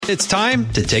It's time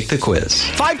to take the quiz.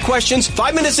 5 questions,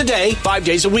 5 minutes a day, 5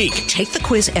 days a week. Take the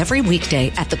quiz every weekday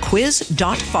at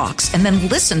thequiz.fox and then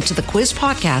listen to the quiz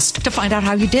podcast to find out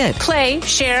how you did. Play,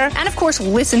 share, and of course,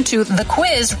 listen to the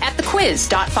quiz at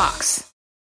thequiz.fox.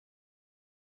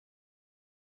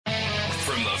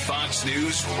 From the Fox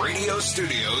News radio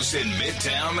studios in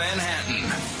Midtown Manhattan,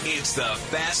 it's the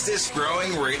fastest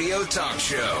growing radio talk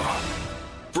show.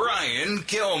 Brian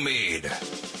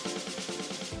Kilmeade.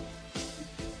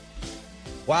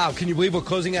 Wow, can you believe we're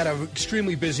closing out an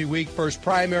extremely busy week? First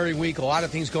primary week, a lot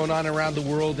of things going on around the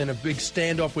world, and a big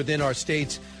standoff within our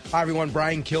states. Hi, everyone.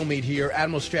 Brian Kilmeade here.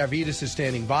 Admiral Stavridis is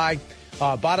standing by.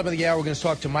 Bottom of the hour, we're going to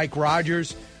talk to Mike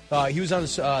Rogers. He was on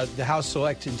the House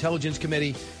Select Intelligence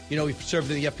Committee. You know, he served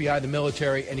in the FBI, the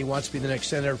military, and he wants to be the next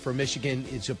senator for Michigan.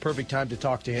 It's a perfect time to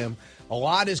talk to him. A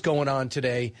lot is going on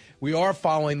today. We are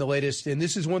following the latest, and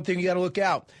this is one thing you got to look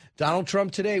out. Donald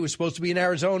Trump today was supposed to be in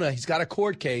Arizona. He's got a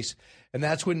court case. And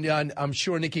that's when I'm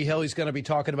sure Nikki Haley's going to be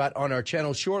talking about on our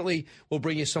channel shortly. We'll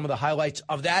bring you some of the highlights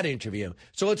of that interview.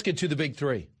 So let's get to the big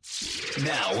three.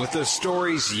 Now with the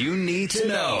stories you need to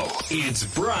know, it's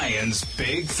Brian's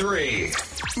Big Three.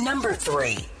 Number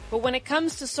 3. But when it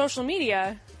comes to social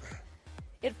media,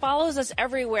 it follows us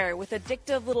everywhere with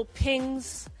addictive little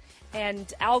pings and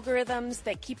algorithms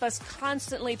that keep us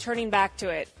constantly turning back to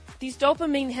it. These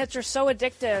dopamine hits are so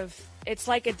addictive, it's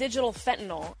like a digital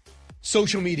fentanyl.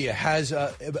 Social media has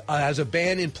a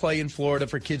ban in play in Florida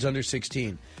for kids under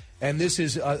 16. And this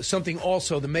is something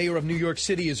also the mayor of New York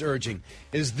City is urging.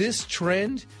 Is this a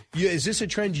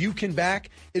trend you can back?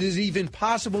 It is even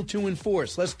possible to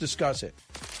enforce. Let's discuss it.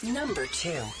 Number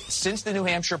 2. Since the New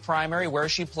Hampshire primary, where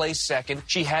she placed second,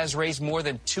 she has raised more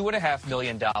than $2.5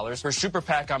 million. Her super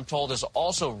PAC, I'm told, is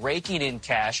also raking in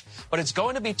cash. But it's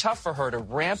going to be tough for her to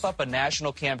ramp up a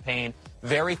national campaign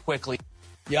very quickly.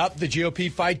 Yep, the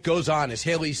GOP fight goes on as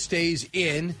Haley stays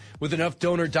in with enough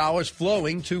donor dollars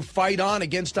flowing to fight on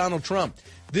against Donald Trump.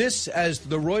 This, as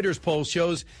the Reuters poll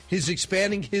shows, is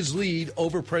expanding his lead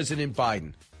over President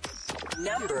Biden.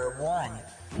 Number 1.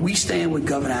 We stand with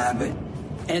Governor Abbott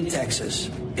and Texas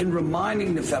in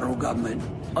reminding the federal government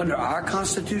under our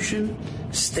Constitution,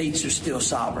 states are still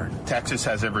sovereign. Texas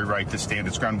has every right to stand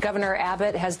its ground. Governor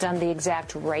Abbott has done the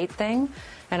exact right thing,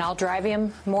 and I'll drive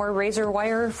him more razor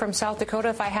wire from South Dakota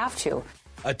if I have to.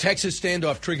 A Texas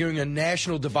standoff triggering a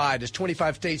national divide as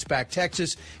 25 states back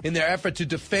Texas in their effort to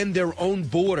defend their own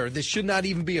border. This should not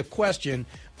even be a question,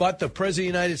 but the President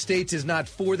of the United States is not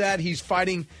for that. He's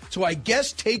fighting to, I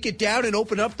guess, take it down and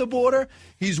open up the border.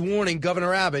 He's warning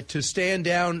Governor Abbott to stand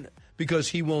down because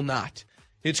he will not.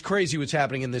 It's crazy what's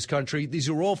happening in this country. These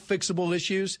are all fixable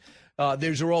issues.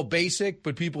 These are all basic,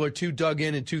 but people are too dug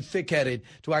in and too thick-headed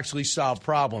to actually solve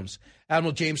problems.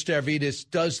 Admiral James Stavridis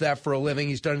does that for a living.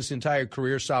 He's done his entire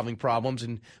career solving problems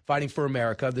and fighting for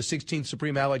America. The 16th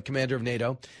Supreme Allied Commander of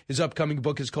NATO. His upcoming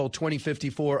book is called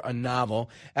 2054, a novel.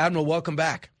 Admiral, welcome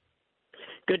back.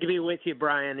 Good to be with you,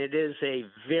 Brian. It is a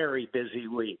very busy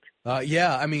week.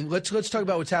 Yeah, I mean, let's talk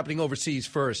about what's happening overseas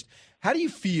first. How do you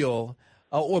feel,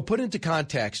 or put into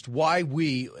context, why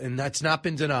we, and that's not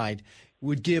been denied,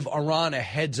 would give Iran a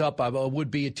heads up of a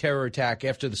would-be a terror attack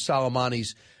after the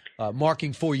Soleimani's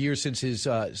marking 4 years since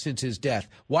his death?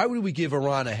 Why would we give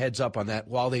Iran a heads up on that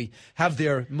while they have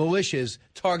their militias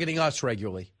targeting us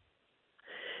regularly?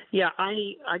 Yeah,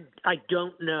 I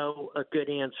don't know a good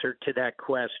answer to that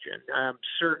question.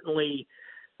 Certainly,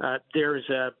 there's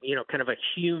a kind of a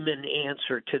human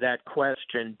answer to that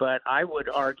question, but I would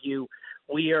argue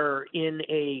we are in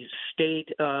a state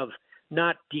of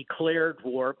not declared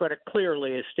war, but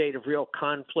clearly a state of real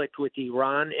conflict with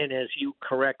Iran. And as you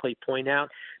correctly point out,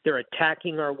 they're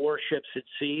attacking our warships at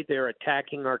sea. They're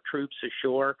attacking our troops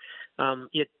ashore.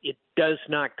 It does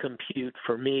not compute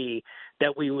for me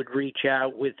that we would reach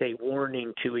out with a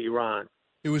warning to Iran.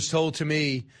 It was told to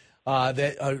me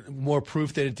that more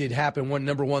proof that it did happen.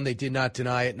 Number one, they did not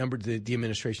deny it. The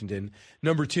administration didn't.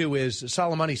 Number two is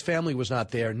Soleimani's family was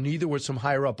not there. Neither were some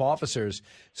higher-up officers.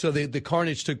 So the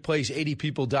carnage took place. 80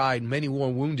 people died. Many were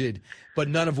wounded, but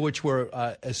none of which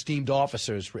were esteemed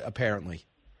officers, apparently.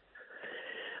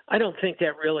 I don't think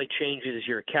that really changes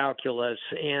your calculus.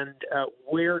 And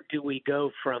where do we go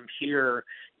from here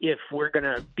if we're going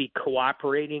to be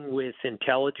cooperating with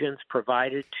intelligence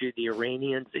provided to the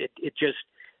Iranians? It just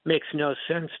makes no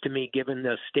sense to me given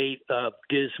the state of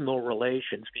dismal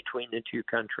relations between the two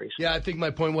countries. Yeah, I think my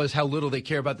point was how little they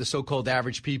care about the so-called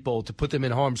average people to put them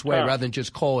in harm's way rather than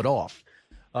just call it off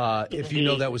if you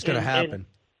know that was going to happen.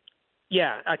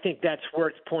 Yeah, I think that's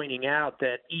worth pointing out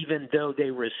that even though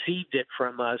they received it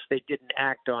from us, they didn't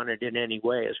act on it in any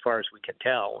way as far as we can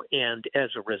tell. And as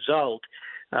a result,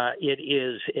 it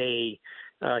is a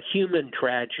human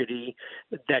tragedy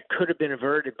that could have been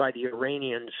averted by the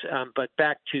Iranians. But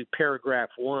back to paragraph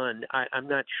 1, I'm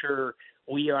not sure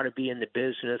we ought to be in the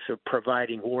business of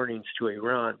providing warnings to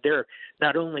Iran. They're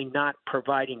not only not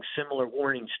providing similar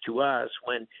warnings to us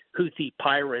when Houthi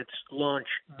pirates launch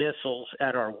missiles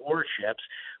at our warships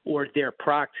or their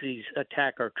proxies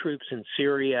attack our troops in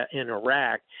Syria and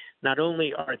Iraq. Not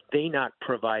only are they not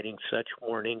providing such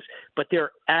warnings, but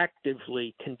they're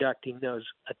actively conducting those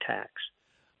attacks.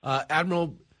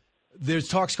 Admiral, there's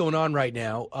talks going on right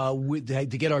now to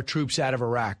get our troops out of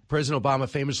Iraq. President Obama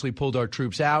famously pulled our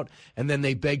troops out, and then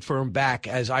they begged for them back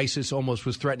as ISIS almost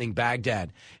was threatening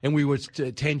Baghdad. And we were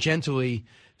tangentially,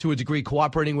 to a degree,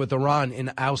 cooperating with Iran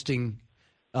in ousting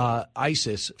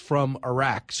ISIS from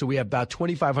Iraq. So we have about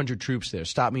 2,500 troops there.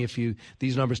 Stop me if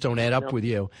these numbers don't add up with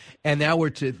you. And now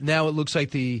now it looks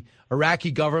like the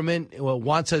Iraqi government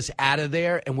wants us out of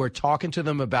there, and we're talking to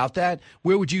them about that.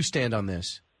 Where would you stand on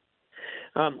this?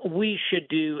 We should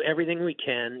do everything we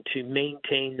can to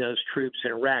maintain those troops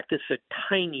in Iraq. This is a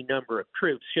tiny number of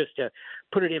troops. Just to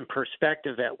put it in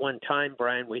perspective, at one time,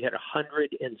 Brian, we had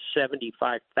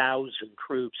 175,000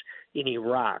 troops in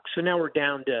Iraq. So now we're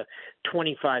down to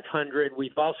 2,500.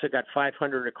 We've also got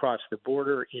 500 across the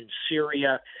border in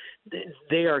Syria.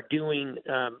 They are doing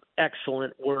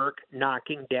excellent work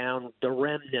knocking down the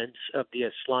remnants of the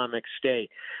Islamic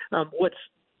State. What's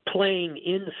playing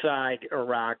inside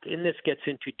Iraq, and this gets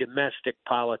into domestic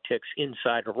politics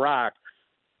inside Iraq,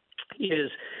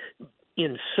 is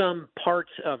in some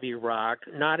parts of Iraq,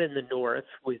 not in the north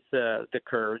with the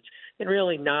Kurds, and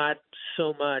really not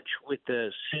so much with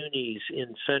the Sunnis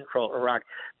in central Iraq,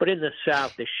 but in the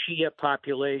south, the Shia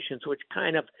populations, which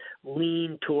kind of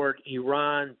lean toward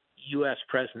Iran, U.S.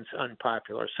 presence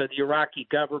unpopular. So the Iraqi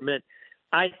government,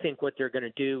 I think what they're going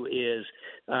to do is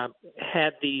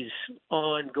have these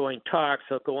ongoing talks.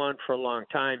 They'll go on for a long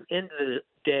time. End of the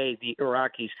day, the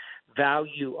Iraqis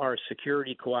value our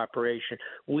security cooperation.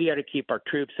 We got to keep our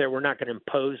troops there. We're not going to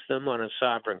impose them on a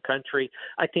sovereign country.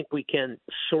 I think we can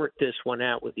sort this one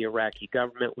out with the Iraqi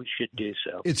government. We should do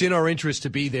so. It's in our interest to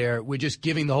be there. We're just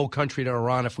giving the whole country to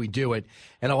Iran if we do it.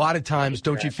 And a lot of times,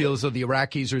 Don't you feel as though the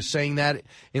Iraqis are saying that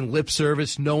in lip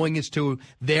service, knowing it's to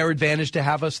their advantage to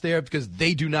have us there because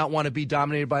they do not want to be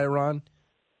dominated by Iran?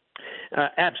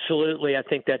 Absolutely. I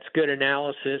think that's good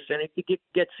analysis. And it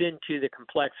gets into the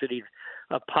complexities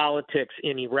of politics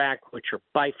in Iraq, which are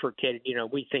bifurcated. You know,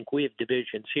 we think we have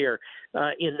divisions here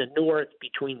in the north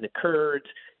between the Kurds,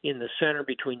 in the center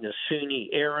between the Sunni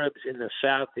Arabs, in the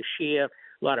south the Shia,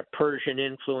 a lot of Persian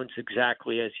influence,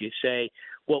 exactly as you say.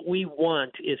 What we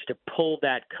want is to pull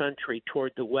that country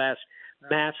toward the west,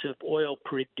 massive oil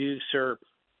producer,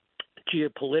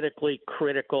 geopolitically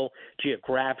critical,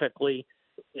 geographically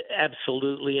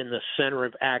absolutely in the center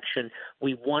of action.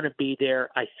 We want to be there.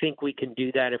 I think we can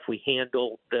do that if we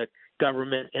handle the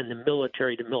government and the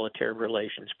military-to-military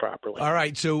relations properly. All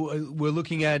right, so we're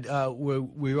looking at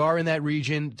we are in that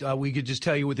region. We could just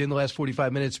tell you within the last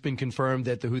 45 minutes, it's been confirmed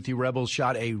that the Houthi rebels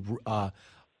shot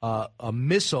a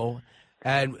missile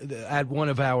at one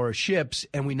of our ships,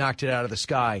 and we knocked it out of the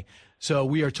sky. So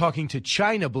we are talking to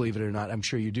China, believe it or not, I'm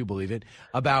sure you do believe it,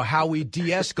 about how we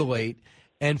de-escalate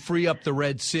and free up the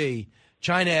Red Sea.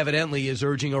 China evidently is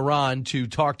urging Iran to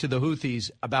talk to the Houthis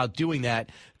about doing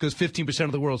that because 15%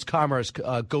 of the world's commerce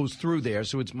goes through there,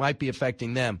 so it might be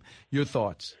affecting them. Your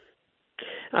thoughts?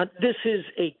 This is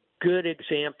a good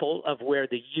example of where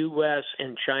the U.S.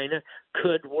 and China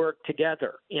could work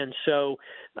together. And so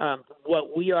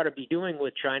what we ought to be doing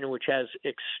with China, which has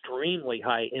extremely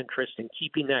high interest in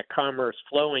keeping that commerce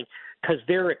flowing, because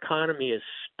their economy is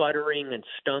sputtering and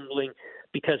stumbling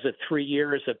because of 3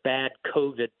 years of bad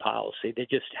COVID policy. They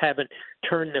just haven't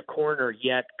turned the corner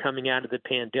yet coming out of the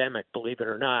pandemic, believe it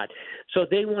or not. So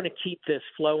they want to keep this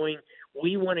flowing.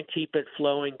 We want to keep it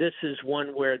flowing. This is one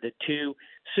where the two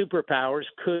superpowers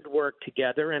could work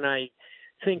together, and I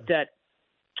think that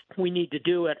we need to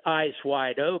do it eyes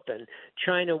wide open.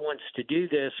 China wants to do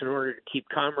this in order to keep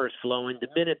commerce flowing. The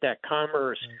minute that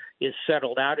commerce is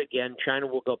settled out again, China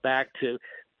will go back to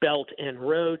Belt and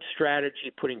Road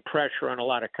strategy, putting pressure on a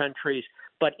lot of countries.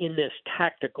 But in this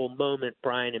tactical moment,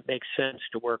 Brian, it makes sense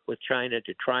to work with China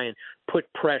to try and put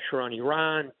pressure on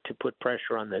Iran, to put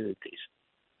pressure on the Houthis.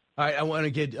 All right, I want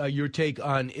to get your take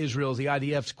on Israel's, the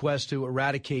IDF's quest to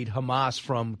eradicate Hamas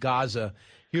from Gaza.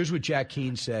 Here's what Jack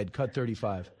Keane said, cut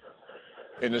 35.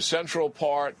 In the central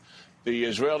part, the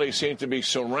Israelis seem to be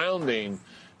surrounding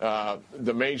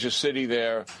the major city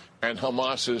there and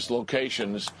Hamas's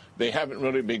locations, they haven't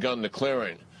really begun the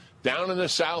clearing. Down in the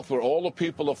south, where all the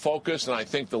people are focused, and I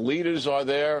think the leaders are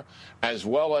there, as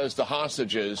well as the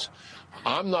hostages,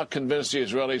 I'm not convinced the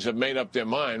Israelis have made up their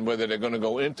mind whether they're going to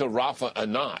go into Rafah or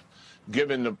not,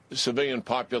 given the civilian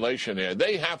population there.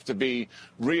 They have to be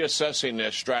reassessing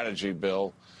their strategy,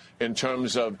 Bill, in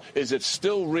terms of, is it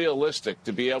still realistic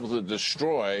to be able to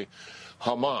destroy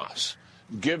Hamas,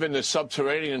 given the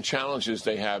subterranean challenges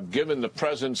they have, given the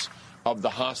presence of the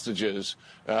hostages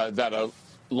that are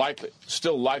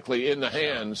still likely in the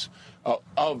hands of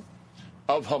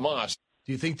Hamas.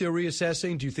 Do you think they're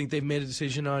reassessing? Do you think they've made a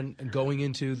decision on going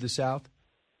into the South?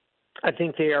 I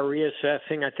think they are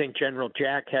reassessing. I think General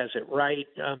Jack has it right.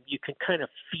 You can kind of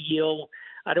feel,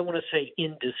 I don't want to say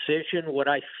indecision. What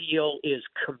I feel is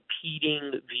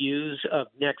competing views of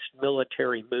next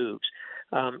military moves.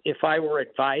 If I were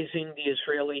advising the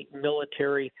Israeli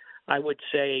military, I would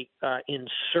say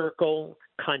encircle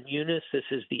Khan Yunis. This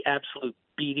is the absolute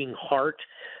beating heart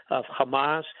of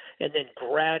Hamas, and then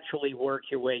gradually work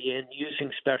your way in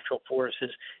using special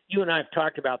forces. You and I have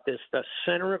talked about this. The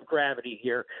center of gravity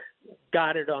here,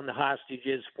 got it on the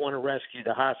hostages, want to rescue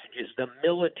the hostages. The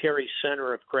military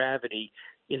center of gravity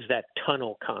is that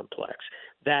tunnel complex.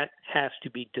 That has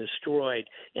to be destroyed.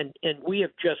 And we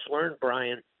have just learned,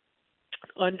 Brian,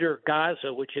 under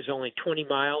Gaza, which is only 20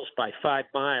 miles by 5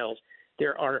 miles,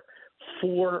 there are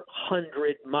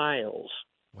 400 miles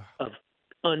of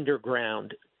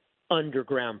underground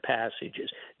passages.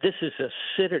 This is a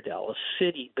citadel, a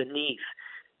city beneath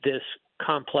this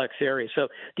complex area. So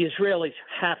the Israelis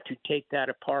have to take that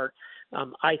apart.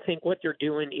 I think what they're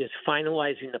doing is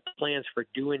finalizing the plans for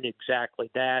doing exactly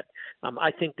that.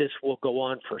 I think this will go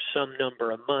on for some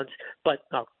number of months, but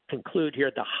I'll conclude here.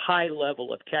 The high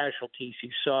level of casualties you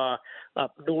saw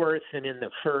up north and in the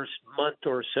first month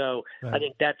or so, right. I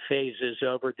think that phase is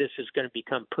over. This is going to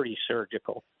become pretty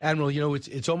surgical. Admiral,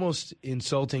 it's almost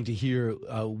insulting to hear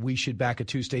we should back a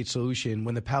two-state solution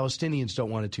when the Palestinians don't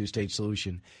want a two-state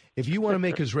solution. If you want to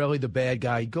make Israeli the bad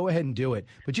guy, go ahead and do it,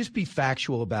 but just be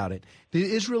factual about it.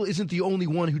 Israel isn't the only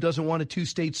one who doesn't want a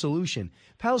two-state solution.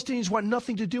 Palestinians want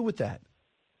nothing to do with that.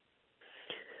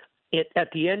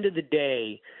 At the end of the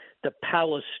day, the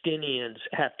Palestinians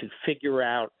have to figure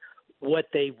out what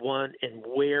they want and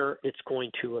where it's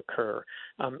going to occur.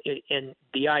 And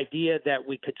the idea that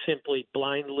we could simply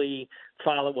blindly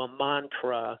follow a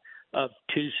mantra of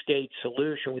two-state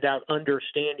solution without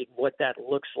understanding what that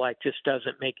looks like just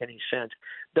doesn't make any sense.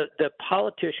 The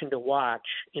politician to watch,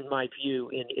 in my view,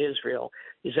 in Israel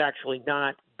is actually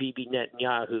not Bibi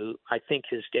Netanyahu. I think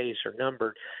his days are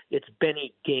numbered. It's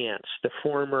Benny Gantz, the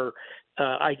former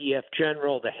IDF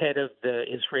general, the head of the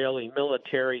Israeli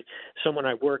military, someone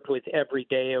I worked with every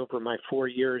day over my 4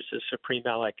 years as Supreme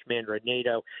Allied Commander at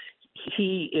NATO.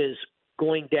 He is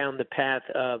going down the path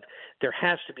of there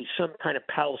has to be some kind of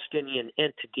Palestinian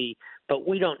entity, but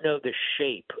we don't know the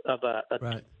shape of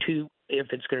if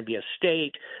it's going to be a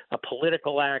state, a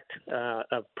political act,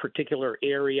 a particular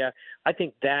area. I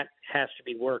think that has to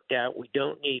be worked out. We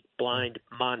don't need blind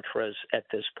mantras at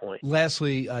this point.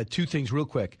 Lastly, two things real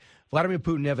quick. Vladimir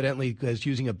Putin evidently is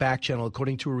using a back channel,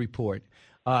 according to a report,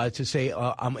 to say,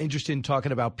 I'm interested in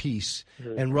talking about peace.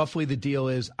 Mm-hmm. And roughly the deal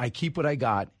is I keep what I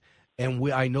got,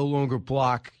 and I no longer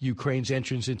block Ukraine's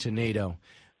entrance into NATO.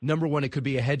 Number one, it could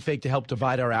be a head fake to help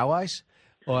divide our allies.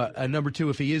 Number two,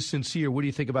 if he is sincere, what do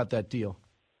you think about that deal?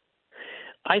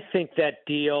 I think that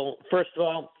deal, first of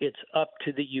all, it's up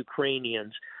to the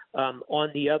Ukrainians. On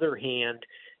the other hand,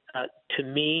 to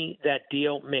me, that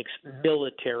deal makes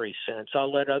military sense.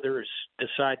 I'll let others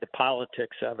decide the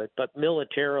politics of it, but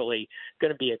militarily,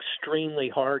 going to be extremely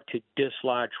hard to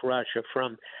dislodge Russia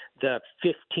from the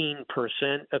 15%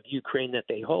 of Ukraine that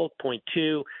they hold. Point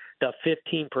two, the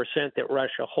 15% that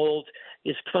Russia holds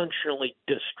is functionally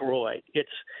destroyed.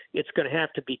 It's going to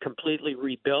have to be completely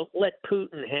rebuilt. Let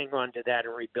Putin hang on to that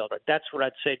and rebuild it. That's what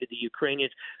I'd say to the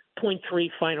Ukrainians. Point three,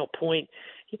 final point.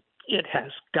 It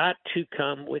has got to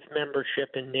come with membership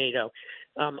in NATO.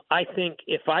 I think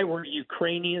if I were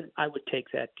Ukrainian, I would take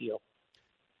that deal.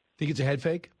 Think it's a head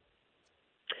fake?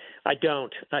 I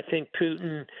don't. I think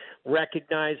Putin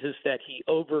recognizes that he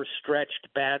overstretched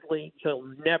badly. He'll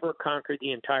never conquer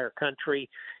the entire country.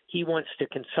 He wants to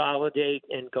consolidate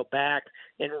and go back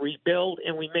and rebuild,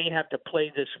 and we may have to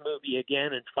play this movie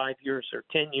again in 5 years or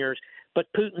 10 years. But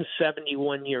Putin's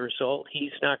 71 years old.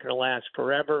 He's not going to last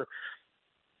forever.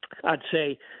 I'd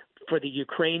say for the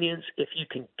Ukrainians, if you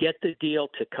can get the deal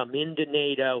to come into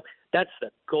NATO, that's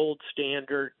the gold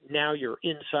standard. Now you're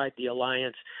inside the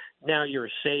alliance. Now you're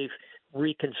safe.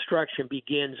 reconstruction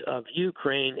begins of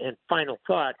Ukraine, and final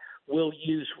thought, will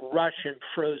use Russian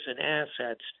frozen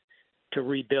assets to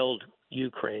rebuild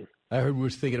Ukraine. I heard we were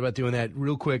thinking about doing that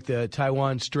real quick. The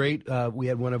Taiwan Strait, we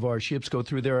had one of our ships go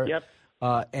through there. Yep.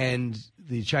 And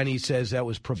the Chinese says that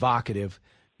was provocative.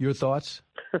 Your thoughts?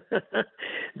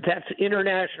 That's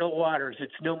international waters.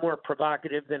 It's no more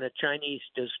provocative than a Chinese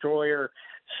destroyer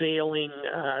sailing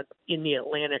in the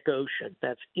Atlantic Ocean.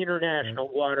 That's international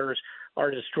waters.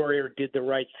 Our destroyer did the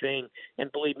right thing.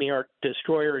 And believe me, our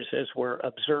destroyers, as we're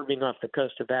observing off the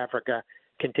coast of Africa,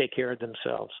 can take care of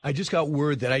themselves. I just got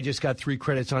word that I just got 3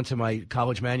 credits onto my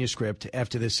college manuscript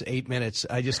after this 8 minutes.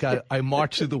 I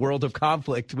marched through the world of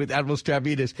conflict with Admiral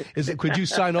Stavridis. Could you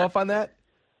sign off on that?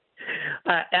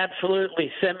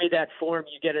 Absolutely. Send me that form.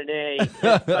 You get an A.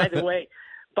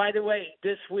 By the way,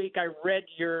 this week I read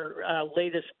your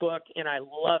latest book, and I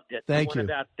loved it. Thank you.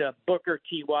 The one about Booker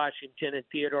T. Washington and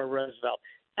Theodore Roosevelt.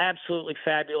 Absolutely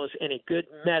fabulous and a good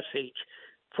message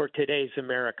for today's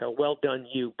America. Well done,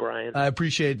 you, Brian. I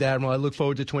appreciate that, Admiral. I look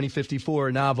forward to 2054,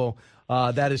 a novel.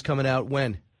 That is coming out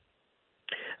when?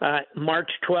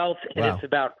 March 12th, and Wow. it's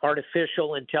about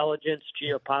artificial intelligence,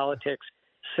 geopolitics,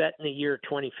 set in the year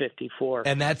 2054.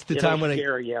 And that's the It'll time when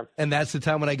scare you. And that's the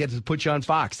time when I get to put you on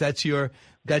Fox. That's your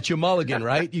mulligan,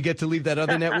 right? You get to leave that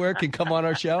other network and come on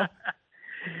our show?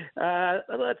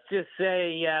 Let's just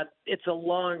say it's a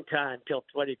long time till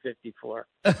 2054.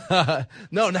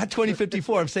 No, not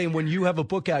 2054. I'm saying when you have a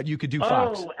book out, you could do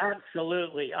Fox. Oh,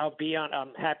 absolutely. I'm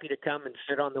happy to come and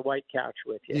sit on the white couch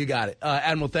with you. You got it.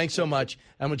 Admiral, thanks so much.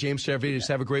 Admiral James Stavridis,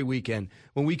 have a great weekend.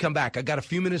 When we come back, I got a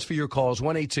few minutes for your calls,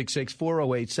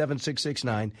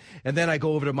 1-866-408-7669. And then I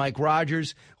go over to Mike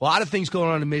Rogers. A lot of things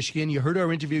going on in Michigan. You heard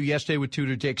our interview yesterday with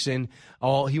Tudor Dixon.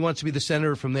 He wants to be the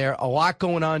senator from there. A lot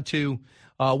going on, too.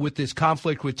 With this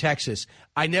conflict with Texas.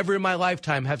 I never in my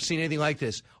lifetime have seen anything like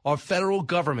this. Our federal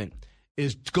government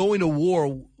is going to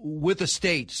war with a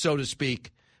state, so to speak.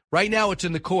 Right now it's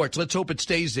in the courts. Let's hope it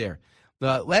stays there.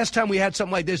 Last time we had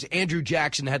something like this, Andrew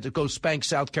Jackson had to go spank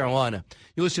South Carolina.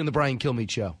 You listen to the Brian Kilmeade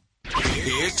Show.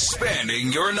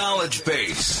 Expanding your knowledge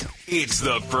base. It's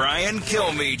the Brian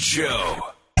Kilmeade Show.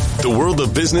 The world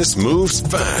of business moves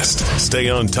fast. Stay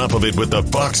on top of it with the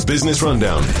Fox Business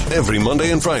Rundown every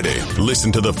Monday and Friday.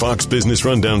 Listen to the Fox Business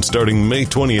Rundown starting May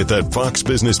 20th at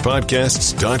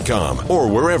foxbusinesspodcasts.com or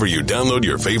wherever you download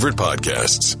your favorite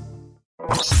podcasts.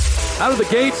 Out of the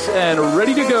gates and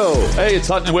ready to go. Hey, it's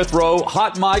Hutton Withrow.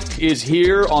 Hot Mike is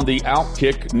here on the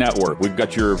Outkick Network. We've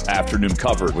got your afternoon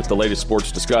covered with the latest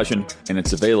sports discussion, and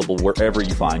it's available wherever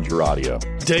you find your audio.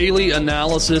 Daily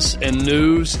analysis and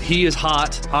news. He is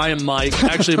hot. I am Mike.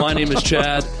 Actually, my name is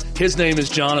Chad. His name is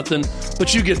Jonathan,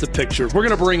 but you get the picture. We're going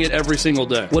to bring it every single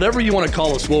day. Whatever you want to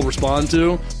call us, we'll respond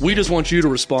to. We just want you to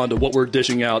respond to what we're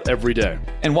dishing out every day.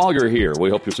 And while you're here,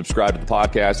 we hope you subscribe to the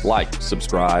podcast, like,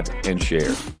 subscribe, and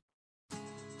share.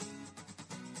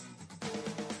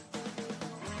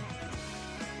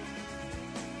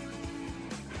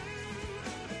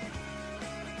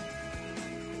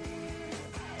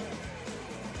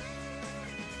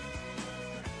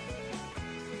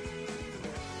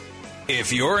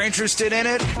 If you're interested in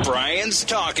it, Brian's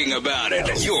talking about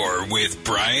it. You're with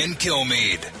Brian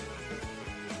Kilmeade.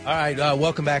 All right,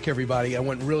 welcome back, everybody. I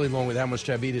went really long with Admiral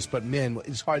Stavridis, but man,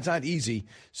 it's hard. It's not easy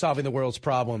solving the world's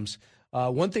problems.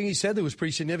 One thing he said that was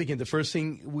pretty significant. The first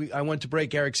thing I went to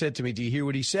break, Eric said to me, "Do you hear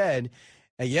what he said?"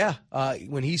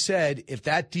 When he said, "If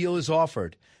that deal is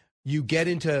offered, you get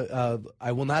into.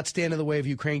 I will not stand in the way of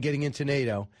Ukraine getting into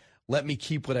NATO. Let me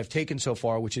keep what I've taken so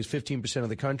far, which is 15% of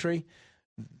the country."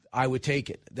 I would take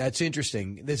it. That's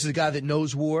interesting. This is a guy that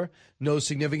knows war, knows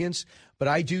significance. But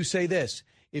I do say this.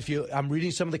 I'm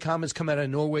reading some of the comments come out of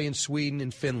Norway and Sweden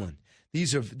and Finland.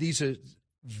 These are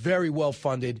very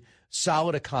well-funded,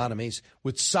 solid economies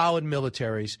with solid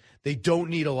militaries. They don't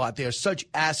need a lot. They are such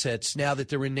assets now that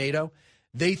they're in NATO.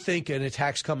 They think an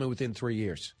attack's coming within 3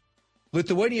 years.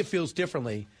 Lithuania feels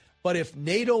differently. But if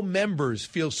NATO members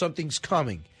feel something's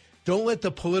coming, don't let the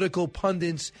political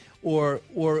pundits or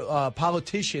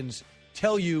politicians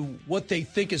tell you what they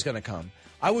think is going to come.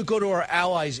 I would go to our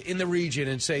allies in the region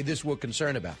and say, this is what we're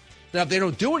concerned about. Now, if they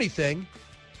don't do anything,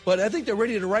 but I think they're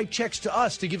ready to write checks to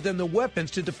us to give them the weapons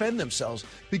to defend themselves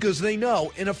because they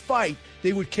know in a fight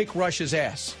they would kick Russia's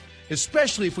ass,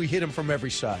 especially if we hit them from every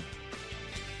side.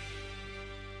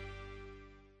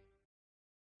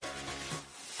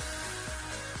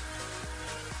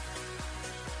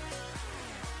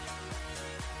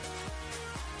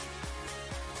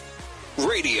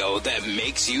 Radio that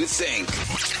makes you think.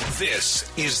 This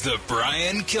is the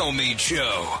Brian Kilmeade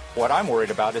Show. What I'm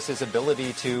worried about is his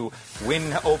ability to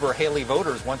win over Haley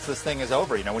voters once this thing is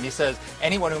over. You know, when he says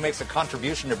anyone who makes a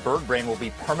contribution to Bird Brain will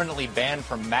be permanently banned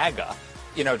from MAGA,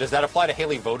 you know, does that apply to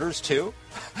Haley voters too?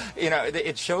 You know,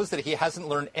 it shows that he hasn't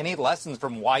learned any lessons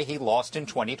from why he lost in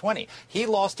 2020. He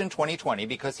lost in 2020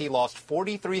 because he lost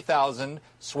 43,000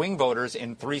 swing voters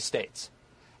in 3 states.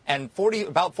 And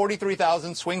about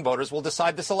 43,000 swing voters will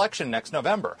decide this election next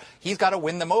November. He's got to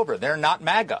win them over. They're not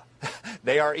MAGA.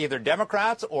 They are either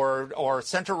Democrats or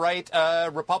center-right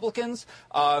Republicans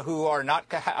who are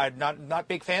not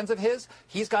big fans of his.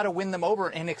 He's got to win them over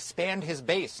and expand his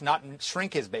base, not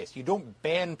shrink his base. You don't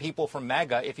ban people from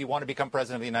MAGA if you want to become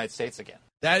president of the United States again.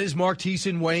 That is Mark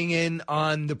Thiessen weighing in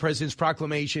on the president's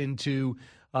proclamation to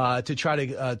try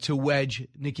to wedge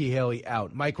Nikki Haley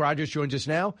out. Mike Rogers joins us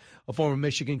now, a former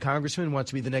Michigan congressman,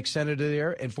 wants to be the next senator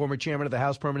there, and former chairman of the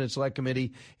House Permanent Select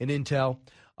Committee in Intel.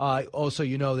 Also,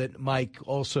 you know that Mike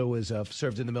also has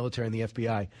served in the military and the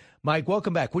FBI. Mike,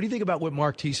 welcome back. What do you think about what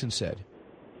Mark Thiessen said?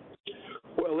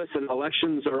 Well, listen,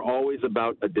 elections are always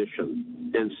about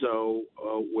addition. And so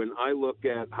when I look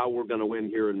at how we're going to win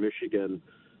here in Michigan,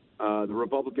 the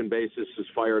Republican base is as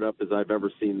fired up as I've ever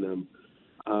seen them.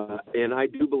 And I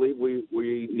do believe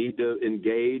we need to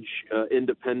engage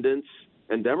independents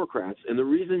and Democrats. And the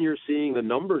reason you're seeing the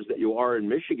numbers that you are in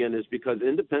Michigan is because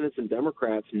independents and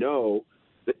Democrats know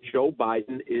that Joe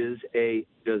Biden is a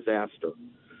disaster.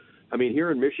 I mean,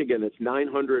 here in Michigan, it's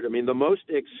 $900. I mean, the most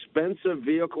expensive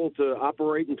vehicle to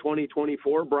operate in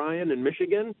 2024, Brian, in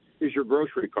Michigan, is your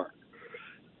grocery cart.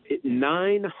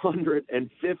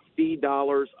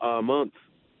 $950 a month.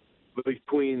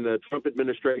 Between the Trump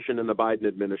administration and the Biden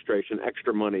administration,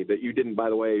 extra money that you didn't, by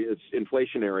the way, it's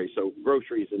inflationary, so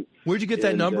groceries. And where'd you get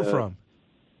that number from?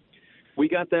 We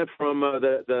got that from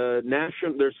the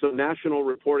national. There's some national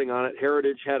reporting on it.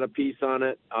 Heritage had a piece on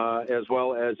it, as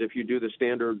well as if you do the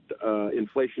standard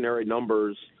inflationary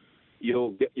numbers,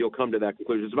 you'll come to that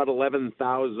conclusion. It's about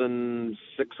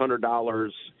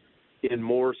 $11,600 in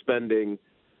more spending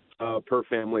per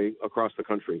family across the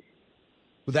country.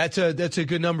 Well, that's a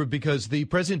good number because the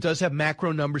president does have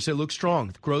macro numbers that look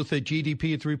strong. Growth at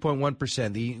GDP at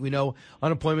 3.1%. We know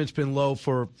unemployment's been low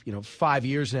for 5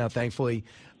 years now, thankfully,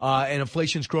 and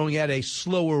inflation's growing at a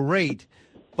slower rate,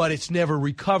 but it's never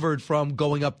recovered from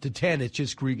going up to 10. It's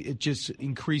just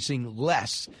increasing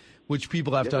less, which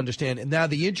people have to understand. And now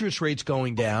the interest rate's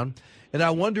going down, and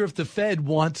I wonder if the Fed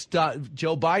wants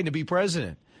Joe Biden to be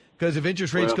president. Because if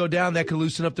interest rates go down, that could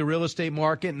loosen up the real estate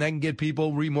market, and that can get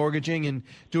people remortgaging and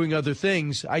doing other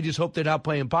things. I just hope they're not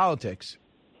playing politics.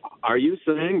 Are you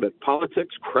saying that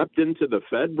politics crept into the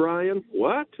Fed, Brian?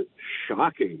 What?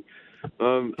 Shocking.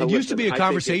 It used to be a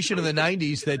conversation in the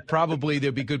 90s that probably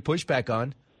there'd be good pushback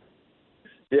on.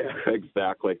 Yeah,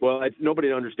 exactly. Well,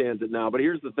 nobody understands it now. But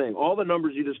here's the thing. All the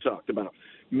numbers you just talked about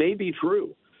may be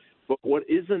true. But what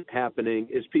isn't happening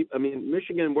is people. I mean,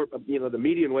 Michigan, the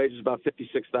median wage is about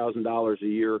 $56,000 a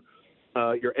year.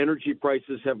 Your energy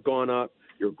prices have gone up.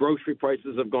 Your grocery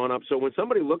prices have gone up. So when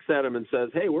somebody looks at them and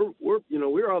says, "Hey, we're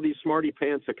all these smarty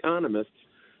pants economists,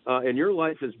 and your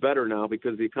life is better now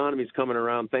because the economy's coming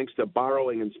around thanks to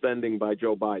borrowing and spending by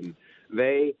Joe Biden,"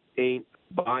 they ain't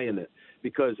buying it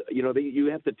because you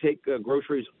have to take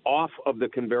groceries off of the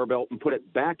conveyor belt and put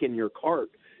it back in your cart.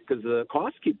 Because the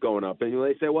costs keep going up. And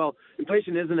they say, well,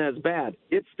 inflation isn't as bad.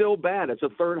 It's still bad. It's a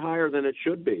third higher than it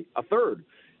should be, a third.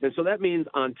 And so that means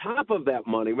on top of that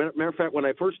money, matter of fact, when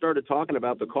I first started talking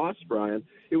about the costs, Brian,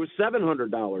 it was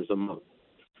 $700 a month.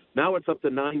 Now it's up to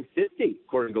 $950,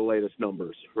 according to the latest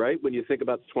numbers, right? When you think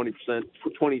about the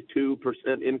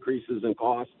 22% increases in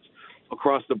costs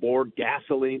across the board,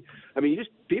 gasoline. I mean,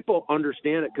 people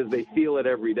understand it because they feel it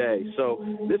every day. So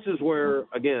this is where,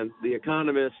 again, the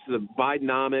economists, the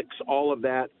Bidenomics, all of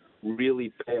that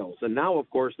really fails. And now, of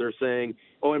course, they're saying,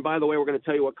 oh, and by the way, we're going to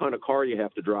tell you what kind of car you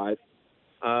have to drive,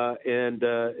 and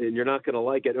you're not going to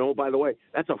like it. And, oh, by the way,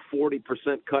 that's a 40%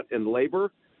 cut in labor,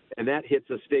 and that hits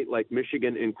a state like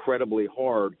Michigan incredibly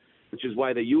hard, which is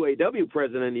why the UAW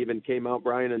president even came out,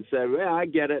 Brian, and said, yeah, I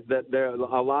get it that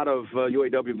a lot of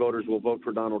UAW voters will vote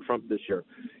for Donald Trump this year.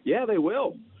 Yeah, they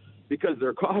will, because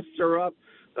their costs are up.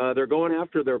 They're going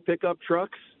after their pickup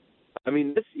trucks. I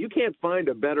mean, you can't find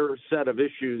a better set of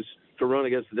issues to run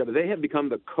against the Democrats. They have become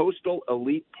the coastal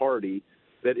elite party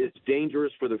that is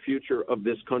dangerous for the future of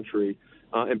this country,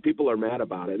 and people are mad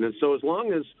about it. And so as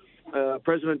long as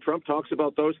President Trump talks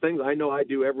about those things, I know I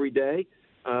do every day,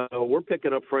 we're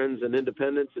picking up friends and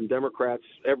independents and Democrats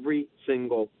every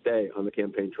single day on the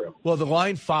campaign trail. Well, the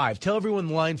Line 5, tell everyone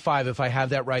Line 5, if I have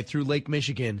that right, through Lake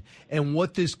Michigan, and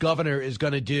what this governor is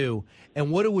going to do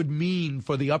and what it would mean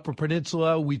for the Upper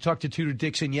Peninsula. We talked to Tudor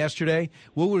Dixon yesterday.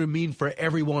 What would it mean for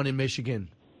everyone in Michigan?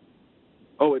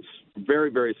 Oh, it's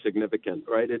very, very significant,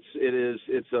 right?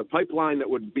 It's a pipeline that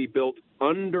would be built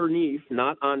underneath,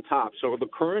 not on top. So the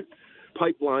current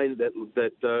pipeline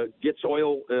that gets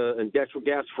oil and natural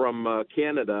gas from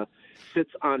Canada sits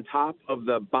on top of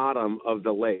the bottom of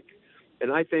the lake.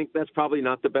 And I think that's probably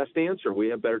not the best answer. We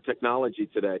have better technology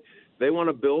today. They want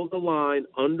to build a line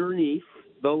underneath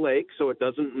the lake so it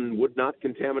doesn't and would not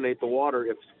contaminate the water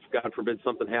if, God forbid,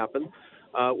 something happened,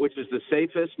 which is the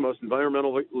safest, most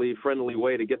environmentally friendly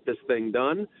way to get this thing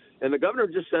done. And the governor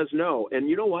just says no. And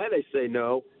you know why they say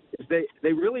no? Is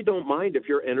they really don't mind if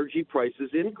your energy prices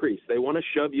increase. They want to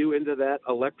shove you into that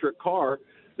electric car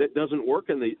that doesn't work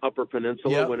in the Upper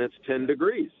Peninsula when it's 10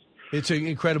 degrees. It's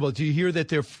incredible. Do you hear that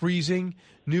they're freezing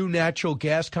new natural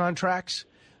gas contracts?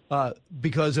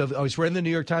 Because of, I was reading the New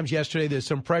York Times yesterday, there's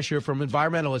some pressure from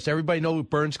environmentalists. Everybody knows it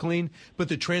burns clean, but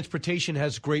the transportation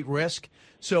has great risk.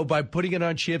 So by putting it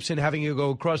on ships and having it go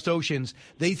across oceans,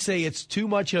 they say it's too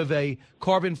much of a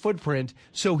carbon footprint.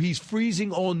 So he's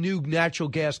freezing all new natural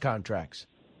gas contracts.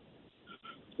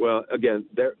 Well, again,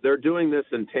 they're doing this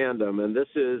in tandem, and this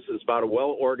is about a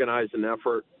well-organized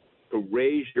effort to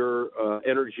raise your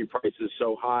energy prices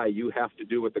so high you have to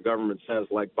do what the government says,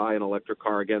 like buy an electric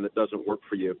car again that doesn't work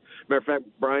for you. Matter of fact,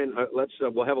 Brian,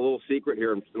 we'll have a little secret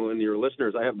here in your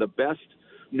listeners. I have the best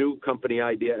new company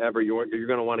idea ever. You're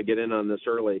going to want to get in on this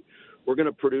early. We're going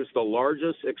to produce the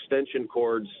largest extension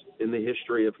cords in the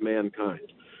history of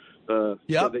mankind. So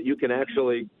that you can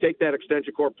actually take that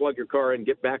extension cord, plug your car in,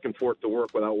 get back and forth to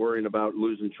work without worrying about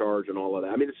losing charge and all of that.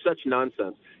 I mean, it's such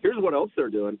nonsense. Here's what else they're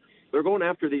doing. They're going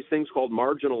after these things called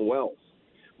marginal wells.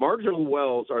 Marginal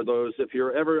wells are those, if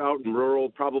you're ever out in rural,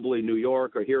 probably New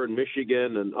York or here in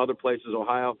Michigan and other places,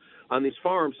 Ohio, on these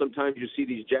farms, sometimes you see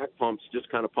these jack pumps just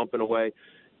kind of pumping away.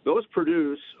 Those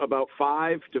produce about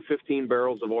 5 to 15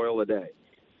 barrels of oil a day,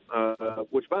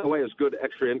 which, by the way, is good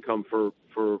extra income for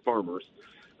farmers.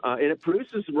 And it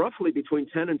produces roughly between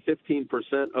 10 and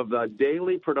 15% of the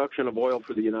daily production of oil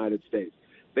for the United States.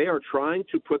 They are trying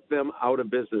to put them out of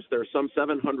business. There are some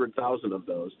 700,000 of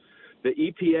those. The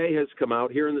EPA has come out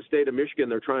here in the state of Michigan.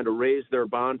 They're trying to raise their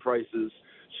bond prices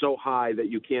so high that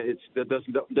you can't.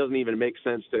 It doesn't even make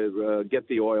sense to get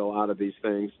the oil out of these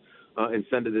things and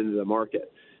send it into the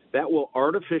market. That will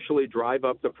artificially drive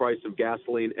up the price of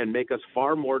gasoline and make us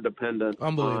far more dependent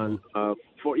on.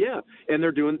 And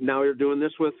they're doing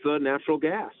this with natural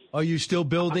gas. Are you still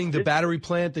building the battery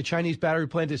plant? The Chinese battery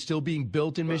plant is still being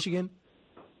built in Michigan?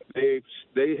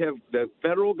 They have, the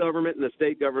federal government and the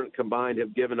state government combined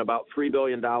have given about $3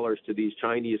 billion to these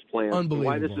Chinese plants. Unbelievable.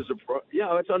 Why this is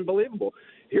it's unbelievable.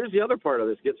 Here's the other part of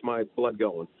this, gets my blood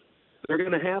going. They're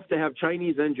going to have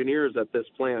Chinese engineers at this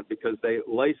plant because they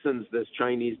licensed this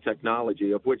Chinese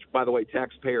technology, of which, by the way,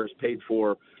 taxpayers paid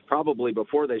for probably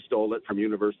before they stole it from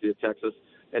University of Texas.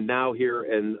 And now here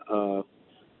in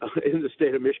the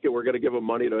state of Michigan, we're going to give them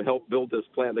money to help build this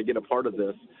plant to get a part of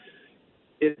this.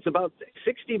 It's about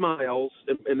 60 miles,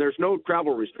 and there's no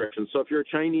travel restrictions. So if you're a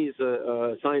Chinese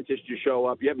scientist, you show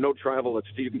up, you have no travel.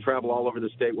 You can travel all over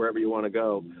the state wherever you want to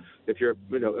go. If you're,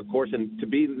 of course, and to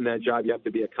be in that job, you have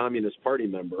to be a Communist Party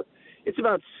member. It's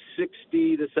about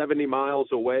 60 to 70 miles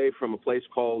away from a place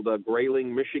called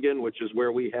Grayling, Michigan, which is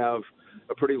where we have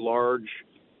a pretty large,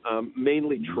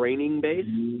 mainly training base.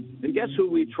 And guess who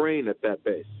we train at that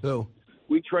base? Who?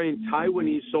 We train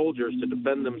Taiwanese soldiers to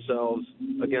defend themselves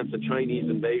against a Chinese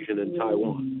invasion in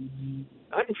Taiwan.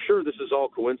 I'm sure this is all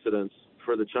coincidence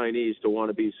for the Chinese to want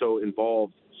to be so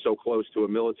involved, so close to a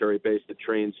military base that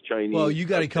trains Chinese. Well, you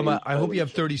got to come out. I hope you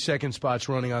have 30-second spots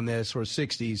running on this, or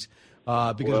 60s,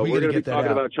 because we're going to get that out.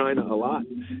 We're going to be talking about China a lot.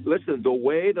 Listen, the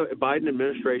way the Biden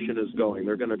administration is going,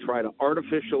 they're going to try to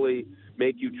artificially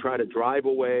make you try to drive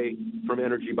away from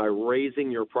energy by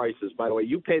raising your prices. By the way,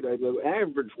 the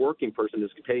average working person is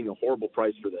paying a horrible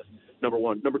price for this, number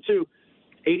one. Number two,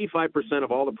 85%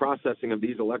 of all the processing of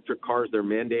these electric cars they're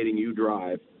mandating you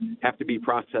drive have to be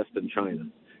processed in China.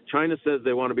 China says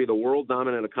they want to be the world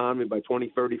dominant economy by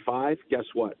 2035. Guess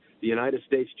what? The United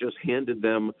States just handed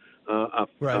them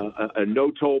a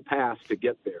no-toll pass to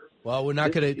get there. Well, we're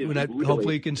not going to.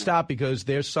 Hopefully, it can stop because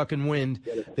they're sucking wind.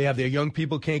 They have their young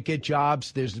people can't get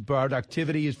jobs. There's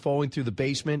productivity is falling through the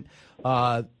basement.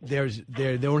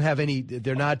 They don't have any.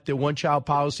 They're not. The one-child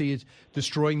policy is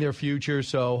destroying their future.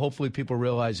 So hopefully people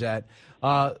realize that.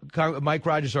 Mike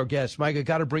Rogers, our guest. Mike, I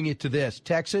got to bring you to this.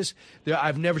 Texas.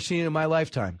 I've never seen it in my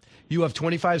lifetime. You have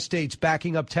 25 states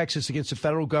backing up Texas against the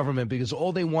federal government because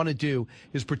all they want to do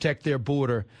is protect their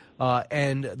border,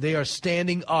 and they are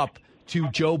standing up to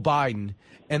Joe Biden.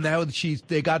 And now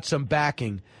they got some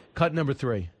backing. Cut number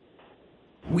 3.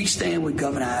 We stand with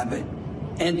Governor Abbott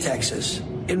and Texas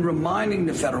in reminding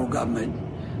the federal government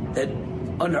that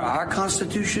under our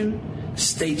Constitution,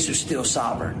 states are still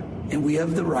sovereign, and we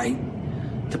have the right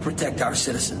to protect our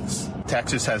citizens.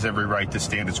 Texas has every right to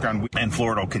stand its ground, and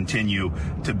Florida will continue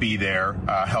to be there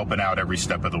helping out every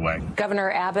step of the way.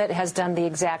 Governor Abbott has done the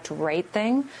exact right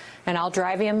thing, and I'll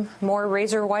drive him more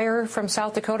razor wire from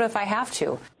South Dakota if I have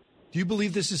to. Do you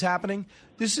believe this is happening?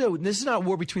 This is not a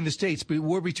war between the states, but a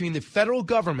war between the federal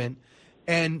government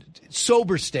and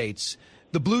sober states.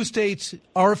 The blue states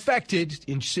are affected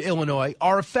in Illinois,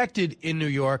 are affected in New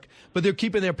York, but they're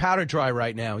keeping their powder dry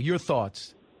right now. Your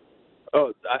thoughts?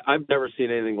 Oh, I've never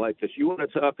seen anything like this. You want to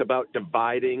talk about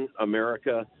dividing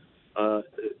America?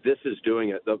 This is doing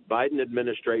it. The Biden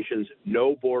administration's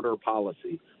no border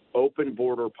policy, open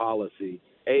border policy,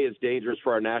 is dangerous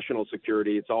for our national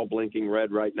security. It's all blinking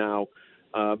red right now.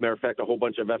 Matter of fact, a whole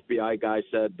bunch of FBI guys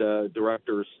said,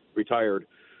 directors retired,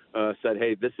 said,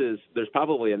 hey, there's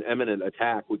probably an imminent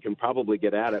attack. We can probably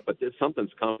get at it, but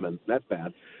something's coming. That's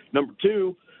bad. Number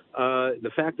 2,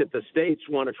 the fact that the states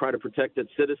want to try to protect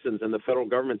its citizens and the federal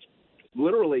government's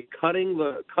literally cutting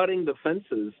the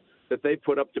fences that they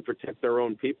put up to protect their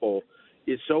own people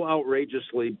is so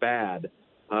outrageously bad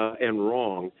and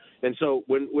wrong. And so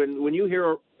when you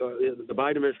hear the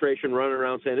Biden administration running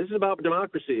around saying this is about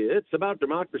democracy, it's about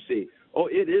democracy. Oh,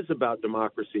 it is about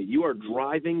democracy. You are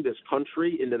driving this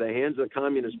country into the hands of the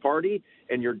Communist Party,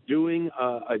 and you're doing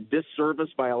a disservice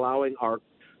by allowing our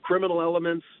criminal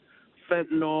elements,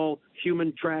 fentanyl,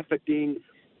 human trafficking,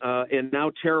 and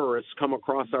now terrorists come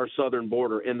across our southern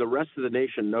border, and the rest of the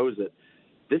nation knows it.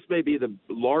 This may be the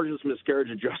largest miscarriage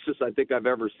of justice I think I've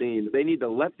ever seen. They need to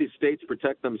let these states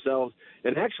protect themselves,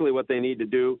 and actually what they need to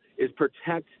do is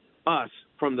protect us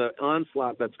from the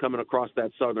onslaught that's coming across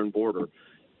that southern border.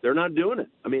 They're not doing it.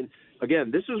 I mean, again,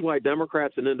 this is why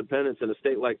Democrats and independents in a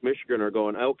state like Michigan are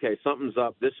going, okay, something's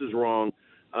up. This is wrong.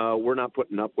 We're not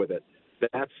putting up with it.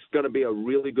 That's going to be a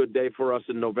really good day for us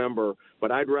in November,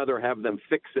 but I'd rather have them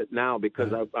fix it now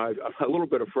because I'm a little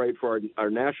bit afraid for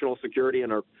our national security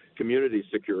and our community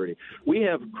security. We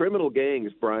have criminal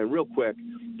gangs, Brian, real quick,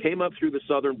 came up through the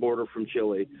southern border from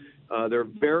Chile. They're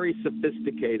very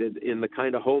sophisticated in the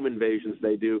kind of home invasions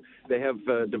they do. They have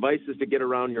devices to get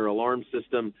around your alarm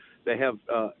system. They have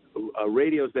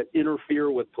radios that interfere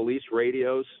with police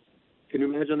radios. Can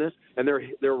you imagine this? And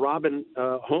they're robbing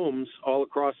homes all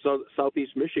across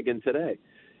southeast Michigan today.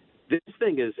 This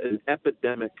thing is an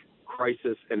epidemic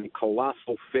crisis and a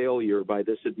colossal failure by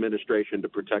this administration to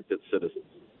protect its citizens.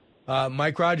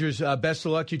 Mike Rogers, best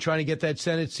of luck. You're trying to get that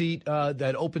Senate seat,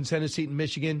 that open Senate seat in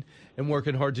Michigan, and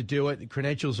working hard to do it. The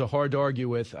credentials are hard to argue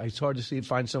with. It's hard to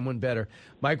find someone better.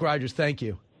 Mike Rogers, thank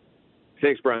you.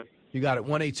 Thanks, Brian. You got it.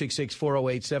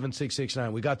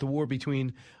 1-866-408-7669. We got the war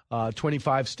between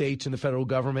 25 states and the federal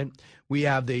government. We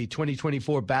have the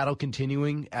 2024 battle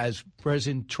continuing as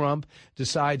President Trump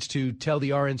decides to tell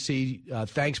the RNC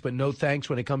thanks but no thanks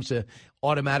when it comes to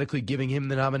automatically giving him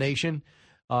the nomination.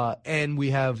 And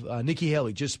we have Nikki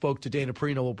Haley just spoke to Dana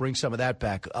Perino. We'll bring some of that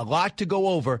back. A lot to go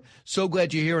over. So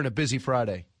glad you're here on a busy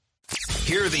Friday.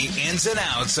 Hear the ins and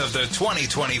outs of the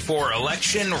 2024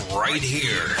 election right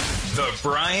here. The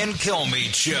Brian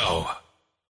Kilmeade Show.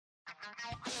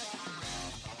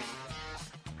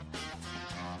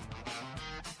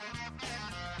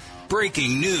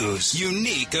 Breaking news,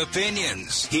 unique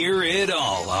opinions. Hear it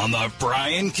all on the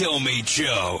Brian Kilmeade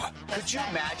Show. Could you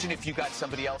imagine if you got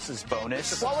somebody else's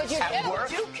bonus? What would you at do? Work?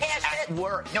 Would you cash at it?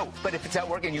 work? No, but if it's at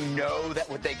work and you know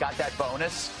that they got that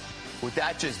bonus, would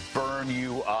that just burn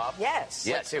you up? Yes.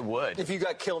 Yes, it would. If you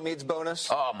got Kilmeade's bonus?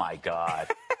 Oh, my God.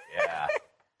 Yeah.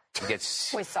 We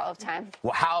still have time.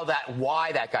 Well,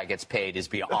 why that guy gets paid is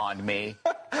beyond me.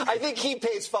 I think he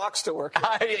pays Fox to work.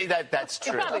 That's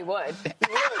true. He probably would.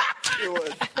 He would.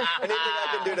 Anything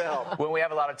I can do to help. When we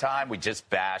have a lot of time, we just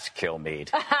bash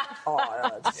Kilmeade.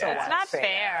 It's not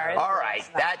fair. All right,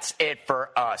 that's it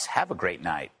for us. Have a great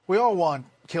night. We all want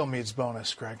Kilmeade's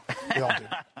bonus, Greg. We all do.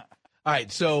 All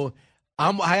right, so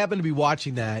I happen to be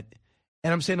watching that,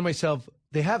 and I'm saying to myself,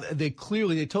 they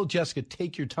told Jessica,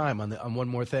 take your time on one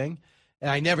more thing.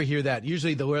 And I never hear that.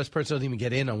 Usually the last person doesn't even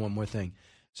get in on one more thing.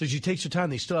 So she takes her time.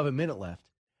 They still have a minute left.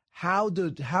 How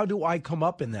do I come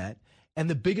up in that? And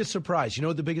the biggest surprise, you know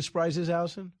what the biggest surprise is,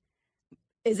 Allison?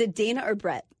 Is it Dana or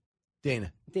Brett?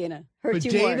 Dana. Hurt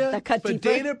you more. That cut deeper.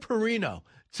 Dana Perino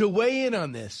to weigh in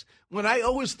on this, when I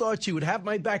always thought she would have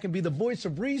my back and be the voice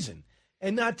of reason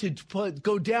and not to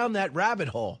go down that rabbit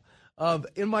hole of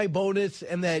in my bonus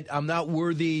and that I'm not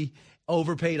worthy,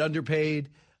 overpaid, underpaid,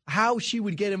 how she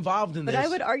would get involved in this. But I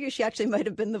would argue she actually might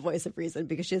have been the voice of reason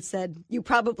because she had said, you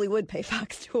probably would pay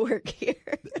Fox to work here.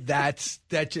 That's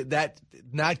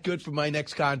not good for my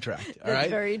next contract, all right? That's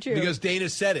very true. Because Dana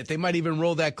said it. They might even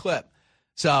roll that clip.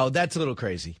 So that's a little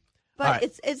crazy. But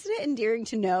right. Isn't it endearing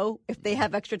to know if they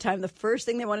have extra time, the first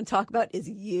thing they want to talk about is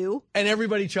you? And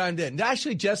everybody chimed in.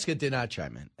 Actually, Jessica did not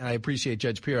chime in, and I appreciate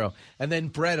Judge Pirro. And then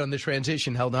Brett on the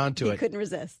transition held on to it. He couldn't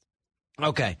resist.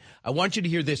 Okay. I want you to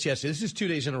hear this yesterday. This is 2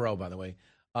 days in a row, by the way.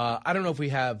 I don't know if we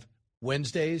have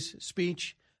Wednesday's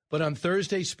speech, but on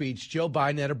Thursday's speech, Joe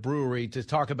Biden had a brewery to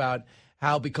talk about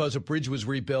how because a bridge was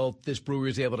rebuilt, this brewery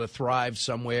was able to thrive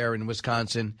somewhere in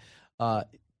Wisconsin.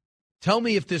 Tell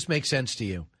me if this makes sense to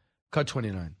you. Cut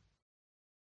 29.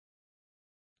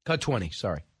 Cut 20,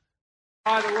 sorry.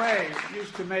 By the way,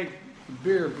 used to make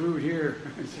beer brewed here.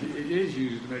 It is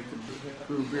used to make the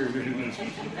brew beer.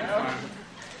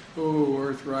 Oh,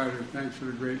 Earth Rider, thanks for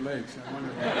the Great Lakes. I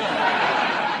wonder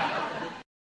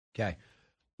Okay.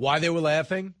 Why they were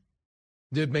laughing?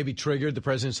 Did maybe triggered the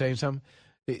president saying something?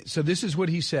 So this is what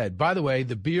he said. By the way,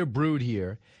 the beer brewed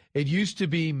here. It used to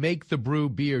be make the brew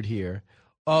beard here.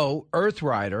 Oh, Earth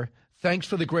Rider, thanks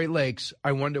for the Great Lakes.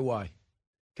 I wonder why.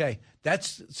 Okay,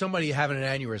 that's somebody having an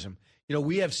aneurysm. You know,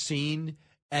 we have seen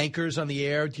anchors on the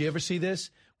air. Do you ever see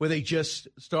this? Where they just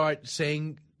start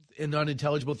saying in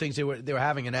unintelligible things they were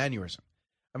having an aneurysm.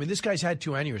 I mean, this guy's had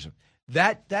 2 aneurysms.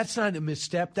 That's not a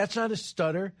misstep. That's not a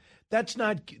stutter. That's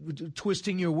not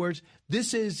twisting your words.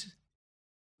 This is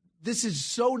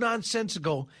so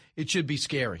nonsensical, it should be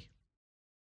scary.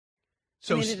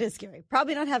 So, I mean, it is scary.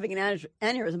 Probably not having an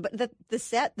aneurysm, but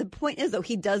the point is, though,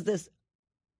 he does this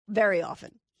very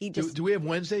often. Do we have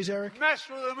Wednesdays, Eric? Mess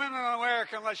with the women in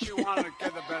America unless you want to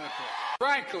get the benefit.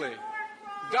 Frankly,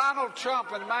 Donald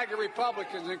Trump and MAGA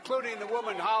Republicans, including the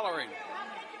woman hollering.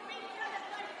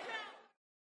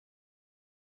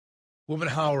 Woman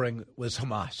hollering was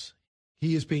Hamas.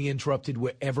 He is being interrupted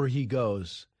wherever he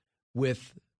goes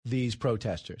with these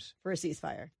protesters. For a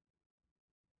ceasefire.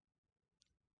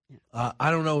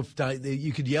 I don't know if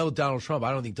you could yell at Donald Trump.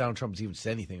 I don't think Donald Trump has even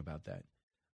said anything about that.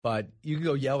 But you can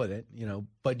go yell at it,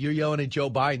 But you're yelling at Joe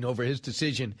Biden over his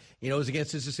decision. You know who's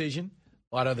against his decision?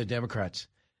 A lot of other Democrats.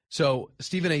 So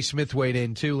Stephen A. Smith weighed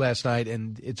in, too, last night,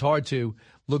 and it's hard to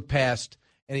look past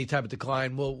any type of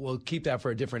decline. We'll keep that for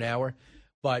a different hour.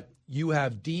 But you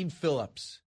have Dean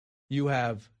Phillips. You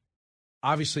have,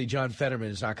 obviously, John Fetterman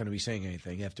is not going to be saying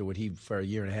anything after what for a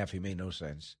year and a half, he made no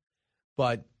sense.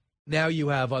 But now you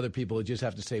have other people who just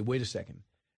have to say, wait a second.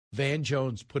 Van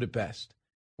Jones put it best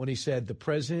when he said the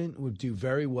president would do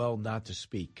very well not to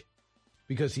speak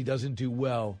because he doesn't do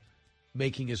well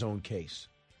making his own case.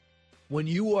 When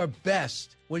your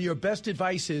best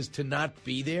advice is to not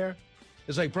be there,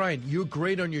 it's like, Brian, you're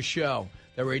great on your show,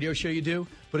 that radio show you do,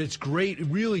 but it's great,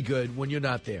 really good when you're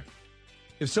not there.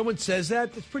 If someone says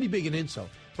that, it's pretty big an insult.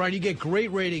 Brian, you get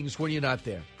great ratings when you're not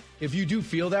there. If you do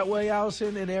feel that way,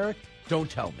 Allison and Eric, don't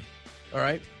tell me. All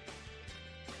right?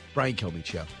 Brian Kilmeade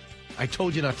Show. I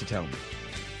told you not to tell me.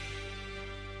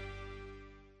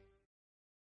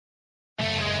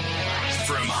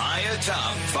 From high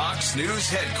atop Fox News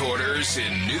headquarters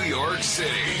in New York City,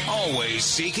 always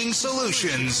seeking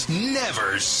solutions,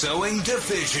 never sowing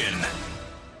division.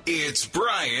 It's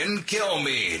Brian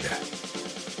Kilmeade.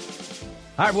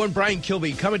 Hi, everyone. Brian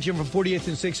Kilmeade coming to you from 48th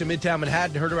and 6th in Midtown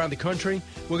Manhattan, heard around the country.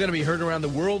 We're going to be heard around the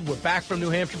world. We're back from New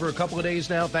Hampshire for a couple of days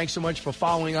now. Thanks so much for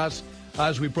following us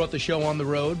as we brought the show on the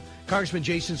road. Congressman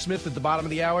Jason Smith at the bottom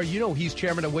of the hour. You know he's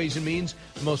chairman of Ways and Means,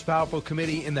 the most powerful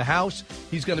committee in the House.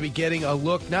 He's going to be getting a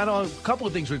look, not on a couple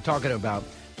of things we're talking about.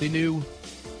 The new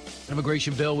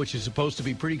immigration bill, which is supposed to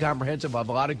be pretty comprehensive, have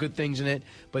a lot of good things in it,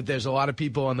 but there's a lot of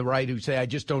people on the right who say, I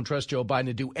just don't trust Joe Biden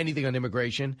to do anything on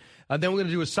immigration. Then we're going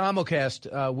to do a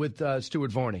simulcast with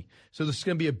Stuart Varney. So this is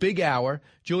going to be a big hour.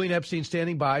 Julian Epstein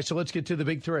standing by, so let's get to the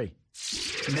big three.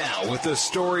 Now with the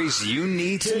stories you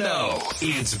need to know,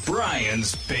 it's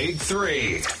Brian's Big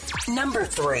Three. Number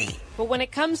 3. But when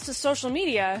it comes to social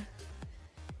media,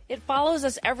 it follows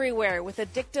us everywhere with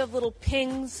addictive little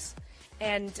pings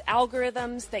and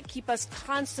algorithms that keep us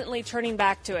constantly turning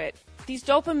back to it. These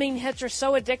dopamine hits are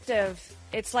so addictive,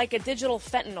 it's like a digital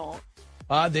fentanyl.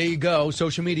 There you go.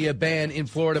 Social media ban in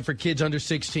Florida for kids under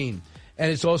 16.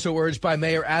 And it's also urged by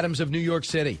Mayor Adams of New York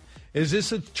City. Is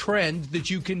this a trend that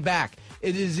you can back?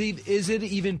 Is it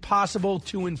even possible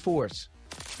to enforce?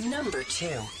 Number 2.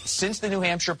 Since the New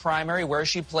Hampshire primary, where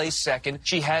she placed second,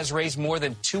 she has raised more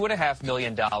than $2.5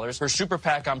 million. Her super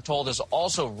PAC, I'm told, is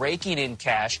also raking in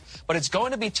cash, but it's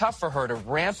going to be tough for her to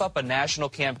ramp up a national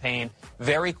campaign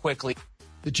very quickly.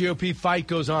 The GOP fight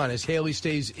goes on as Haley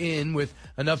stays in with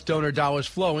enough donor dollars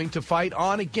flowing to fight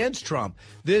on against Trump.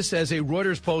 This, as a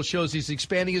Reuters poll shows, he's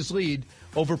expanding his lead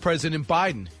over President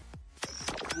Biden.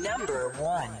 Number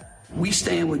 1. We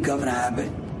stand with Governor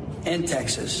Abbott and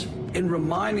Texas in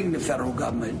reminding the federal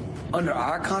government, under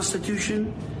our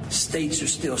Constitution, states are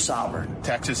still sovereign.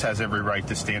 Texas has every right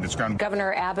to stand its ground.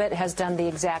 Governor Abbott has done the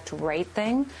exact right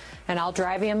thing, and I'll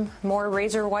drive him more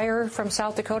razor wire from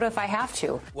South Dakota if I have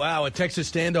to. Wow, a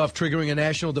Texas standoff triggering a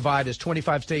national divide as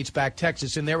 25 states back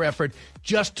Texas in their effort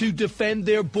just to defend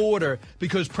their border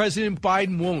because President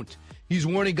Biden won't. He's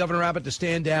warning Governor Abbott to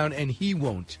stand down, and he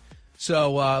won't.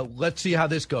 So let's see how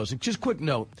this goes. And just a quick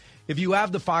note. If you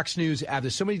have the Fox News app,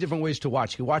 there's so many different ways to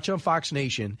watch. You can watch on Fox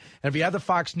Nation. And if you have the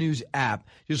Fox News app,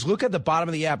 just look at the bottom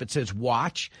of the app. It says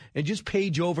watch. And just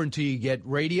page over until you get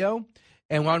radio.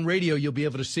 And on radio, you'll be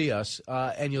able to see us.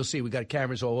 And you'll see we got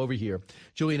cameras all over here.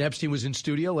 Julian Epstein was in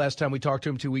studio last time we talked to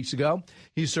him 2 weeks ago.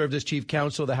 He served as chief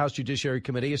counsel of the House Judiciary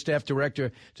Committee, a staff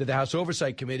director to the House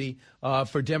Oversight Committee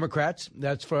for Democrats.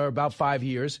 That's for about 5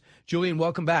 years. Julian,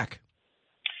 welcome back.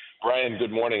 Brian,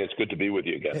 good morning. It's good to be with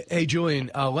you again. Hey, Julian,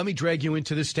 let me drag you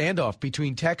into the standoff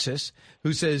between Texas,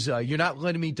 who says, you're not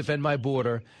letting me defend my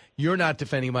border. You're not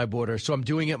defending my border, so I'm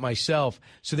doing it myself.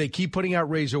 So they keep putting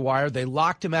out razor wire. They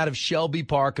locked him out of Shelby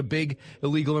Park, a big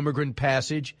illegal immigrant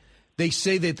passage. They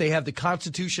say that they have the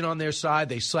Constitution on their side.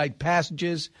 They cite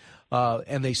passages,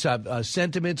 and they cite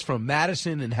sentiments from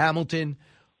Madison and Hamilton.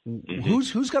 Mm-hmm.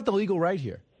 Who's got the legal right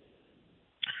here?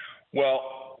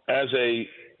 Well,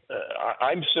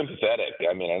 I'm sympathetic.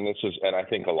 I mean, and I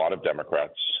think a lot of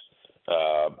Democrats,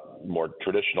 more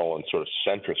traditional and sort of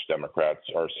centrist Democrats,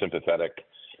 are sympathetic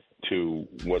to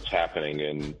what's happening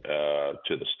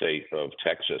to the state of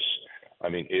Texas. I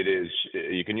mean, it is.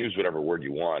 You can use whatever word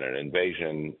you want, an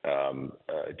invasion,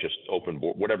 just open,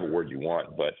 whatever word you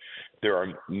want. But there are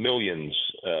millions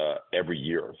every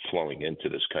year flowing into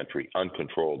this country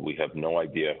uncontrolled. We have no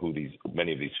idea who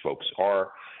many of these folks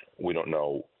are. We don't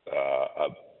know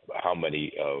how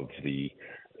many of the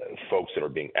folks that are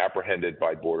being apprehended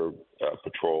by Border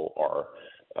Patrol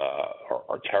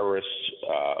are terrorists.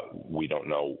 We don't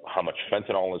know how much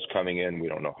fentanyl is coming in. We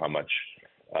don't know how much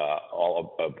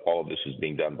all of this is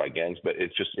being done by gangs. But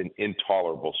it's just an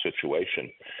intolerable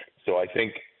situation. So I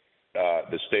think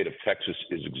the state of Texas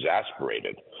is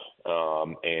exasperated,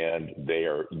 and they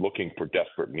are looking for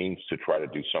desperate means to try to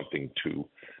do something to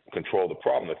control the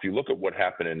problem. If you look at what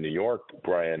happened in New York,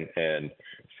 Brian, and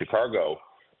Chicago,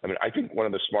 I mean, I think one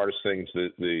of the smartest things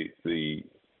that the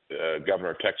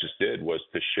governor of Texas did was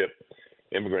to ship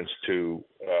immigrants to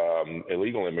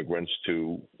illegal immigrants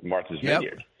to Martha's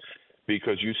Vineyard,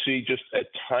 because you see just a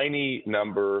tiny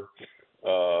number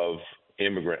of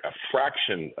a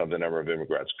fraction of the number of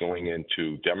immigrants going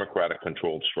into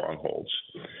Democratic-controlled strongholds,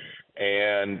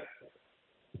 and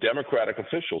Democratic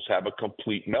officials have a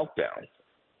complete meltdown.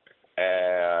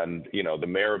 And, you know, the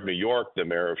mayor of New York, the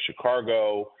mayor of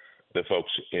Chicago, the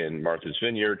folks in Martha's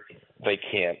Vineyard, they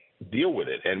can't deal with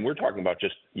it. And we're talking about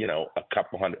just, you know,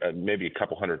 maybe a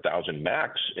couple 100,000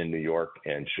 max in New York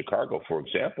and Chicago, for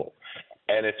example.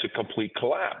 And it's a complete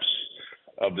collapse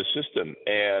of the system.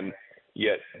 And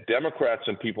yet Democrats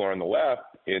and people on the left,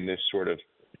 in this sort of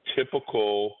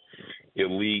typical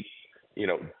elite, you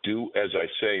know, do as I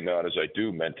say, not as I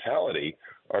do mentality,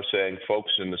 are saying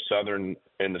folks in the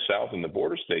South and the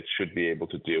border states should be able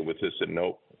to deal with this and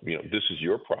know, you know, this is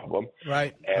your problem.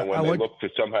 Right. And when they look to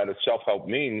some kind of self-help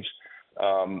means,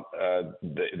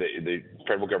 the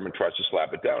federal government tries to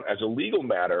slap it down. As a legal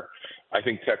matter, I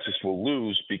think Texas will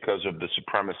lose because of the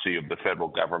supremacy of the federal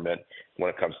government when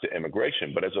it comes to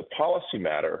immigration. But as a policy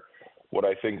matter, what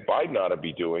I think Biden ought to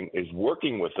be doing is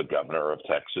working with the governor of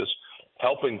Texas,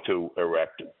 helping to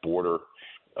erect border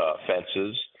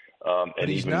fences, and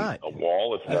even a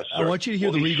wall if necessary. I want you to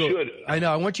hear the legal. I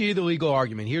know. I want you to hear the legal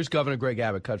argument. Here's Governor Greg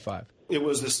Abbott, cut 5. It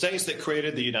was the states that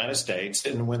created the United States,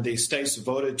 and when the states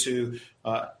voted to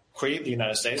create the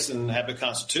United States and have a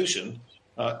constitution,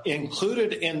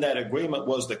 included in that agreement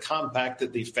was the compact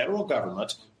that the federal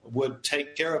government would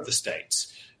take care of the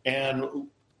states. And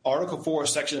Article 4,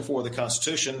 Section 4 of the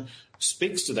Constitution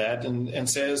speaks to that and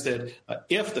says that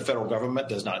if the federal government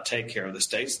does not take care of the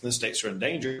states, and the states are in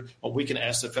danger, well, we can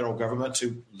ask the federal government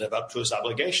to live up to its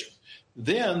obligation.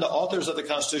 Then the authors of the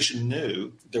Constitution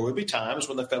knew there would be times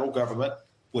when the federal government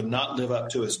would not live up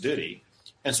to its duty.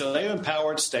 And so they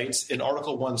empowered states in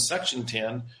Article 1, Section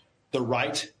 10, the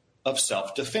right of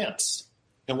self-defense.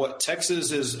 And what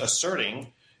Texas is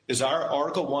asserting is our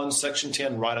Article 1, Section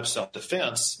 10 right of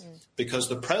self-defense because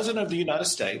the President of the United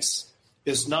States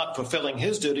is not fulfilling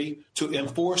his duty to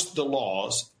enforce the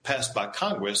laws passed by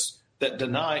Congress that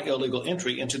deny illegal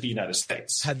entry into the United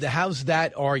States. How's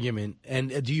that argument?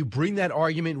 And do you bring that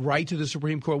argument right to the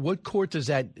Supreme Court? What court does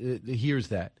that hears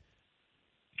that?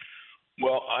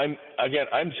 Well, I'm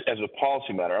as a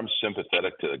policy matter, I'm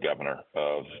sympathetic to the governor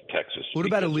of Texas. What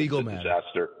about a legal matter?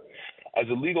 Disaster. As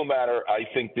a legal matter, I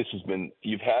think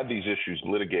you've had these issues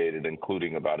litigated,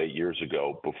 including about 8 years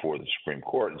ago before the Supreme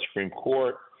Court. And the Supreme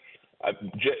Court,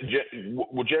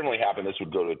 what generally happen, this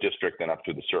would go to a district, then up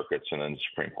to the circuits, and then the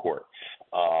Supreme Court.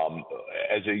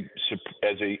 As a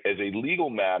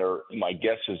legal matter, my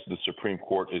guess is the Supreme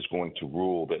Court is going to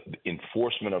rule that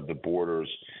enforcement of the borders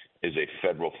is a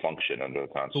federal function under the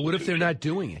Constitution. But what if they're not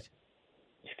doing it?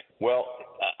 Well,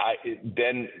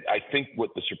 then I think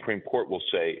what the Supreme Court will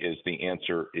say is the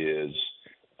answer is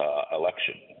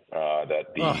election.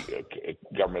 That the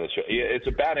government is. It's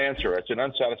a bad answer. It's an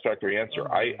unsatisfactory answer.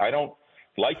 I don't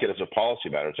like it as a policy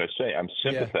matter. As I say, I'm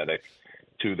sympathetic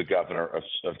to the governor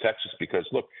of Texas because,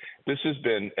 look, this has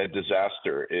been a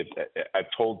disaster. I've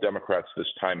told Democrats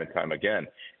this time and time again,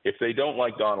 if they don't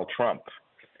like Donald Trump,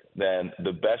 then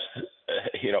the best,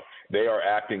 they are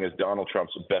acting as Donald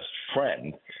Trump's best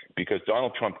friend because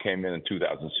Donald Trump came in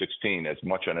 2016 as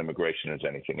much on immigration as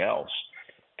anything else.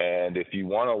 And if you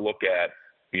want to look at,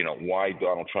 why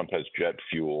Donald Trump has jet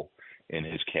fuel in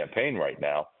his campaign right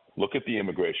now, look at the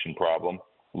immigration problem,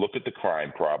 look at the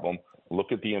crime problem,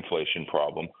 look at the inflation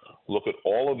problem, look at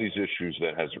all of these issues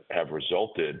that have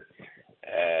resulted,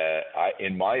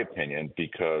 in my opinion,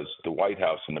 because the White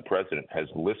House and the president has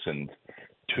listened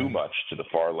too much to the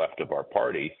far left of our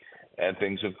party, and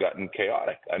things have gotten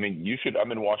chaotic. I mean,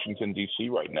 I'm in Washington, D.C.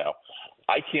 right now.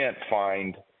 I can't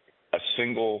find a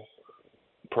single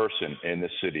person in the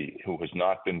city who has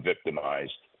not been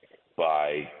victimized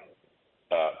by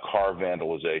car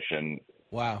vandalization.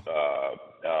 Wow.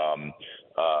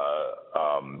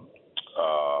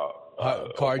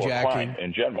 Carjacking crime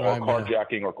in general, or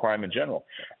carjacking or crime in general.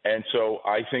 And so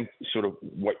I think sort of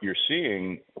what you're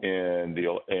seeing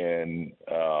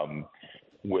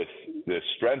with the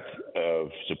strength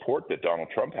of support that Donald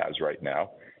Trump has right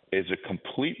now is a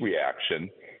complete reaction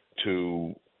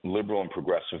to liberal and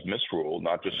progressive misrule,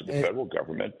 not just in the federal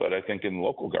government, but I think in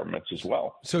local governments as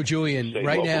well. So, Julian,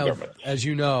 right now, as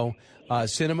you know,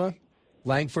 Sinema,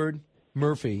 Langford,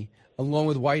 Murphy, along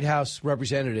with White House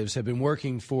representatives, have been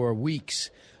working for weeks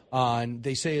on,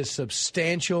 they say, a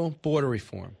substantial border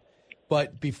reform.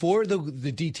 But before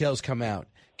the details come out,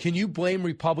 can you blame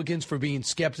Republicans for being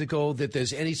skeptical that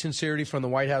there's any sincerity from the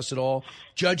White House at all,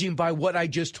 judging by what I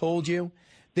just told you?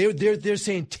 They're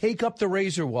saying, take up the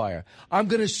razor wire. I'm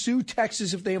going to sue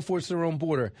Texas if they enforce their own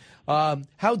border.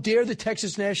 How dare the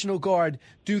Texas National Guard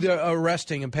do their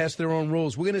arresting and pass their own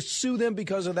rules? We're going to sue them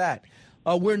because of that.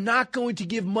 We're not going to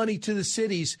give money to the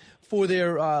cities for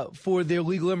their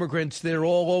legal immigrants. They're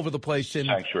all over the place. In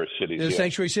sanctuary cities. There's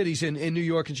sanctuary cities in New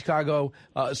York and Chicago,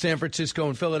 San Francisco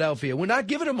and Philadelphia. We're not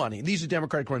giving them money. These are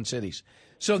Democratic-run cities.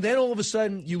 So then all of a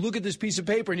sudden you look at this piece of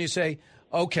paper and you say,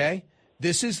 okay,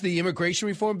 this is the immigration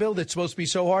reform bill that's supposed to be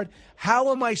so hard.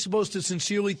 How am I supposed to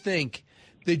sincerely think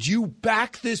that you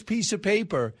back this piece of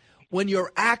paper when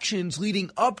your actions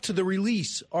leading up to the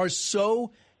release are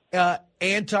so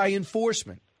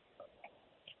anti-enforcement?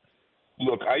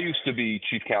 Look, I used to be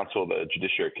chief counsel of the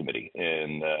Judiciary Committee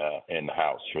in the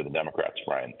House for the Democrats,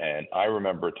 Brian, and I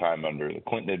remember a time under the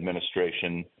Clinton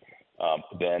administration,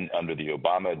 then under the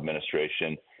Obama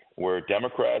administration, where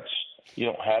Democrats,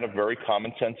 had a very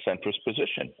common sense centrist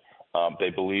position. They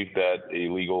believed that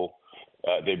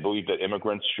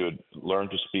immigrants should learn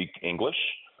to speak English.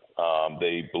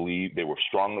 They were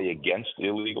strongly against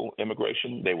illegal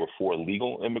immigration. They were for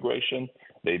legal immigration.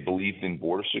 They believed in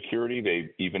border security.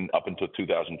 They, even up until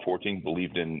 2014,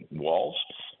 believed in walls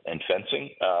and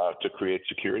fencing to create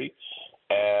security.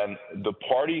 And the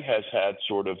party has had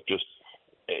sort of just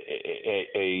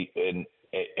a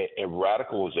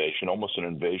radicalization, almost an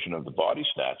invasion of the body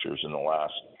snatchers in the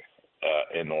last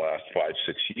 5-6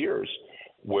 years,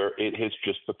 where it has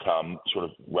just become sort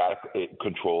of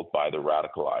controlled by the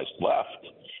radicalized left.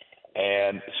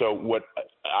 And so what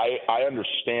I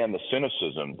understand the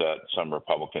cynicism that some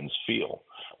Republicans feel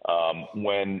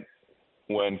when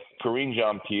Karine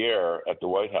Jean-Pierre at the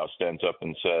White House stands up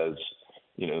and says,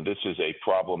 this is a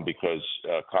problem because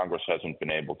Congress hasn't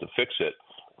been able to fix it.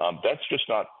 That's just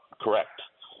not correct.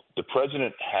 The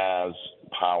president has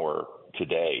power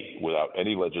today without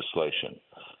any legislation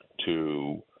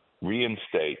to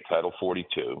reinstate Title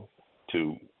 42,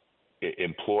 to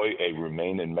employ a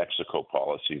remain in Mexico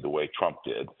policy the way Trump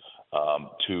did,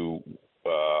 to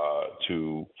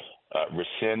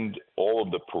rescind all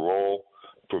of the parole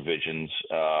provisions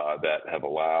that have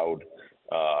allowed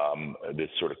this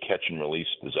sort of catch and release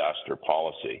disaster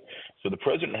policy. So the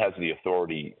president has the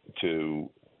authority to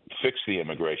fix the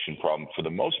immigration problem for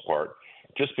the most part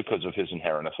just because of his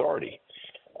inherent authority.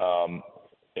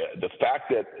 The fact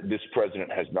that this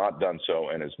president has not done so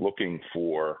and is looking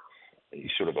for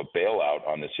sort of a bailout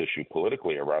on this issue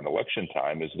politically around election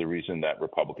time is the reason that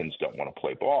Republicans don't want to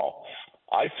play ball.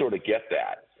 I sort of get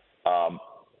that.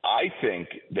 I think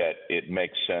that it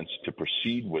makes sense to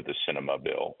proceed with the Sinema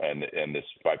bill and this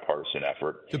bipartisan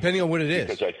effort. Depending on what it is.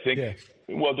 Because I think,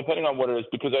 well, depending on what it is,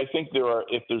 because I think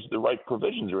if there's the right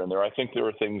provisions are in there, I think there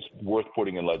are things worth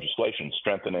putting in legislation,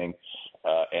 strengthening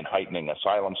and heightening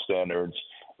asylum standards,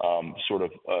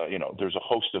 there's a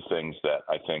host of things that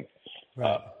I think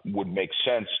would make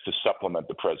sense to supplement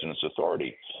the president's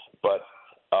authority. But,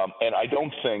 and I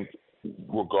don't think,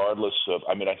 regardless of,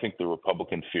 I think the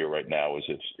Republican fear right now is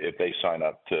if they sign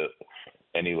up to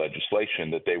any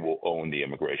legislation that they will own the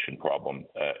immigration problem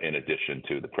in addition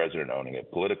to the president owning it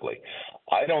politically.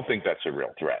 I don't think that's a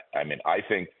real threat. I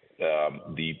think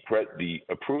the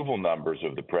approval numbers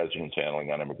of the president's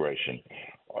handling on immigration,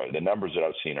 the numbers that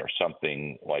I've seen are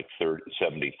something like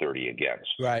 70-30 against.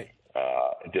 Right.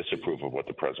 Disapprove of what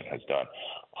the president has done.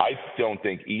 I don't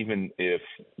think even if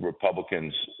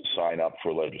Republicans sign up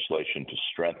for legislation to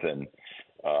strengthen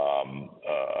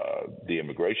the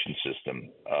immigration system,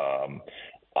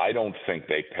 I don't think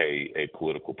they pay a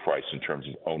political price in terms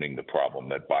of owning the problem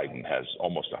that Biden has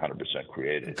almost 100%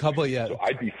 created. So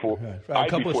I'd be for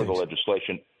the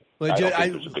legislation. Well, I don't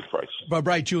think there's a big price.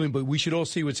 Right, Julian, but we should all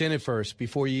see what's in it first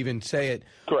before you even say it.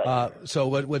 Correct. So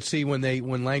let's see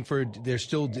when Langford, they're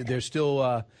still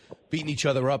beating each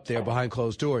other up there behind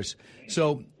closed doors.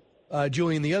 So,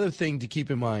 Julian, the other thing to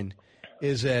keep in mind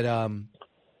is that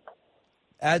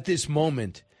at this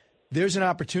moment, there's an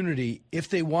opportunity, if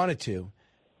they wanted to,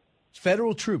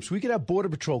 federal troops, we could have Border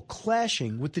Patrol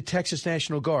clashing with the Texas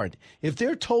National Guard. If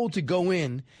they're told to go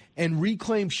in and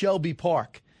reclaim Shelby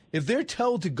Park, if they're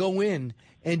told to go in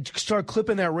and start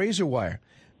clipping that razor wire,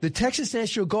 the Texas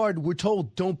National Guard, we're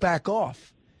told, don't back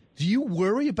off. Do you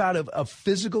worry about a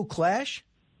physical clash?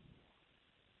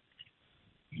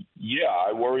 Yeah,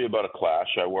 I worry about a clash.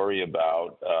 I worry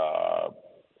about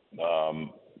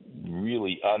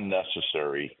really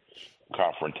unnecessary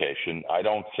confrontation. I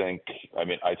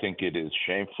think it is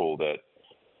shameful that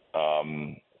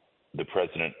the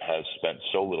president has spent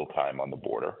so little time on the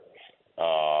border.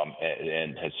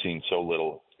 And has seen so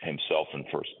little himself on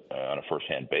a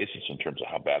first-hand basis in terms of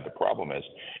how bad the problem is.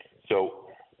 So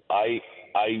I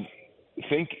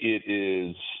think it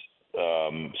is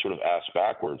sort of ass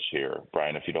backwards here,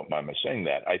 Brian, if you don't mind my saying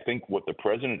that. I think what the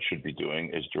president should be doing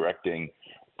is directing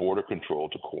Border Control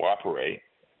to cooperate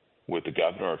with the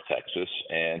governor of Texas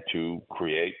and to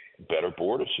create better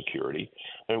border security.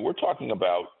 We're talking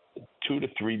about 2 to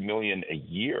 3 million a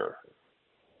year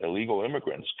illegal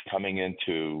immigrants coming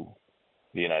into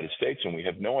the United States, and we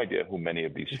have no idea who many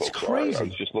of these folks are. I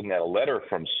was just looking at a letter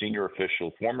from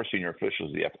former senior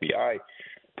officials of the FBI,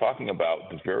 talking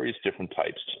about the various different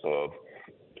types of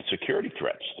security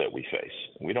threats that we face.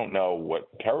 We don't know what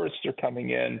terrorists are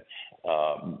coming in.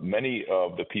 Many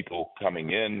of the people coming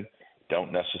in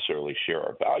don't necessarily share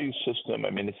our value system.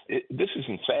 This is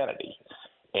insanity.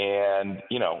 And,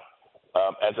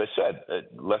 as I said,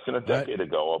 less than a decade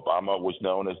ago, Obama was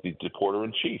known as the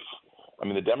deporter-in-chief.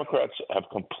 The Democrats have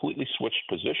completely switched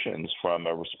positions from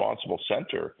a responsible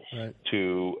center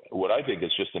to what I think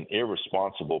is just an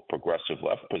irresponsible progressive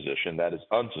left position that is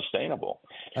unsustainable.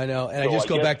 I know, and so I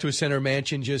go back to what Senator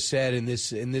Manchin just said in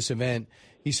this event.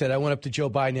 He said, I went up to Joe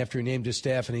Biden after he named his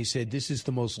staff, and he said, this is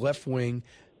the most left-wing,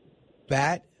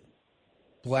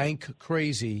 blank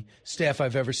crazy staff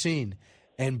I've ever seen.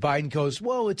 And Biden goes,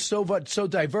 well, it's so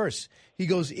diverse. He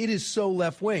goes, it is so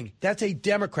left-wing. That's a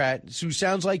Democrat who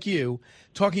sounds like you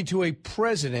talking to a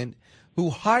president who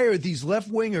hired these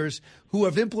left-wingers who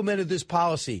have implemented this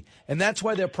policy. And that's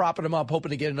why they're propping them up,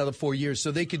 hoping to get another 4 years so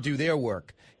they could do their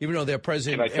work, even though they're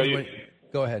president. Can I tell you?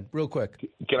 Go ahead, real quick.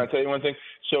 Can I tell you one thing?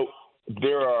 So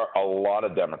there are a lot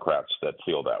of Democrats that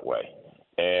feel that way.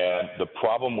 And the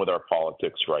problem with our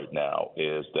politics right now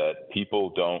is that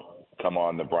people don't come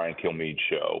on the Brian Kilmeade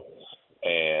show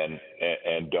and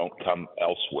don't come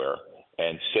elsewhere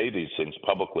and say these things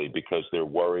publicly because they're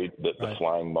worried that the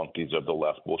flying monkeys of the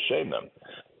left will shame them.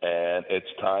 And it's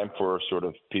time for sort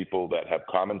of people that have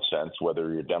common sense,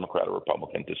 whether you're Democrat or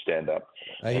Republican, to stand up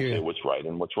and say what's right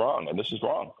and what's wrong. And this is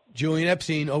wrong. Julian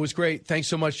Epstein, always great. Thanks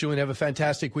so much, Julian. Have a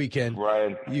fantastic weekend.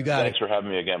 Brian, you got thanks for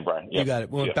having me again, Brian. You got it.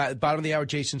 Well, bottom of the hour,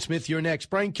 Jason Smith, you're next.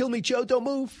 Brian Kilmeade Show, don't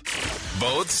move.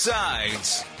 Both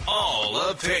sides, all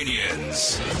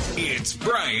opinions. It's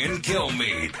Brian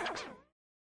Kilmeade.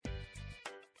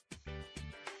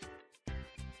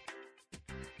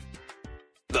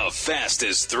 The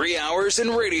fastest 3 hours in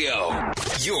radio.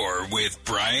 You're with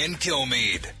Brian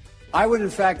Kilmeade. I would, in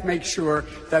fact, make sure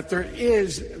that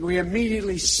we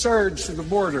immediately surge to the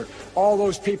border. All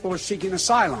those people are seeking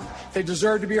asylum. They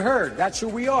deserve to be heard. That's who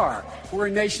we are. We're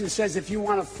a nation that says if you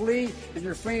want to flee and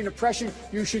you're fleeing oppression,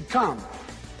 you should come.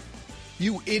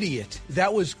 You idiot.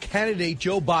 That was candidate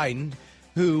Joe Biden,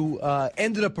 who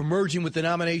ended up emerging with the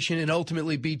nomination and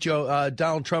ultimately beat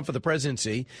Donald Trump for the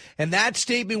presidency. And that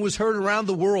statement was heard around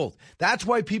the world. That's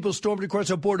why people stormed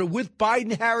across our border with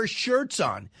Biden-Harris shirts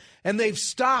on. And they've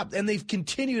stopped, and they've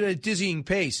continued at a dizzying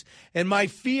pace. And my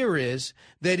fear is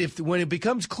that when it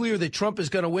becomes clear that Trump is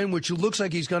going to win, which it looks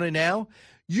like he's going to now,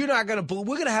 we're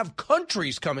going to have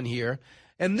countries coming here.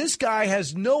 And this guy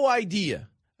has no idea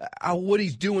what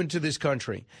he's doing to this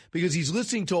country, because he's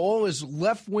listening to all his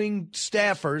left-wing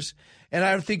staffers, and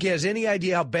I don't think he has any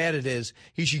idea how bad it is.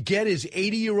 He should get his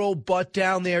 80-year-old butt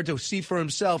down there to see for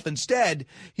himself. Instead,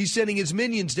 he's sending his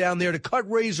minions down there to cut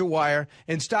razor wire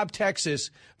and stop Texas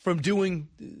from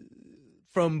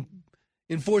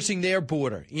enforcing their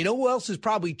border. You know who else is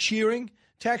probably cheering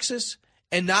Texas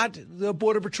and not the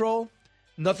Border Patrol?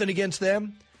 Nothing against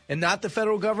them. And not the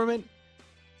federal government?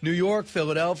 New York,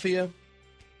 Philadelphia,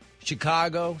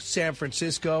 Chicago, San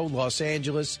Francisco, Los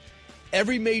Angeles,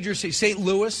 every major city, St.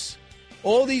 Louis,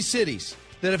 all these cities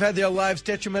that have had their lives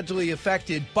detrimentally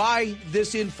affected by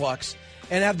this influx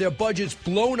and have their budgets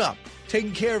blown up,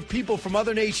 taking care of people from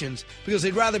other nations because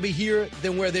they'd rather be here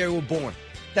than where they were born.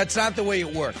 That's not the way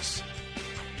it works.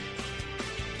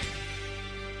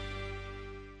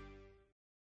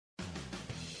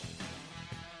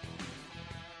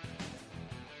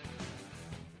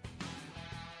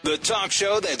 The talk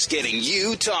show that's getting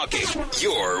you talking.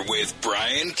 You're with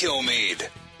Brian Kilmeade.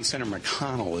 Senator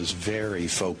McConnell is very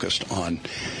focused on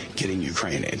getting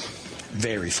Ukraine aid.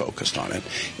 Very focused on it.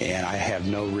 And I have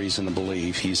no reason to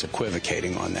believe he's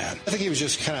equivocating on that. I think he was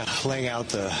just kind of laying out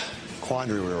the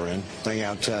quandary we were in, laying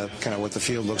out kind of what the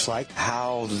field looks like.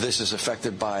 How this is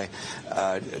affected by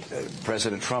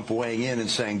President Trump weighing in and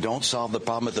saying don't solve the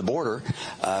problem at the border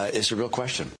is a real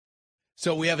question.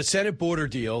 So we have a Senate border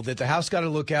deal that the House got to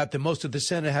look at that most of the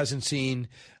Senate hasn't seen,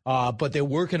 but they're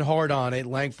working hard on it.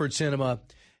 Langford, Sinema,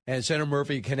 and Senator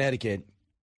Murphy of Connecticut.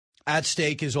 At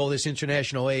stake is all this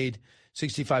international aid,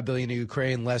 $65 billion to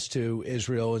Ukraine, less to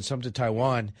Israel, and some to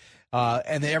Taiwan.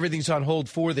 And everything's on hold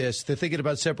for this. They're thinking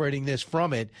about separating this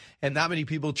from it, and not many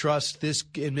people trust this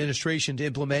administration to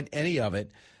implement any of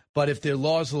it. But if the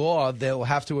law's the law, they'll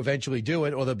have to eventually do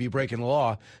it, or they'll be breaking the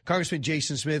law. Congressman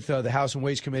Jason Smith, the House and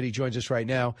Ways Committee, joins us right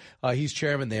now. He's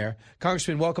chairman there.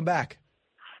 Congressman, welcome back.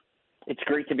 It's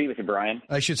great to be with you, Brian.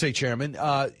 I should say chairman.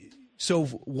 So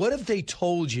what have they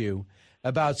told you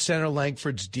about Senator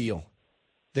Langford's deal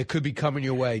that could be coming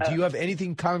your way? Do you have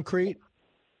anything concrete?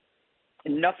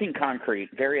 Nothing concrete,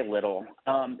 very little.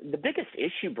 The biggest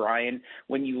issue, Brian,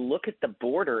 when you look at the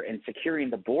border and securing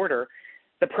the border,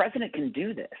 the president can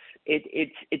do this.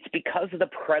 It's because the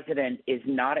president is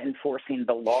not enforcing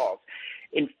the laws.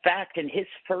 In fact, in his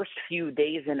first few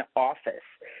days in office,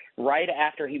 right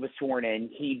after he was sworn in,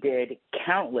 he did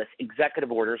countless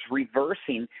executive orders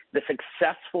reversing the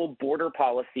successful border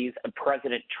policies of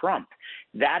President Trump.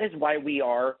 That is why we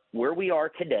are where we are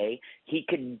today. He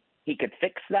could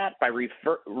fix that by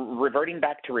reverting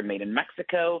back to remain in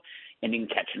Mexico, ending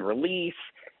catch and release.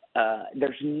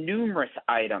 There's numerous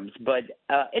items, but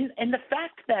and the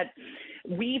fact that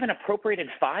we even appropriated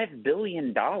 $5 billion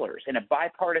in a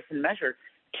bipartisan measure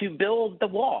to build the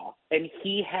wall, and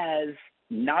he has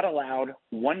not allowed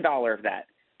 $1 of that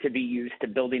to be used to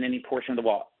building any portion of the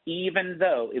wall, even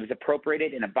though it was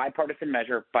appropriated in a bipartisan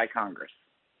measure by Congress.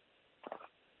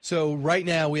 So right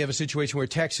now we have a situation where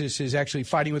Texas is actually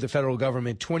fighting with the federal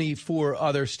government. 24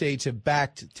 other states have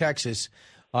backed Texas.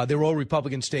 They're all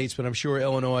Republican states, but I'm sure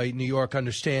Illinois, New York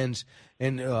understands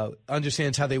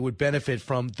how they would benefit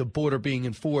from the border being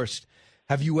enforced.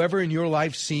 Have you ever in your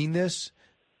life seen this?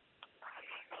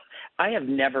 I have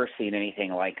never seen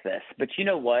anything like this. But you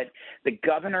know what? The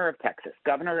governor of Texas,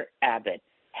 Governor Abbott,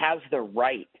 has the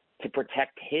right to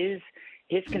protect his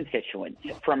his constituents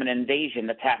from an invasion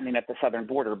that's happening at the southern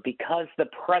border because the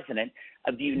president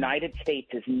of the United States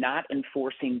is not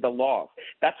enforcing the laws.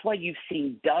 That's why you've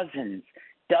seen dozens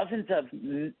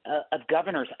of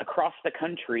governors across the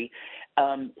country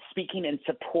speaking in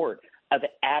support of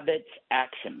Abbott's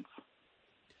actions.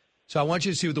 So I want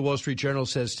you to see what the Wall Street Journal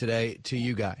says today to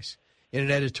you guys in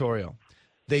an editorial.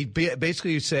 They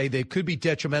basically say they could be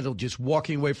detrimental just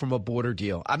walking away from a border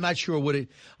deal. I'm not sure what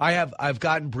I've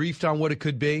gotten briefed on what it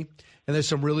could be, and there's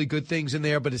some really good things in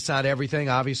there, but it's not everything,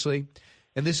 obviously.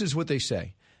 And this is what they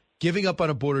say. Giving up on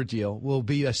a border deal will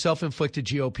be a self-inflicted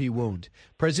GOP wound.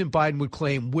 President Biden would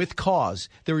claim with cause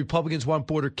that Republicans want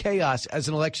border chaos as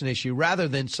an election issue rather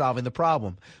than solving the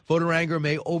problem. Voter anger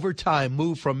may over time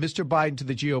move from Mr. Biden to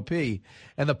the GOP,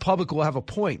 and the public will have a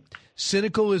point.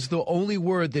 Cynical is the only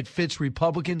word that fits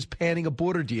Republicans panning a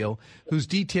border deal whose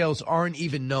details aren't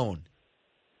even known.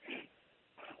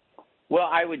 Well,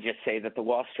 I would just say that the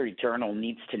Wall Street Journal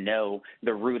needs to know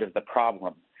the root of the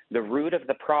problem. The root of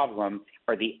the problem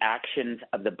are the actions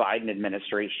of the Biden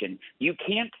administration. You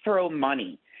can't throw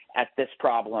money at this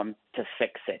problem to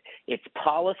fix it. It's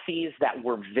policies that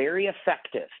were very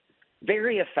effective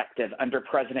under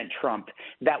President Trump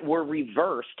that were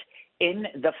reversed in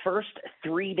the first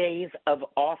 3 days of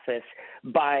office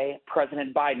by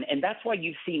President Biden. And that's why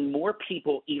you've seen more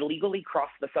people illegally cross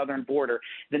the southern border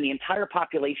than the entire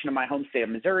population of my home state of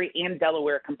Missouri and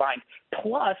Delaware combined,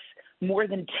 plus more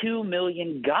than 2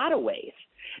 million gotaways.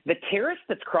 The terrorist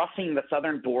that's crossing the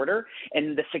southern border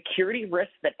and the security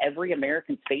risks that every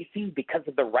American's facing because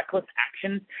of the reckless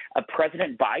actions of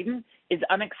President Biden is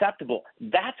unacceptable.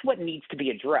 That's what needs to be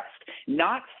addressed,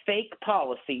 not fake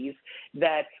policies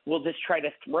that will just try to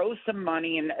throw some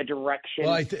money in a direction.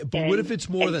 Well, but what if it's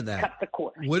more than that? Cut the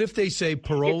cord. What if they say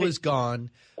parole is gone,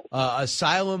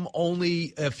 asylum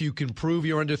only if you can prove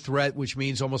you're under threat, which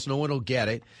means almost no one will get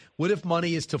it? What if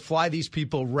money is to fly these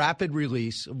people rapid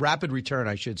return,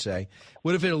 I should say?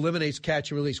 What if it eliminates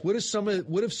catch and release? What if some of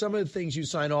the things you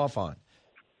sign off on?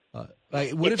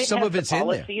 What if some of it's in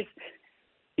there?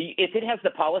 If it has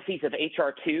the policies of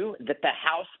H.R. 2 that the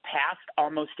House passed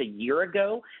almost a year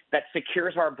ago that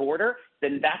secures our border,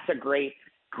 then that's a great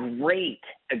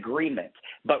agreement.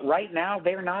 But right now,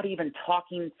 they're not even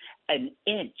talking an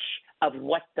inch of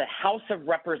what the House of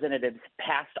Representatives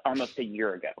passed almost a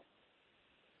year ago.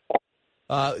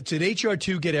 Did H.R.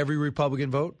 2 get every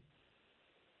Republican vote?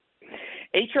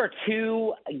 H.R.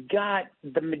 2 got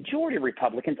the majority of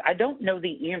Republicans. I don't know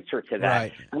the answer to that.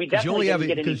 Right. We definitely didn't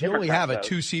get any because you only have a votes.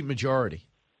 2-seat majority.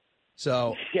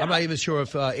 So Yeah. I'm not even sure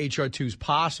if H.R. 2 is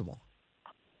possible.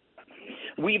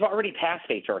 We've already passed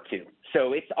H.R. 2,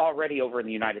 so it's already over in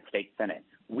the United States Senate.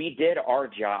 We did our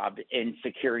job in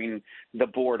securing the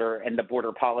border and the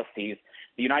border policies.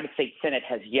 The United States Senate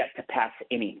has yet to pass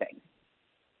anything.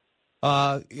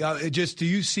 Do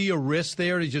you see a risk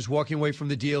there to just walking away from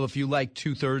the deal if you like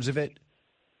 2/3 of it?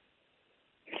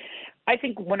 I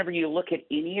think whenever you look at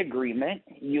any agreement,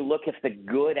 you look if the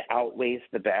good outweighs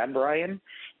the bad, Brian,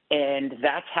 and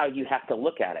that's how you have to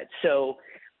look at it. So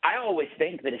I always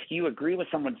think that if you agree with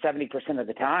someone 70% of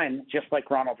the time, just like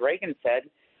Ronald Reagan said,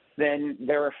 then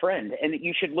they're a friend, and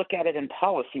you should look at it in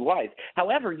policy-wise.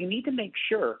 However, you need to make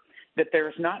sure that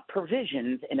there's not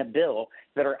provisions in a bill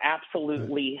that are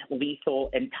absolutely lethal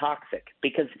and toxic,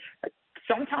 because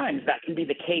sometimes that can be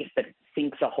the case that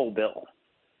sinks a whole bill.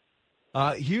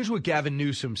 Here's what Gavin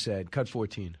Newsom said. Cut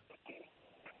 14.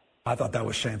 I thought that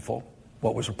was shameful,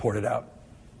 what was reported out,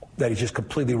 that he's just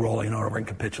completely rolling over and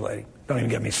capitulating. Don't even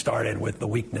get me started with the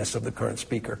weakness of the current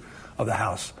Speaker of the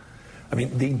House. I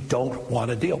mean, they don't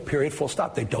want a deal, period, full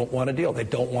stop. They don't want a deal. They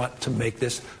don't want to make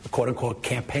this a quote-unquote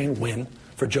campaign win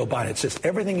for Joe Biden. It's just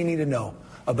everything you need to know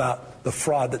about the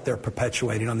fraud that they're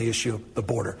perpetuating on the issue of the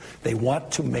border. They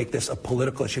want to make this a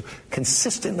political issue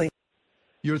consistently.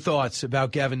 Your thoughts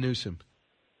about Gavin Newsom?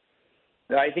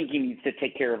 I think he needs to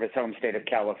take care of his home state of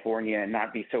California and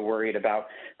not be so worried about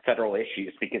federal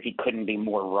issues, because he couldn't be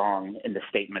more wrong in the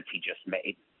statements he just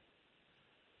made.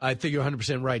 I think you're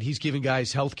 100% right. He's giving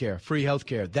guys health care, free health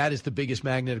care. That is the biggest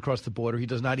magnet across the border. He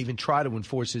does not even try to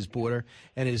enforce his border,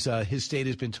 and his state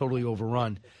has been totally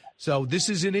overrun. So this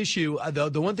is an issue.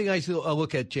 The one thing I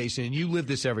look at, Jason, and you live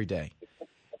this every day,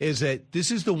 is that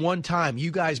this is the one time you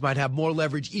guys might have more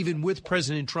leverage, even with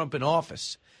President Trump in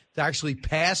office, to actually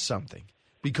pass something,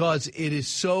 because it is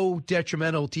so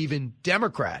detrimental to even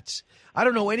Democrats. I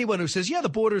don't know anyone who says, yeah, the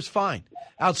border's fine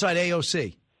outside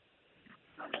AOC.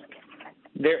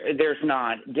 There's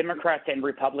not. Democrats and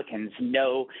Republicans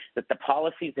know that the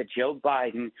policies that Joe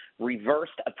Biden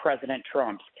reversed of President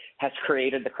Trump's has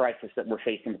created the crisis that we're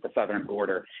facing at the southern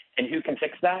border. And who can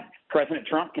fix that? President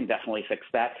Trump can definitely fix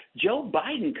that. Joe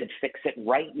Biden could fix it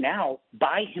right now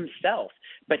by himself,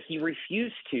 but he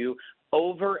refused to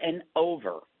over and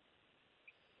over.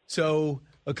 So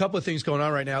a couple of things going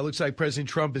on right now. It looks like President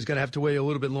Trump is going to have to wait a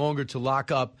little bit longer to lock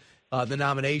up the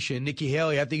nomination. Nikki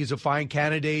Haley, I think, is a fine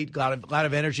candidate, a lot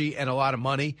of energy and a lot of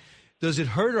money. Does it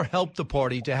hurt or help the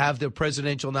party to have the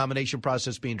presidential nomination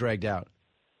process being dragged out?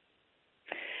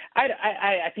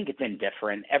 I think it's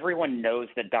indifferent. Everyone knows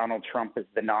that Donald Trump is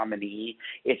the nominee.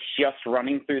 It's just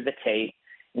running through the tape.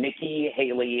 Nikki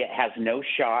Haley has no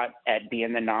shot at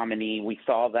being the nominee. We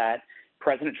saw that.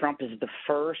 President Trump is the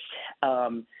first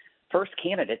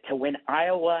candidate to win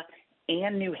Iowa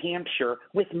and New Hampshire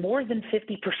with more than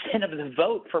 50% of the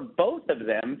vote for both of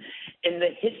them in the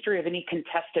history of any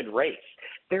contested race.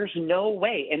 There's no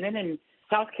way. And then in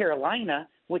South Carolina,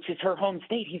 which is her home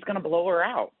state, he's going to blow her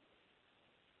out.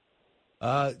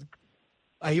 I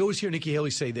always hear Nikki Haley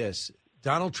say this: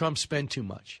 Donald Trump spent too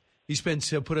much. He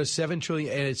put us $7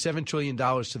 trillion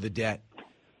to the debt.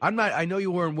 I know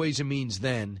you were in Ways and Means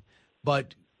then,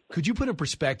 but could you put in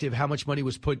perspective how much money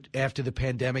was put after the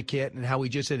pandemic hit and how we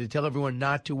just had to tell everyone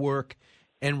not to work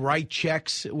and write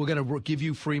checks? We're going to give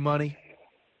you free money.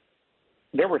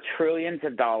 There were trillions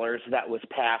of dollars that was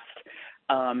passed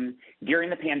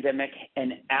during the pandemic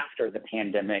and after the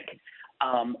pandemic.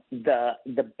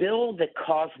 The bill that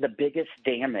caused the biggest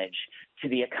damage to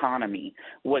the economy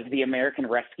was the American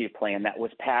Rescue Plan that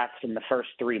was passed in the first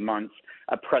 3 months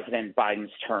of President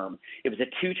Biden's term. It was a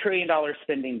 $2 trillion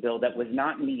spending bill that was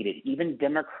not needed. Even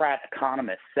Democrat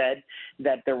economists said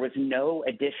that there was no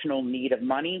additional need of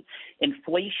money.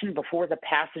 Inflation before the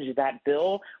passage of that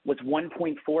bill was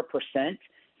 1.4%.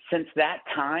 Since that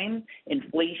time,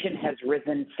 inflation has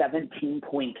risen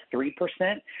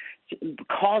 17.3%,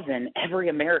 causing every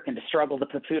American to struggle to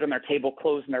put food on their table,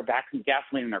 clothes on their backs, and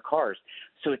gasoline in their cars.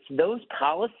 So it's those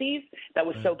policies that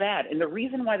was so bad. And the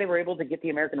reason why they were able to get the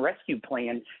American Rescue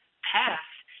Plan passed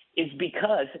is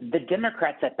because the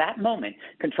Democrats at that moment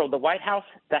controlled the White House,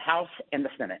 the House, and the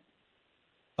Senate.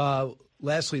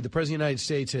 Lastly, the President of the United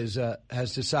States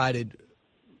has decided,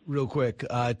 real quick,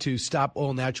 to stop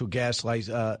all natural gas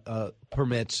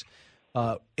permits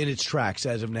in its tracks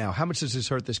as of now. How much does this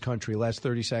hurt this country? Last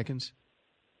 30 seconds.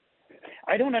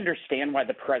 I don't understand why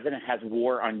the president has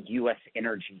war on U.S.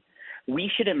 energy.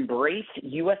 We should embrace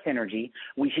U.S. energy.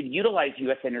 We should utilize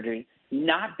U.S. energy,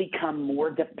 not become more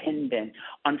dependent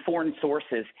on foreign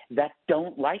sources that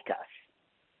don't like us.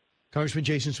 Congressman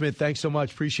Jason Smith, thanks so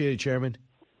much. Appreciate it, Chairman.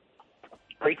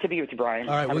 Great to be with you, Brian.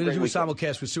 All right, we're going to do a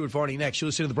simulcast with Stuart Varney next. You'll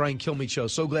listen to the Brian Kilmeade Show.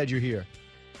 So glad you're here.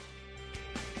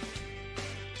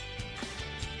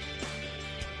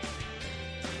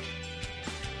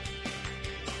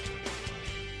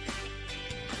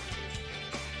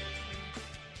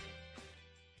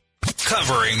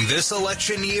 Covering this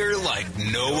election year like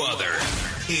no other.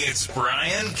 It's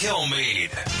Brian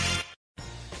Kilmeade.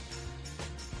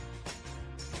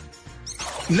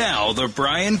 Now, the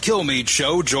Brian Kilmeade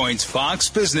Show joins Fox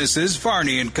Business's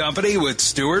Varney and Company with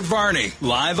Stuart Varney,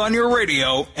 live on your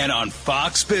radio and on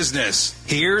Fox Business.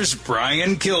 Here's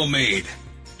Brian Kilmeade.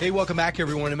 Hey, welcome back,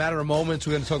 everyone. In a matter of moments,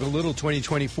 we're going to talk a little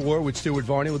 2024 with Stuart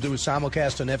Varney. We'll do a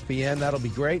simulcast on FBN. That'll be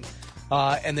great.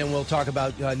 And then we'll talk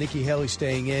about Nikki Haley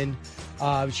staying in.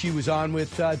 She was on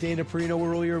with Dana Perino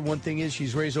earlier. One thing is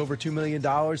she's raised over $2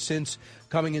 million since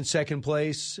coming in second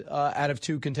place out of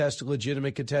two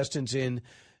legitimate contestants in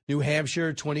New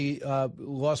Hampshire. 20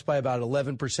 lost by about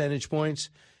 11 percentage points.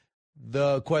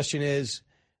 The question is,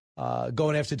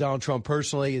 going after Donald Trump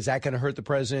personally, is that going to hurt the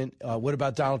president? What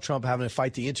about Donald Trump having to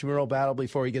fight the intramural battle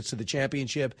before he gets to the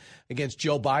championship against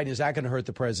Joe Biden? Is that going to hurt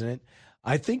the president?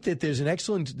 I think that there's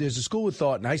a school of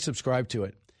thought, and I subscribe to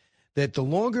it, that the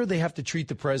longer they have to treat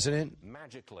the president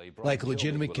like a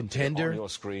legitimate contender. On your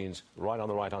screens, right on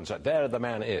the right-hand side. There the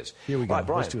man is. Here we go. Right,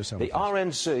 Brian, let's do a summary. The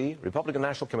RNC, Republican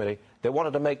National Committee, they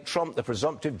wanted to make Trump the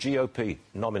presumptive GOP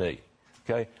nominee.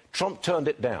 Okay? Trump turned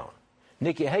it down.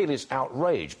 Nikki Haley's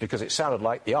outraged because it sounded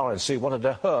like the RNC wanted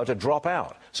her to drop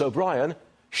out. So, Brian,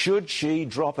 should she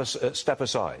step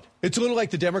aside? It's a little like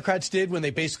the Democrats did when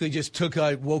they basically just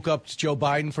woke up Joe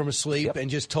Biden from asleep and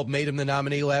just made him the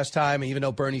nominee last time, even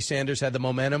though Bernie Sanders had the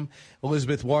momentum.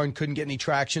 Elizabeth Warren couldn't get any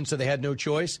traction, so they had no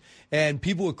choice. And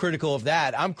people were critical of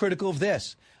that. I'm critical of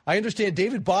this. I understand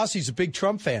David Bossie's a big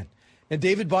Trump fan. And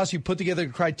David Bossie put together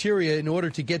criteria in order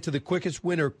to get to the quickest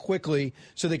winner quickly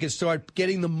so they could start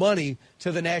getting the money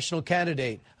to the national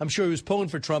candidate. I'm sure he was pulling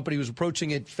for Trump, but he was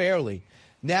approaching it fairly.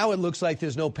 Now it looks like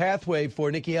there's no pathway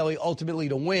for Nikki Haley ultimately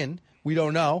to win, We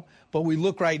don't know. But we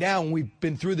look right now, and we've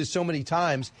been through this so many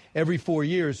times, every 4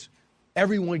 years,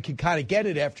 everyone can kind of get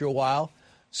it after a while.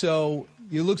 So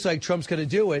it looks like Trump's going to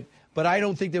do it. But I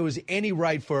don't think there was any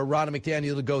right for Ronna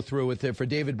McDaniel to go through with it, for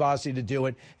David Bossie to do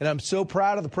it. And I'm so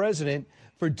proud of the president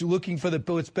for looking for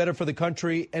what's better for the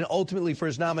country and ultimately for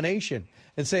his nomination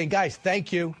and saying, guys,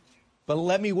 thank you, but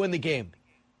let me win the game.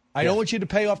 I don't want you to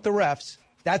pay off the refs.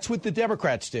 That's what the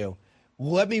Democrats do.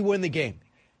 Let me win the game,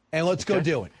 and let's go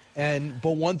do it.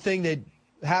 But one thing that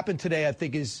happened today I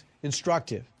think is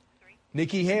instructive.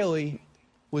 Nikki Haley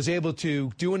was able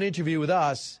to do an interview with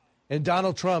us, and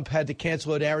Donald Trump had to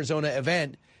cancel an Arizona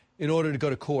event in order to go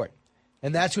to court.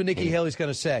 And that's what Nikki Haley's going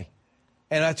to say.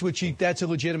 And that's a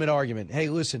legitimate argument. Hey,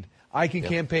 listen, I can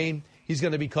campaign. He's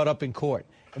going to be caught up in court.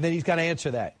 And then he's got to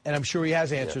answer that. And I'm sure he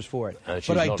has answers for it.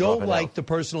 But I don't like the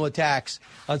personal attacks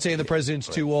on saying the president's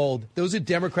too old. Those are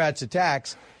Democrats'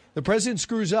 attacks. The president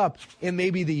screws up in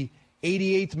maybe the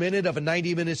 88th minute of a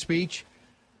 90-minute speech.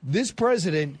 This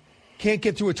president can't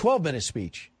get through a 12-minute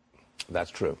speech.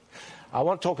 That's true. I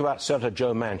want to talk about Senator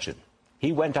Joe Manchin.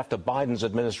 He went after Biden's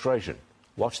administration.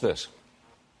 Watch this.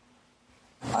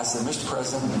 I said, Mr.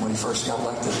 President, when he first got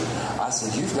elected, I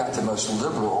said, you've got the most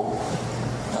liberal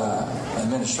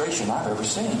administration I've ever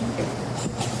seen.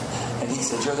 And he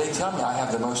said, Joe, they tell me I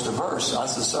have the most diverse. I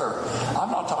said, sir,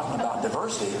 I'm not talking about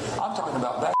diversity. I'm talking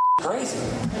about that crazy.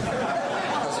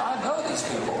 Because I know these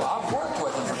people. I've worked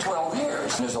with them for 12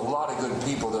 years. There's a lot of good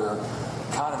people that are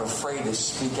kind of afraid to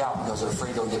speak out because they're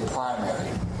afraid they'll get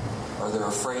primaried, or they're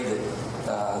afraid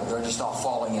that they're just not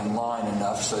falling in line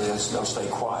enough, so they'll stay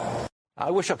quiet. I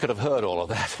wish I could have heard all of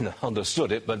that and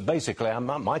understood it, but basically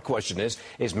my question is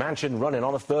Manchin running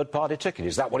on a third-party ticket?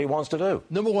 Is that what he wants to do?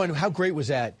 Number one, how great was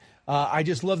that? I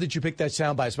just love that you picked that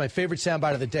soundbite. It's my favorite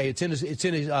soundbite of the day. It's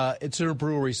in a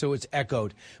brewery, so it's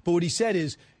echoed. But what he said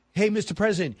is, hey, Mr.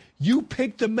 President, you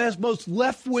picked the most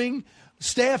left-wing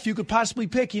staff you could possibly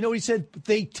pick. You know what he said?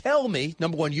 They tell me,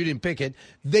 number one, you didn't pick it.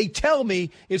 They tell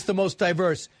me it's the most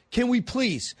diverse. Can we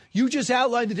please? You just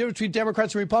outlined the difference between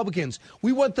Democrats and Republicans.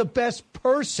 We want the best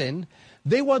person.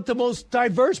 They want the most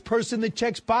diverse person that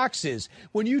checks boxes.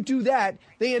 When you do that,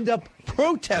 they end up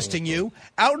protesting you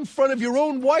out in front of your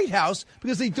own White House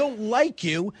because they don't like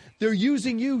you. They're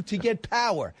using you to get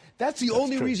power. That's the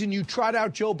only reason you trot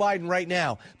out Joe Biden right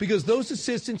now, because those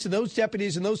assistants and those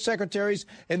deputies and those secretaries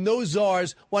and those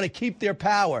czars want to keep their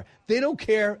power. They don't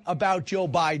care about Joe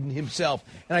Biden himself.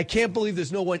 And I can't believe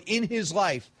there's no one in his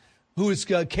life who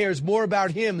cares more about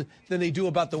him than they do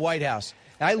about the White House.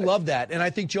 I love that, and I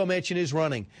think Joe Manchin is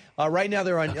running. Right now,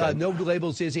 they're on no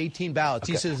labels is 18 ballots.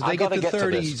 He says if they get to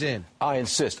 30, he's in. I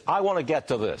insist. I want to get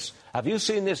to this. Have you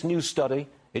seen this new study?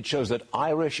 It shows that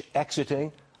Irish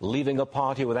exiting, leaving a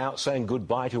party without saying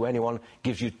goodbye to anyone,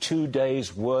 gives you 2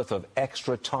 days' worth of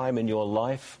extra time in your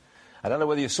life. I don't know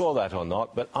whether you saw that or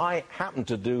not, but I happen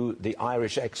to do the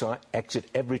Irish exit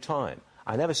every time.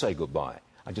 I never say goodbye.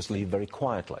 I just leave very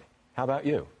quietly. How about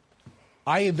you?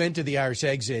 I invented the Irish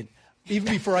exit.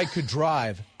 Even before I could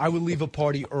drive, I would leave a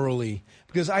party early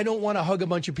because I don't want to hug a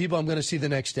bunch of people I'm going to see the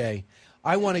next day.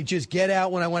 I want to just get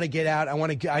out when I want to get out.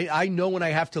 I know when I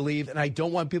have to leave, and I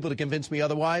don't want people to convince me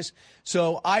otherwise.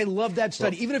 So I love that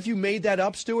study. Even if you made that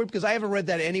up, Stuart, because I haven't read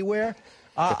that anywhere,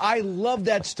 I love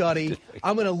that study.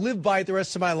 I'm going to live by it the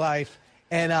rest of my life.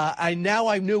 And I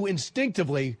knew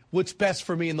instinctively what's best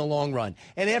for me in the long run.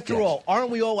 And after all, aren't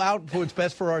we all out for what's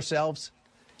best for ourselves?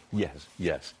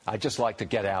 Yes. I just like to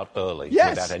get out early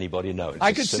without anybody knowing. It's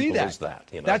I could see that. As that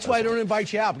you know, that's why I don't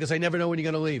invite you out, because I never know when you're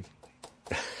going to leave.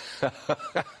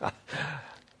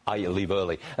 You leave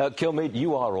early. Kilmeade,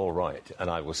 you are all right, and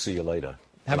I will see you later.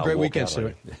 Have a great weekend,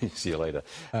 Stuart. See you later.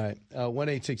 All right.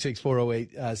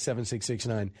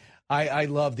 1-866-408-7669. I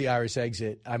love the Irish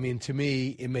exit. I mean, to me,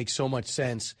 it makes so much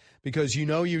sense because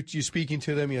you're speaking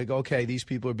to them. You go, okay, these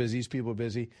people are busy. These people are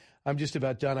busy. I'm just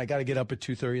about done. I got to get up at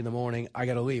 2:30 in the morning. I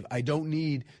got to leave. I don't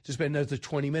need to spend another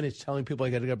 20 minutes telling people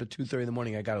I got to get up at 2:30 in the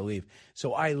morning. I got to leave.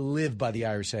 So I live by the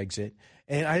Irish exit,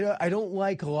 and I don't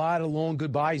like a lot of long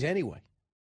goodbyes anyway.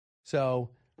 So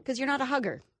because you're not a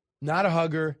hugger. Not a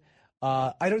hugger.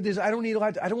 I don't need a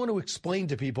lot. I don't want to explain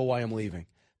to people why I'm leaving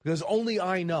because only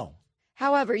I know.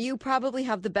 However, you probably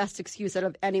have the best excuse out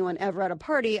of anyone ever at a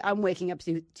party. I'm waking up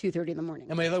to 2:30 in the morning.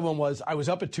 And my other one was I was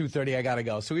up at 2:30. I got to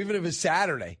go. So even if it's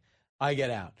Saturday, I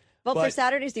get out. Well, for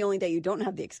Saturday's the only day you don't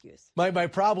have the excuse. My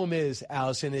problem is,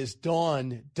 Allison, is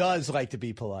Dawn does like to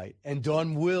be polite, and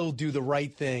Dawn will do the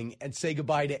right thing and say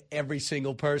goodbye to every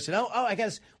single person. We got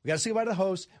to say goodbye to the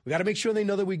host. We got to make sure they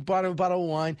know that we bought them a bottle of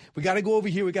wine. We got to go over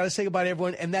here. We got to say goodbye to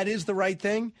everyone, and that is the right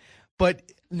thing. But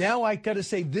now I got to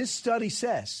say, this study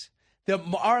says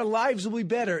Our lives will be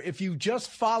better if you just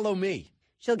follow me.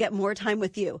 She'll get more time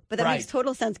with you. But that makes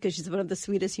total sense because she's one of the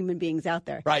sweetest human beings out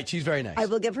there. Right. She's very nice. I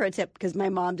will give her a tip because my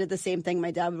mom did the same thing. My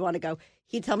dad would want to go.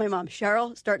 He'd tell my mom,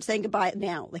 Cheryl, start saying goodbye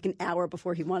now, like an hour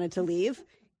before he wanted to leave.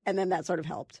 And then that sort of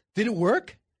helped. Did it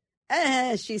work?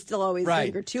 She's still always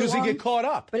linger too long. Because you get caught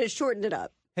up. But it shortened it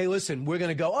up. Hey, listen, we're going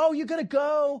to go. Oh, you're going to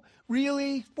go?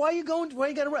 Really? Why are you going? Why are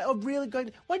you going to? Oh, really? Why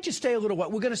don't you stay a little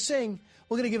while? We're going to sing.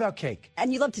 We're going to give out cake.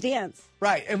 And you love to dance.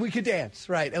 Right. And we could dance.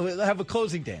 Right. And we'll have a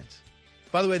closing dance.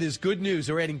 By the way, there's good news.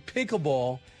 They're adding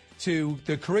pickleball to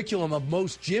the curriculum of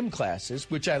most gym classes,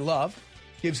 which I love.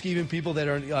 Gives even people that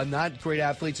are not great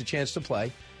athletes a chance to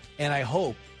play. And I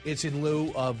hope it's in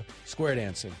lieu of square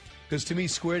dancing. Because to me,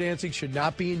 square dancing should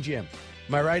not be in gym.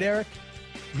 Am I right, Eric?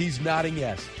 He's nodding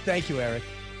yes. Thank you, Eric.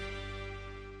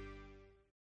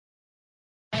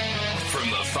 From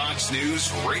the Fox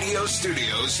News radio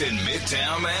studios in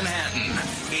Midtown Manhattan,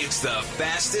 it's the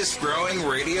fastest growing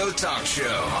radio talk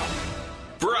show.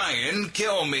 Brian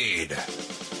Kilmeade.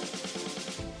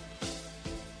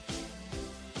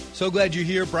 So glad you're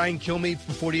here. Brian Kilmeade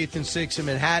from 48th and 6th in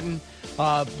Manhattan.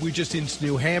 We're just in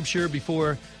New Hampshire.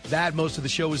 Before that, most of the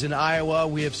show was in Iowa.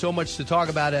 We have so much to talk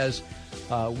about as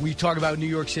we talk about New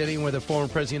York City, where the former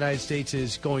president of the United States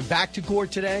is going back to court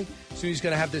today. So he's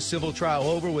going to have this civil trial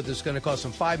over, whether it's going to cost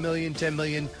him $5 million, $10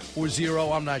 million, or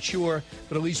zero. I'm not sure.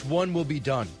 But at least one will be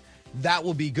done. That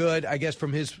will be good, I guess,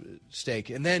 from his stake.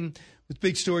 And then the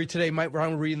big story today, Mike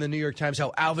Brown will read in the New York Times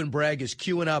how Alvin Bragg is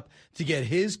queuing up to get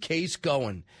his case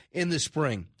going in the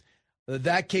spring.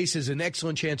 That case has an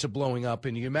excellent chance of blowing up,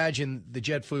 and you imagine the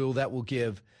jet fuel that will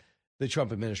give the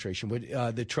Trump administration,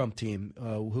 the Trump team,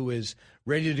 who is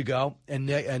ready to go, and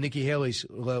Nikki Haley's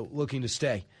looking to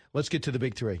stay. Let's get to the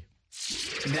big three.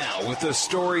 Now, with the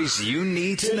stories you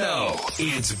need to know,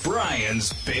 it's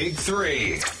Brian's Big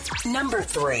Three. Number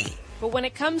 3. But when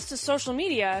it comes to social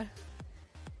media,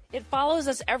 it follows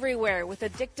us everywhere with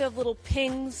addictive little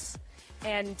pings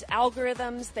and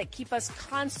algorithms that keep us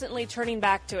constantly turning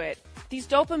back to it. These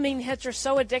dopamine hits are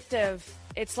so addictive,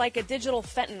 it's like a digital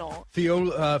fentanyl.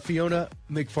 Fiona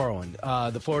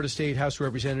McFarland, the Florida State House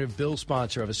Representative, bill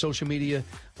sponsor of a social media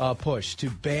push to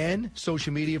ban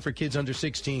social media for kids under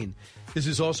 16. This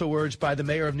is also urged by the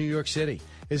mayor of New York City.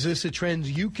 Is this a trend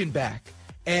you can back?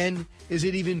 And is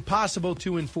it even possible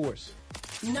to enforce?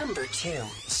 Number 2.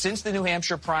 Since the New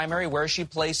Hampshire primary, where she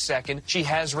placed second, she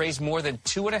has raised more than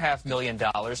 $2.5 million.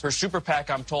 Her super PAC,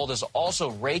 I'm told, is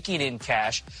also raking in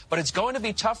cash. But it's going to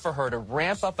be tough for her to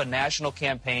ramp up a national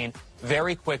campaign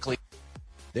very quickly.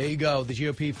 There you go. The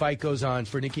GOP fight goes on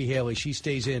for Nikki Haley. She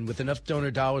stays in with enough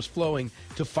donor dollars flowing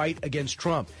to fight against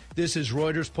Trump. This is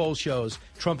Reuters poll shows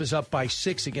Trump is up by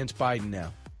 6 against Biden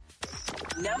now.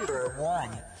 Number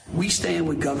 1. We stand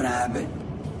with Governor Abbott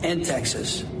and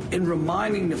Texas in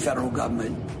reminding the federal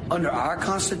government under our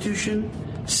Constitution,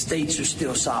 states are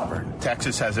still sovereign.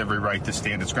 Texas has every right to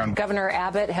stand its ground. Governor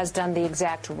Abbott has done the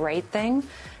exact right thing,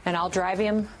 and I'll drive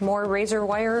him more razor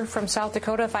wire from South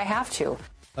Dakota if I have to.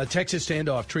 A Texas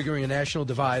standoff triggering a national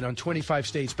divide on 25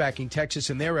 states backing Texas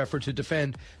in their effort to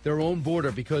defend their own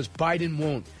border because Biden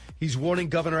won't. He's warning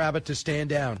Governor Abbott to stand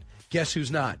down. Guess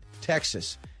who's not?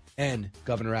 Texas and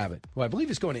Governor Abbott, who I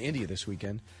believe is going to India this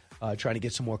weekend, trying to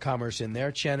get some more commerce in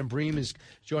there. Shannon Bream is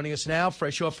joining us now,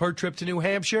 fresh off her trip to New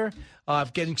Hampshire,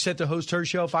 getting set to host her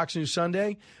show, Fox News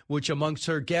Sunday, which amongst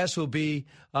her guests will be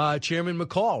Chairman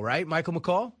McCall, right? Michael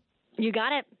McCall? You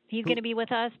got it. He's going to be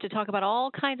with us to talk about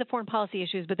all kinds of foreign policy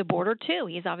issues, but the border, too.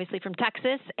 He's obviously from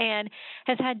Texas and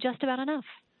has had just about enough.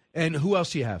 And who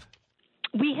else do you have?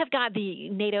 We have got the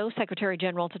NATO Secretary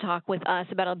General to talk with us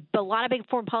about a lot of big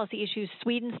foreign policy issues.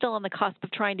 Sweden's still on the cusp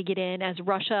of trying to get in as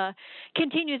Russia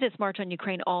continues its march on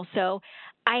Ukraine also.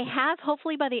 I have,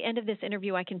 hopefully by the end of this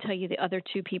interview, I can tell you the other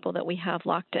two people that we have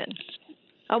locked in.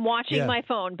 I'm watching my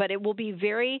phone, but it will be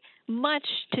very much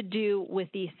to do with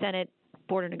the Senate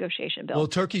border negotiation bill. Well,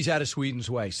 Turkey's out of Sweden's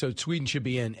way, so Sweden should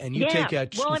be in. And you take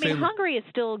out. Well, I mean, Hungary is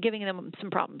still giving them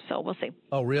some problems, so we'll see.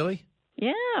 Oh, really?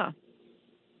 Yeah.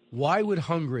 Why would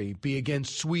Hungary be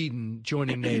against Sweden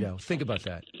joining NATO? Think about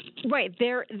that. Right.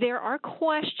 There are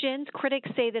questions. Critics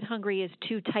say that Hungary is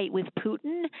too tight with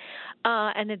Putin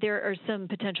and that there are some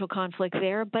potential conflict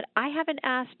there. But I haven't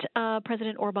asked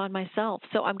President Orban myself,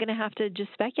 so I'm going to have to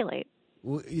just speculate.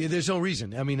 Well, yeah, there's no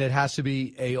reason. I mean, it has to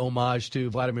be a homage to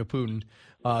Vladimir Putin,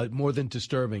 more than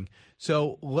disturbing.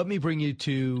 So let me bring you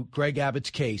to Greg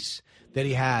Abbott's case that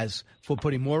he has for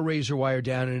putting more razor wire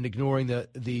down and ignoring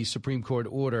the Supreme Court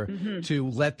order to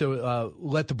let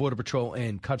the Border Patrol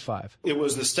in, cut 5. It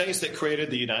was the states that created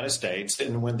the United States,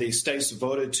 and when the states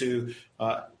voted to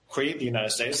create the United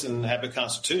States and have a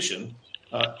constitution,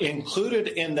 Included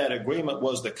in that agreement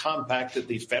was the compact that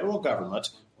the federal government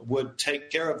would take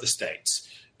care of the states.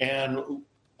 And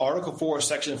Article 4,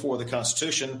 Section 4 of the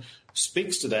Constitution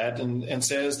speaks to that and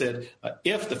says that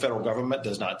if the federal government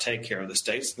does not take care of the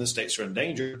states, then the states are in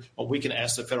danger, we can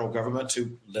ask the federal government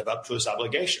to live up to its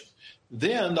obligation.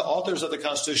 Then the authors of the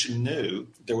Constitution knew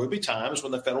there would be times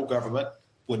when the federal government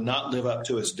would not live up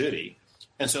to its duty.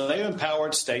 And so they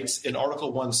empowered states in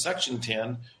Article 1, Section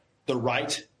 10, the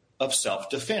right of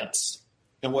self-defense.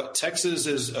 And what Texas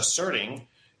is asserting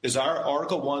is our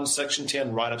Article 1, Section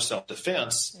 10 right of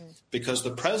self-defense, because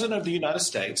the President of the United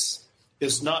States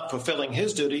is not fulfilling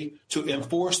his duty to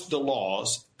enforce the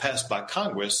laws passed by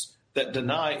Congress that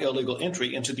deny illegal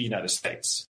entry into the United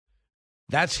States.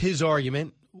 That's his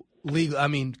argument.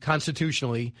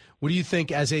 Constitutionally. What do you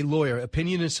think as a lawyer,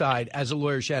 opinion aside, as a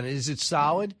lawyer, Shannon? Is it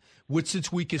solid? What's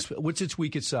its weakest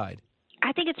side?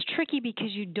 I think it's tricky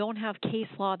because you don't have case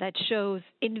law that shows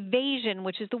invasion,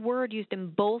 which is the word used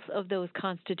in both of those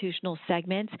constitutional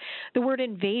segments. The word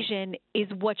invasion is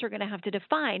what you're going to have to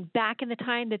define. Back in the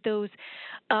time that those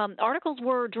articles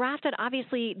were drafted,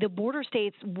 obviously the border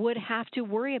states would have to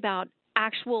worry about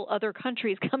actual other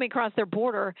countries coming across their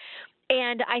border.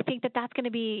 And I think that that's going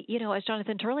to be, as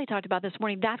Jonathan Turley talked about this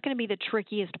morning, that's going to be the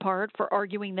trickiest part for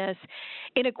arguing this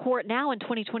in a court now in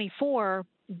 2024.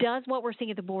 Does what we're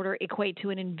seeing at the border equate to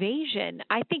an invasion?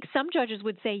 I think some judges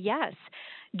would say yes.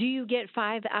 Do you get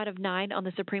 5 out of 9 on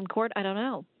the Supreme Court? I don't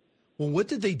know. Well, what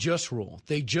did they just rule?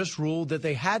 They just ruled that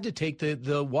they had to take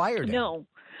the wire down. No.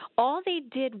 All they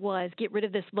did was get rid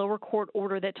of this lower court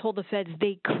order that told the feds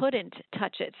they couldn't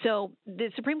touch it. So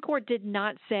the Supreme Court did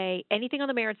not say anything on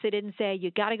the merits. They didn't say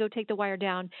you got to go take the wire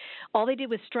down. All they did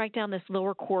was strike down this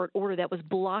lower court order that was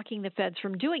blocking the feds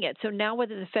from doing it. So now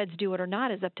whether the feds do it or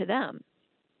not is up to them.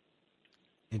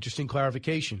 Interesting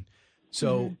clarification.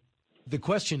 So the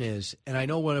question is, and I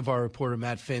know one of our reporter,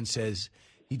 Matt Finn, says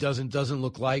he doesn't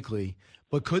look likely,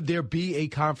 but could there be a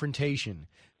confrontation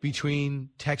between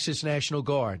Texas National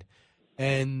Guard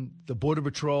and the Border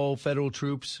Patrol, federal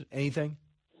troops, anything?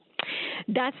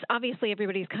 That's obviously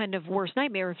everybody's kind of worst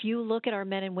nightmare. If you look at our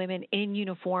men and women in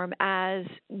uniform as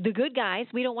the good guys,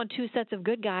 we don't want two sets of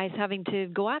good guys having to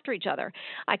go after each other.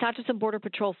 I talked to some Border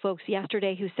Patrol folks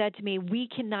yesterday who said to me, we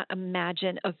cannot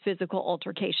imagine a physical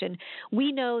altercation.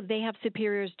 We know they have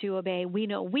superiors to obey. We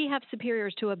know we have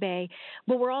superiors to obey,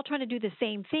 but we're all trying to do the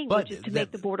same thing, which is to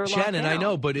make the border locked down. Shannon, I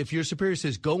know, but if your superior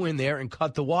says go in there and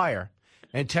cut the wire,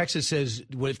 and Texas says,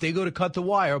 well, if they go to cut the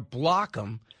wire, block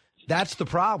them, that's the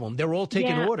problem. They're all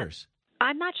taking orders.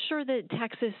 I'm not sure that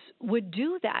Texas would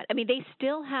do that. I mean, they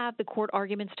still have the court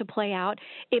arguments to play out.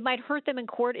 It might hurt them in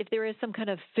court if there is some kind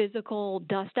of physical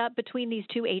dust-up between these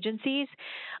two agencies.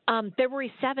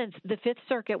 February 7th, the Fifth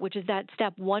Circuit, which is that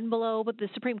step one below the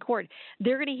Supreme Court,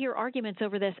 they're going to hear arguments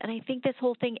over this. And I think this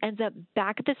whole thing ends up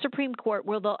back at the Supreme Court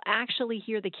where they'll actually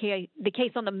hear the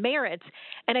case on the merits.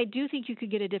 And I do think you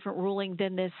could get a different ruling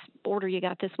than this order you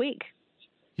got this week.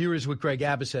 Here is what Greg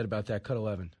Abbott said about that, Cut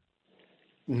 11.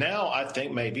 Now I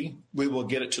think maybe we will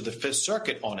get it to the Fifth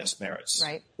Circuit on its merits,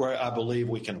 right, where I believe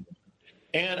we can.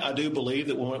 And I do believe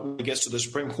that when it gets to the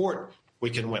Supreme Court, we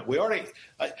can win.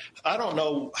 I don't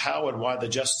know how and why the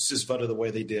justices voted the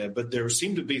way they did, but there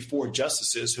seemed to be 4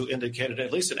 justices who indicated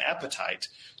at least an appetite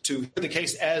to hear the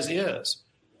case as is.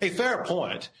 A fair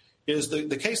point is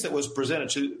the case that was presented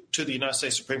to the United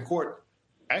States Supreme Court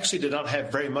actually did not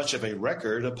have very much of a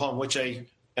record upon which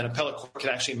an appellate court can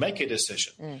actually make a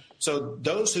decision. So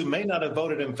those who may not have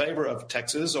voted in favor of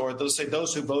Texas, or those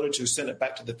who voted to send it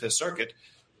back to the Fifth Circuit,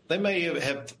 they may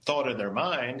have thought in their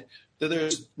mind that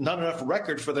there's not enough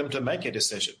record for them to make a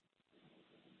decision.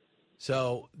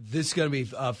 So this is going to be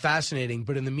fascinating.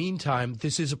 But in the meantime,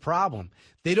 this is a problem.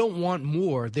 They don't want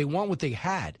more. They want what they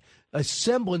had, a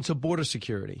semblance of border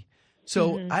security.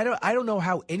 So I don't know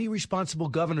how any responsible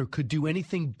governor could do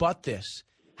anything but this.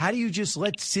 How do you just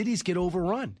let cities get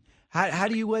overrun? How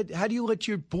do you let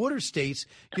your border states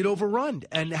get overrun?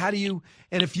 And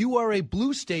if you are a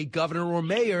blue state governor or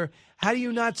mayor, how do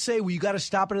you not say, well, you got to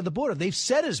stop it at the border? They've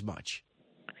said as much.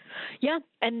 Yeah,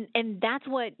 and that's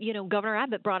what, Governor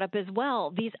Abbott brought up as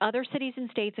well. These other cities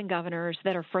and states and governors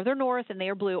that are further north and they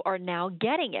are blue are now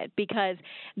getting it because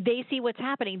they see what's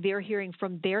happening. They're hearing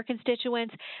from their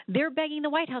constituents. They're begging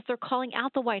the White House. They're calling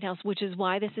out the White House, which is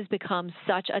why this has become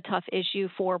such a tough issue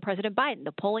for President Biden.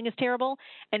 The polling is terrible,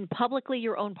 and publicly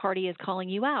your own party is calling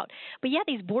you out. But yet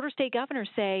these border state governors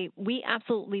say, we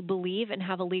absolutely believe and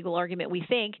have a legal argument, we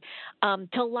think,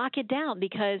 to lock it down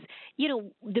because,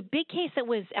 the big case that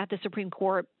was at the Supreme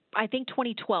Court I think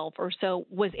 2012 or so,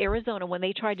 was Arizona, when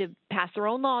they tried to pass their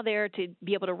own law there to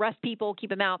be able to arrest people, keep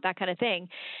them out, that kind of thing.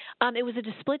 It was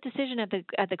a split decision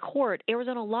at the court.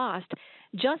 Arizona lost.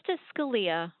 Justice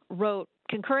Scalia wrote,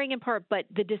 concurring in part, but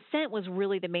the dissent was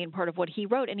really the main part of what he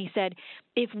wrote. And he said,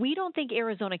 if we don't think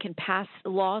Arizona can pass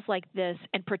laws like this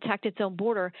and protect its own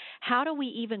border, how do we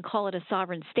even call it a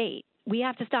sovereign state? We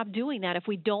have to stop doing that if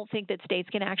we don't think that states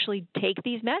can actually take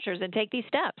these measures and take these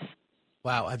steps.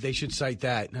 Wow, they should cite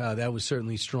that. That was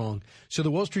certainly strong. So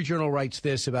the Wall Street Journal writes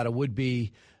this about a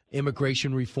would-be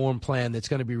immigration reform plan that's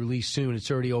going to be released soon.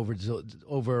 It's already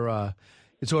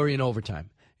it's already in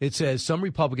overtime. It says some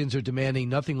Republicans are demanding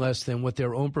nothing less than what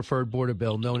their own preferred border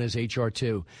bill, known as H.R.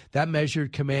 2. That measure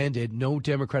commanded no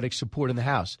Democratic support in the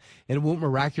House, and it won't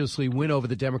miraculously win over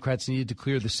the Democrats needed to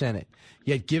clear the Senate.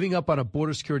 Yet giving up on a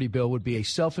border security bill would be a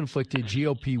self-inflicted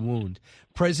GOP wound.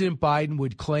 President Biden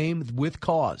would claim with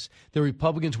cause the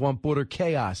Republicans want border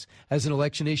chaos as an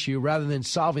election issue rather than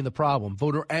solving the problem.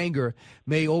 Voter anger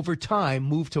may over time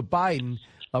move to Biden,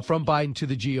 from Biden to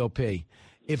the GOP.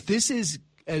 If this is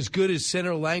as good as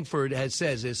Senator Langford has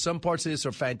says, is some parts of this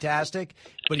are fantastic,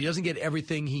 but he doesn't get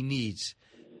everything he needs.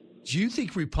 Do you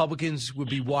think Republicans would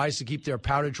be wise to keep their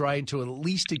powder dry until at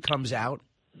least it comes out?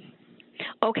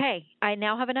 Okay, I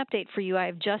now have an update for you. I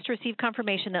have just received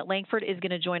confirmation that Langford is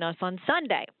going to join us on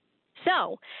Sunday.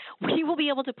 So we will be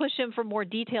able to push him for more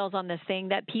details on this thing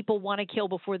that people want to kill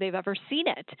before they've ever seen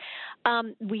it.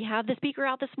 We have the speaker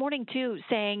out this morning, too,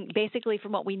 saying basically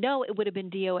from what we know, it would have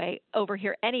been DOA over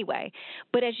here anyway.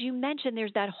 But as you mentioned,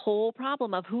 there's that whole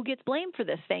problem of who gets blamed for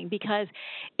this thing, because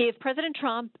if President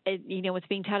Trump, it's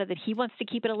being touted that he wants to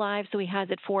keep it alive, so he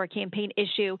has it for a campaign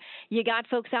issue. You got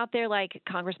folks out there like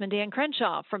Congressman Dan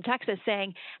Crenshaw from Texas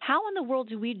saying, how in the world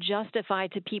do we justify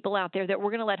to people out there that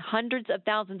we're going to let hundreds of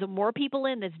thousands of more people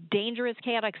in this dangerous,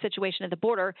 chaotic situation at the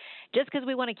border just because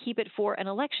we want to keep it for an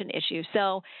election issue?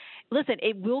 So, listen,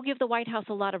 it will give the White House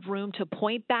a lot of room to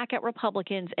point back at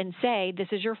Republicans and say, this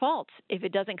is your fault if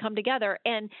it doesn't come together.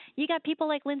 And you got people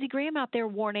like Lindsey Graham out there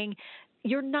warning,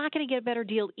 you're not going to get a better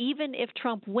deal. Even if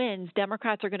Trump wins,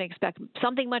 Democrats are going to expect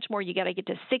something much more. You got to get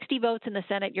to 60 votes in the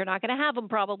Senate. You're not going to have them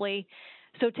probably.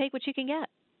 So take what you can get.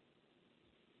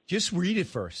 Just read it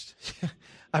first.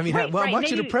 I mean, I'm right.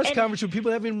 watching a press conference where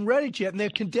people haven't even read it yet, and they're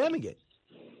condemning it.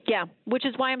 Yeah, which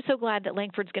is why I'm so glad that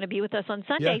Langford's going to be with us on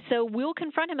Sunday. Yeah. So we'll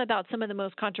confront him about some of the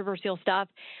most controversial stuff.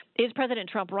 Is President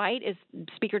Trump right? Is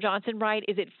Speaker Johnson right?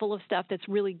 Is it full of stuff that's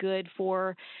really good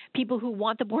for people who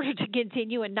want the border to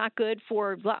continue and not good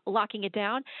for locking it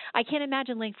down? I can't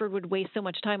imagine Langford would waste so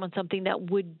much time on something that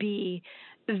would be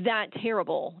that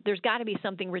terrible. There's got to be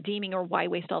something redeeming, or why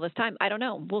waste all this time? I don't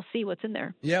know. We'll see what's in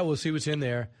there. Yeah, we'll see what's in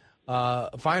there.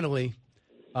 Finally,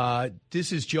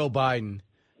 this is Joe Biden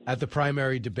at the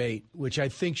primary debate, which I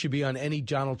think should be on any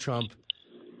Donald Trump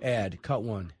ad. Cut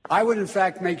one. I would, in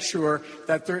fact, make sure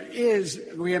that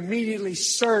we immediately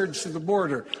surge to the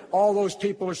border. All those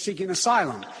people are seeking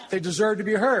asylum. They deserve to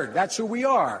be heard. That's who we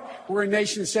are. We're a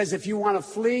nation that says if you want to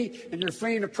flee and you're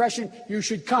fleeing oppression, you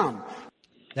should come.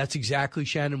 That's exactly,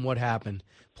 Shannon, what happened.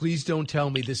 Please don't tell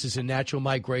me this is a natural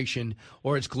migration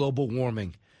or it's global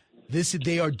warming.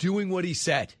 They are doing what he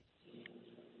said.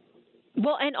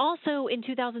 Well, and also in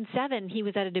 2007, he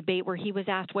was at a debate where he was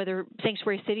asked whether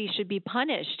sanctuary cities should be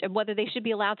punished and whether they should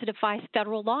be allowed to defy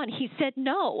federal law. And he said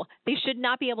no, they should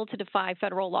not be able to defy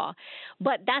federal law.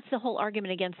 But that's the whole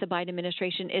argument against the Biden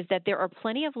administration, is that there are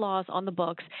plenty of laws on the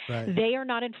books. Right. They are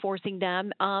not enforcing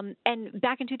them. And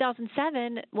back in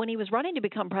 2007, when he was running to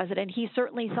become president, he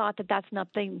certainly thought that that's not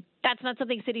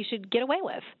something cities should get away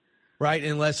with. Right,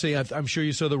 and Leslie, I'm sure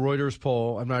you saw the Reuters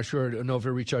poll. I'm not sure, I know if it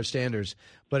reached our standards,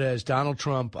 but as Donald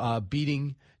Trump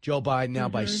beating Joe Biden now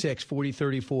by 6,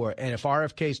 40-34, and if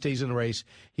RFK stays in the race,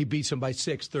 he beats him by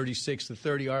 6,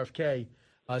 36-30.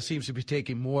 RFK seems to be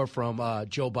taking more from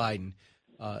Joe Biden,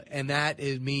 and that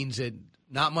means that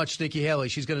not much Nikki Haley.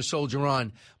 She's going to soldier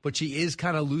on, but she is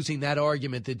kind of losing that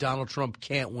argument that Donald Trump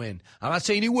can't win. I'm not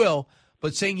saying he will,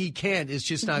 but saying he can't is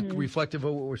just not reflective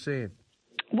of what we're seeing.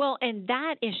 Well, and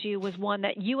that issue was one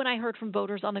that you and I heard from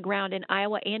voters on the ground in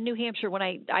Iowa and New Hampshire. When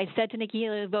I said to Nikki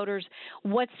Haley, voters,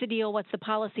 what's the deal? What's the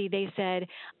policy? They said,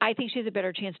 I think she has a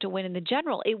better chance to win in the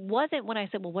general. It wasn't when I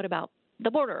said, well, what about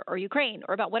the border or Ukraine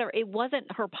or about whatever. It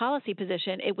wasn't her policy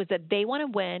position. It was that they want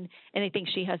to win and they think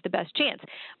she has the best chance.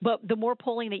 But the more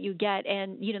polling that you get,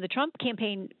 and, the Trump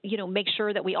campaign, makes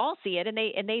sure that we all see it, and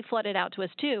they flood it out to us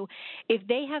too. If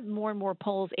they have more and more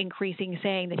polls increasing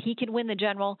saying that he can win the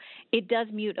general, it does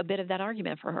mute a bit of that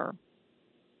argument for her.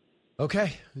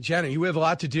 Okay. Janet, you have a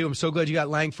lot to do. I'm so glad you got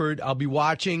Langford. I'll be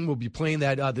watching. We'll be playing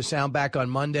the sound back on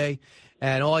Monday.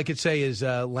 And all I could say is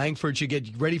Langford should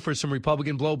get ready for some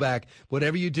Republican blowback.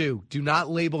 Whatever you do not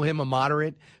label him a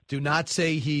moderate. Do not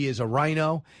say he is a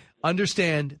rhino.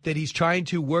 Understand that he's trying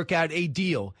to work out a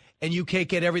deal, and you can't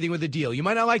get everything with a deal. You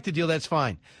might not like the deal, that's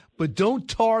fine. But don't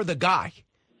tar the guy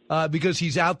because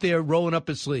he's out there rolling up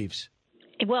his sleeves.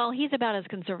 Well, he's about as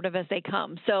conservative as they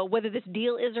come. So whether this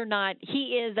deal is or not,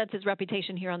 he is. That's his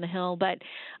reputation here on the Hill. But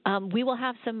we will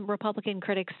have some Republican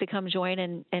critics to come join,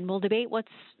 and we'll debate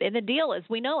what's in the deal as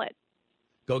we know it.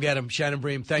 Go get him. Shannon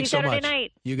Bream, thanks so much. Saturday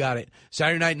night. You got it.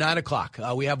 Saturday night, 9 o'clock.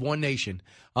 We have One Nation.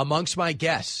 Amongst my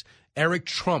guests, Eric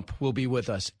Trump will be with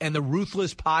us, and the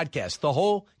Ruthless Podcast, the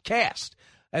whole cast.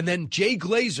 And then Jay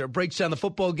Glazer breaks down the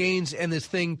football games and this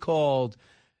thing called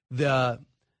the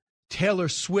Taylor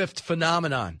Swift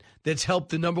phenomenon that's helped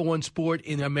the number one sport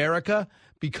in America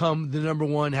become the number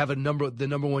one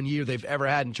year they've ever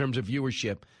had in terms of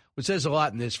viewership, which says a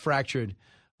lot in this fractured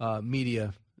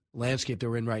media landscape that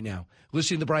we're in right now.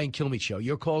 Listening to the Brian Kilmeade Show.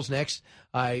 Your call's next.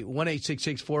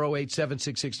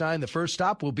 1-866-408-7669. The first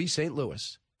stop will be St.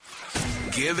 Louis.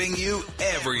 Giving you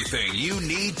everything you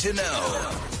need to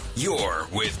know. You're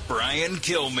with Brian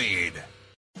Kilmeade.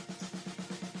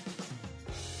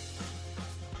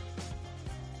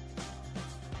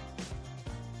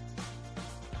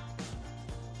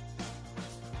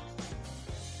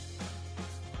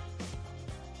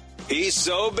 He's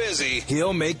so busy,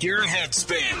 he'll make your head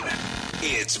spin.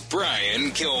 It's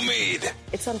Brian Kilmeade.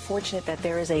 It's unfortunate that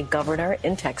there is a governor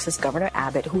in Texas, Governor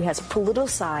Abbott, who has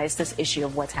politicized this issue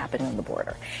of what's happening on the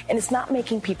border. And it's not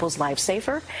making people's lives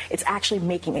safer. It's actually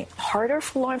making it harder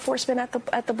for law enforcement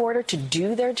at the border to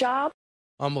do their job.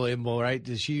 Unbelievable, right?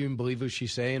 Does she even believe what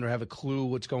she's saying or have a clue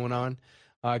what's going on?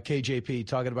 KJP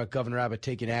talking about Governor Abbott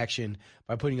taking action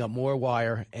by putting up more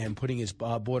wire and putting his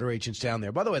border agents down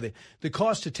there. By the way, the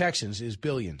cost to Texans is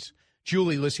billions.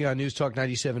 Julie, listening on News Talk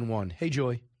 97.1. Hey,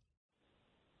 Julie.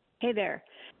 Hey there.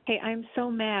 Hey, I'm so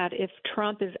mad if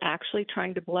Trump is actually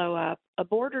trying to blow up a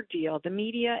border deal. The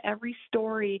media, every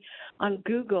story on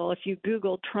Google, if you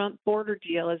Google Trump border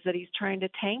deal, is that he's trying to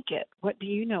tank it. What do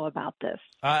you know about this?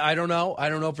 I don't know. I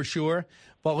don't know for sure,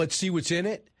 but let's see what's in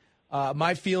it.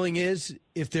 My feeling is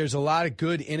if there's a lot of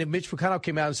good in it, Mitch McConnell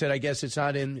came out and said, I guess it's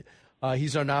not in,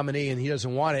 he's our nominee and he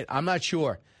doesn't want it. I'm not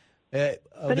sure. There's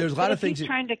a lot of things. He's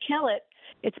trying to kill it.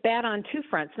 It's bad on two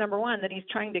fronts. Number one, that he's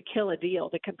trying to kill a deal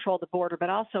to control the border, but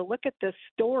also look at this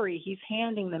story he's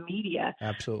handing the media.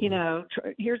 Absolutely. You know,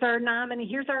 here's our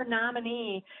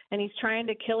nominee, and he's trying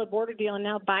to kill a border deal, and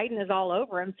now Biden is all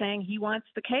over him saying he wants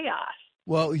the chaos.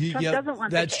 Well, Trump doesn't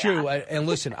want that's the chaos. true. And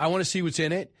listen, I want to see what's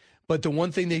in it, but the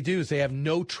one thing they do is they have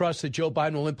no trust that Joe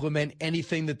Biden will implement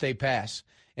anything that they pass,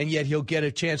 and yet he'll get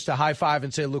a chance to high five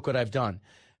and say, look what I've done.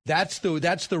 That's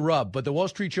the rub. But the Wall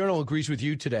Street Journal agrees with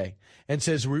you today and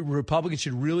says Republicans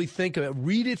should really think about it.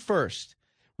 Read it first.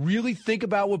 Really think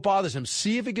about what bothers them.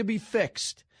 See if it can be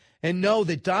fixed. And know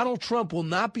that Donald Trump will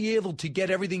not be able to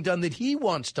get everything done that he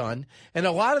wants done. And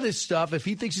a lot of this stuff, if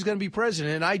he thinks he's going to be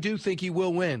president, and I do think he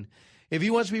will win, if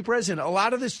he wants to be president, a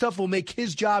lot of this stuff will make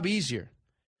his job easier.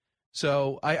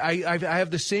 So I have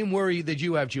the same worry that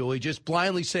you have, Julie, just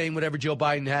blindly saying whatever Joe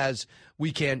Biden has,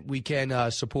 we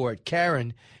can support.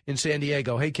 Karen in San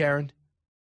Diego. Hey, Karen.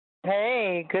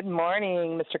 Hey, good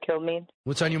morning, Mr. Kilmeade.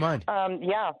 What's on your mind?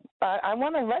 I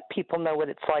want to let people know what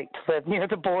it's like to live near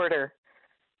the border.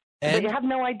 And? They have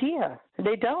no idea.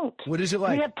 They don't. What is it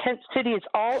like? We have tent cities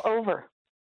all over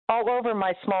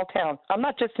my small town. I'm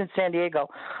not just in San Diego.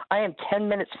 I am 10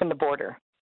 minutes from the border.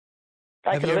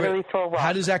 I could literally throw a rock.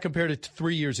 How does that compare to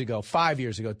 3 years ago, 5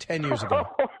 years ago, 10 years ago?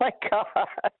 Oh, my God.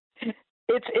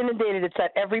 It's inundated. It's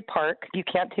at every park. You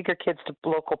can't take your kids to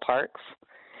local parks.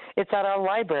 It's at our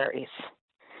libraries.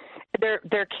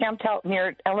 They're camped out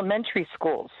near elementary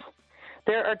schools.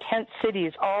 There are tent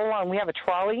cities all along. We have a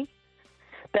trolley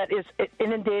that is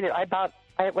inundated. I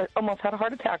almost had a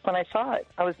heart attack when I saw it.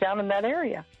 I was down in that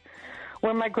area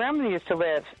where my grandmother used to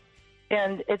live,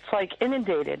 and it's like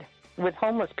inundated with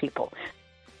homeless people.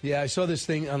 Yeah, I saw this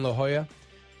thing on La Jolla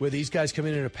where these guys come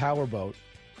in a power boat.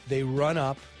 They run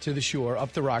up to the shore,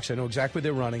 up the rocks. I know exactly where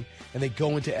they're running, and they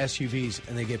go into SUVs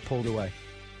and they get pulled away.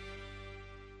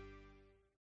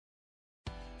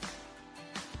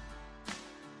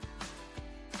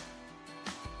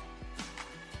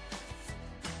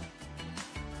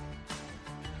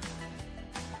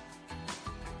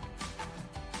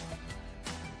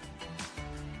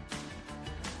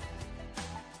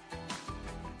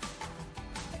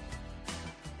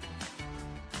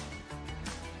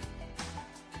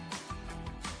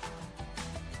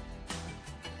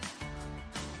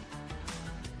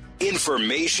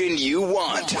 Information you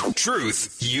want.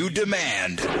 Truth you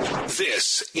demand.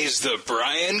 This is the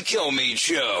Brian Kilmeade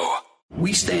Show.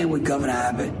 We stand with Governor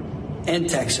Abbott and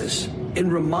Texas in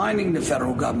reminding the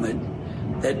federal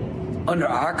government that under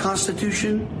our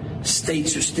Constitution,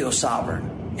 states are still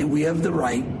sovereign, and we have the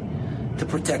right to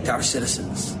protect our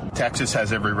citizens. Texas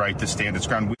has every right to stand its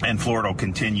ground, and Florida will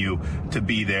continue to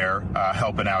be there,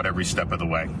 helping out every step of the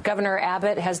way. Governor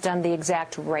Abbott has done the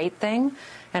exact right thing,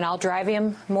 and I'll drive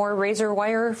him more razor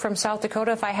wire from South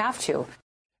Dakota if I have to.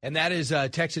 And that is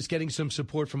Texas getting some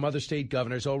support from other state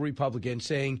governors, all Republicans,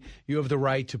 saying you have the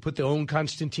right to put their own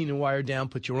Constantine wire down,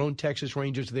 put your own Texas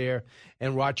Rangers there,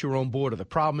 and watch your own border. The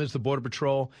problem is the Border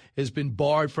Patrol has been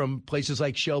barred from places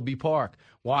like Shelby Park.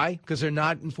 Why? Because they're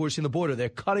not enforcing the border. They're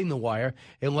cutting the wire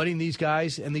and letting these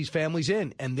guys and these families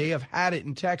in, and they have had it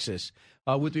in Texas.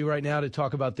 With me right now to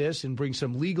talk about this and bring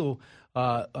some legal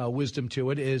wisdom to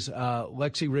it is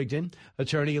Lexi Rigdon,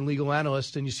 attorney and legal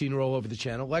analyst, and you've seen her all over the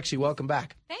channel. Lexi, welcome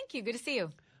back. Thank you. Good to see you.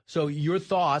 So your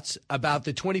thoughts about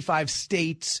the 25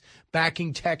 states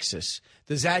backing Texas?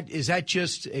 Is that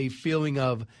just a feeling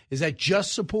of, is that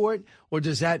just support, or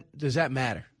does that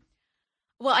matter?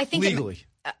 Well, I think legally.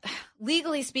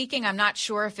 Legally speaking, I'm not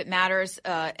sure if it matters,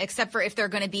 except for if they're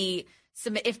going to be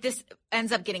if this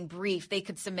ends up getting briefed, they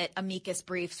could submit amicus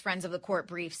briefs, friends of the court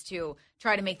briefs to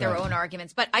try to make their own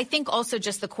arguments. But I think also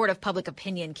just the court of public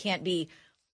opinion can't be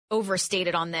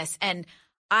overstated on this. And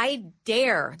I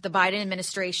dare the Biden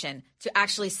administration to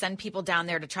actually send people down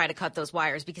there to try to cut those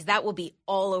wires, because that will be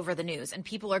all over the news. And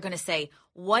people are going to say,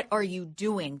 what are you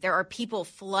doing? There are people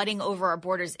flooding over our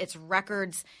borders. It's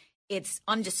records. It's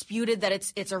undisputed that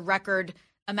it's a record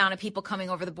amount of people coming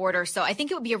over the border. So I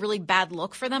think it would be a really bad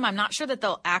look for them. I'm not sure that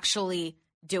they'll actually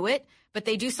do it, but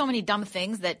they do so many dumb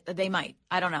things that they might.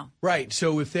 I don't know. Right.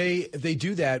 So if they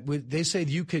do that, they say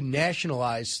you can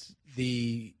nationalize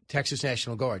the Texas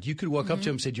National Guard. You could walk up to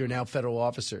them and say, you're now federal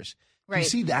officers. Right. Do you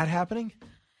see that happening?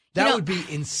 That would be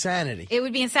insanity. It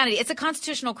would be insanity. It's a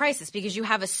constitutional crisis because you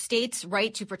have a state's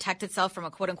right to protect itself from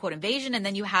a quote-unquote invasion, and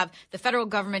then you have the federal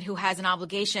government who has an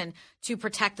obligation to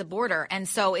protect the border. And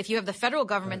so if you have the federal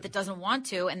government that doesn't want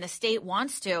to and the state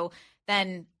wants to,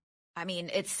 then, I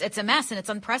mean, it's a mess and it's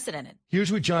unprecedented.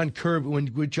 Here's what John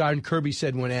Kirby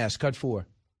said when asked. Cut 4.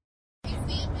 Is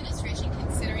the administration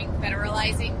considering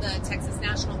federalizing the Texas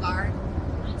National Guard?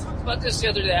 I talked about this the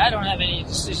other day. I don't have any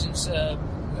decisions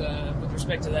with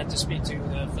respect to that to speak to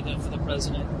for the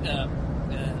president.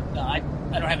 No, I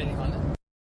don't have anything on that.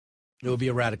 It would be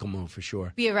a radical move for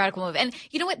sure. Be a radical move. And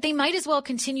you know what? They might as well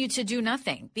continue to do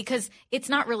nothing because it's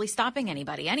not really stopping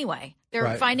anybody anyway.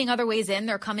 They're finding other ways in.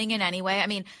 They're coming in anyway. I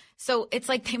mean, so it's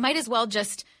like they might as well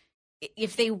just,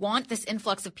 if they want this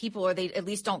influx of people or they at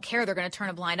least don't care, they're going to turn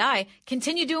a blind eye,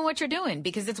 continue doing what you're doing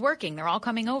because it's working. They're all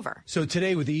coming over. So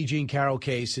today with the E. Jean Carroll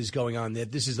case is going on,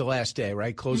 this is the last day,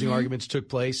 right? Closing arguments took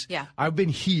place. Yeah. I've been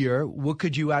here. What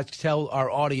could you tell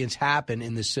our audience happened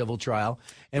in this civil trial?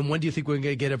 And when do you think we're going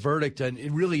to get a verdict? And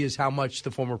it really is how much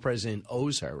the former president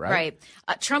owes her, right?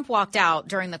 Right. Trump walked out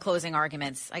during the closing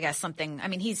arguments. I guess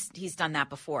he's done that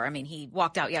before. I mean, he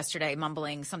walked out yesterday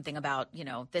mumbling something about,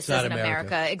 this isn't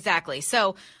America. Exactly.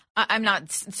 So I'm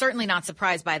certainly not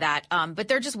surprised by that. But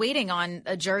they're just waiting on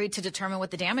a jury to determine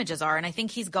what the damages are. And I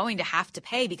think he's going to have to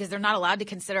pay because they're not allowed to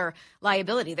consider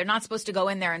liability. They're not supposed to go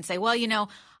in there and say, well,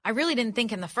 I really didn't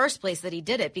think in the first place that he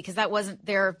did it because that wasn't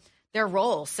their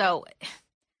role. So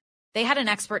they had an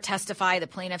expert testify, the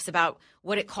plaintiffs, about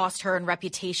what it cost her in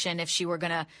reputation if she were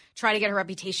going to try to get her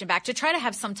reputation back, to try to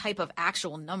have some type of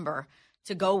actual number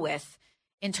to go with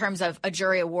in terms of a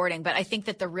jury awarding. But I think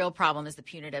that the real problem is the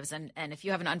punitives. And if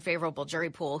you have an unfavorable jury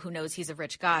pool who knows he's a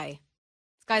rich guy,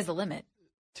 sky's the limit.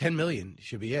 $10 million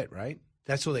should be it, right?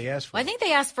 That's what they asked for. Well, I think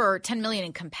they asked for $10 million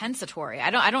in compensatory. I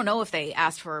don't know if they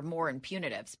asked for more in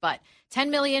punitives, but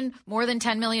 $10 million, more than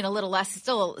 $10 million, a little less, is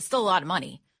still a lot of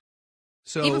money.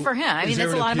 So even for him, I mean,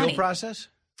 that's a lot of money. Is there an appeal process?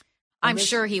 I'm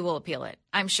sure he will appeal it.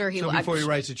 I'm sure he will. So before he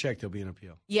writes a check, there'll be an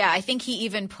appeal. Yeah, I think he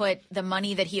even put the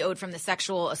money that he owed from the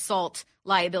sexual assault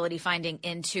liability finding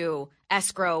into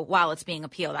escrow while it's being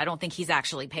appealed. I don't think he's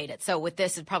actually paid it. So with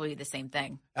this, it'd probably be the same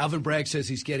thing. Alvin Bragg says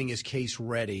he's getting his case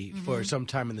ready for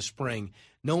sometime in the spring.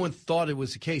 No one thought it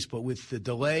was the case, but with the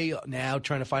delay now,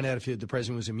 trying to find out if the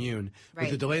president was immune,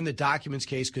 with the delay in the documents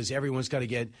case, because everyone's got to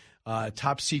get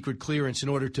top secret clearance in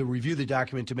order to review the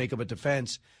document to make up a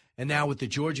defense. And now with the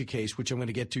Georgia case, which I'm going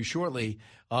to get to shortly,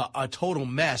 a total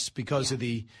mess because of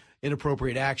the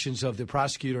inappropriate actions of the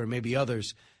prosecutor and maybe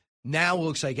others. Now it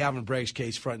looks like Alvin Bragg's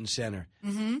case front and center.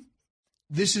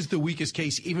 This is the weakest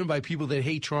case, even by people that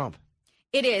hate Trump.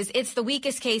 It is. It's the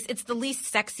weakest case. It's the least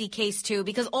sexy case, too,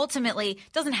 because ultimately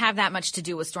it doesn't have that much to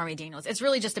do with Stormy Daniels. It's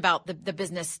really just about the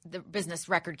business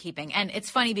record keeping. And it's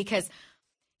funny because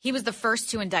he was the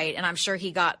first to indict, and I'm sure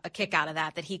he got a kick out of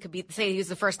that he could say he was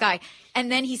the first guy.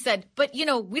 And then he said, but,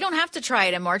 we don't have to try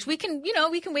it in March. We can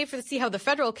wait to see how the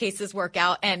federal cases work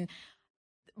out. And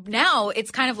now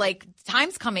it's kind of like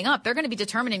time's coming up. They're going to be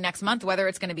determining next month whether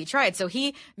it's going to be tried. So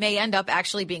he may end up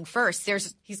actually being first.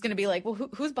 He's going to be like, well,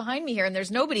 who's behind me here? And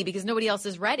there's nobody because nobody else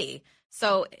is ready.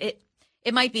 So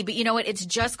it might be. But you know what? It's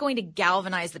just going to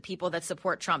galvanize the people that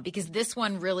support Trump, because this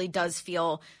one really does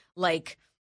feel like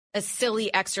a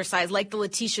silly exercise, like the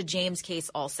Letitia James case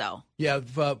also. Yeah,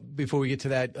 before we get to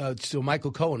that, so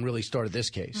Michael Cohen really started this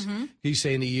case. Mm-hmm. He's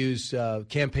saying he used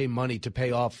campaign money to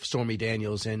pay off Stormy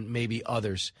Daniels and maybe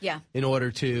others in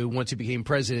order to, once he became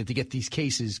president, to get these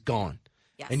cases gone.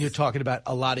 Yes. And you're talking about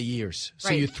a lot of years.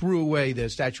 So you threw away the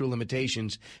statute of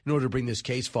limitations in order to bring this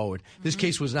case forward. Mm-hmm. This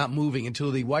case was not moving until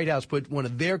the White House put one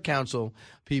of their counsel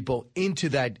people into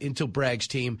Bragg's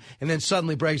team. And then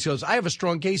suddenly Bragg goes, I have a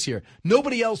strong case here.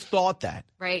 Nobody else thought that.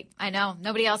 Right. I know.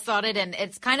 Nobody else thought it. And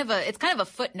it's kind of a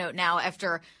footnote now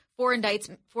after four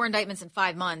indictments in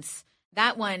 5 months.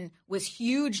 That one was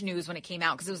huge news when it came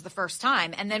out because it was the first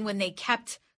time. And then when they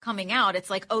kept coming out, it's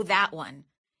like, oh, that one.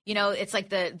 It's like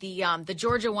the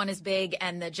Georgia one is big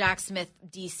and the Jack Smith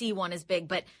D.C. one is big,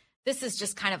 but this is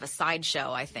just kind of a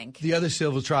sideshow, I think. The other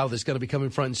civil trial that's going to be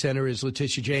coming front and center is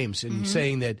Letitia James, and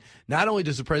saying that not only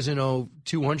does the president owe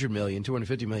 $250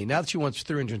 million, now that she wants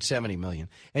 $370 million,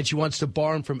 and she wants to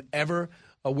bar him from ever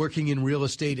working in real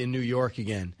estate in New York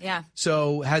again. Yeah.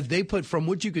 So have they from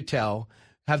what you could tell,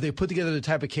 have they put together the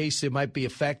type of case that might be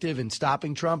effective in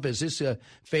stopping Trump? Is this a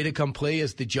fait accompli,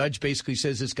 as the judge basically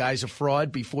says this guy's a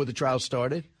fraud before the trial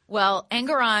started? Well,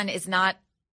 Engoron is not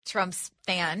Trump's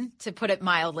fan, to put it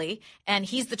mildly, and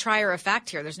he's the trier of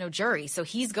fact here. There's no jury, so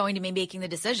he's going to be making the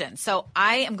decision. So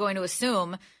I am going to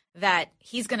assume that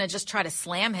he's going to just try to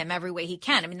slam him every way he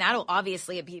can. I mean, that'll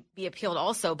obviously be appealed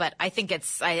also, but I think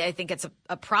it's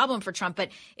a problem for Trump, but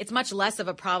it's much less of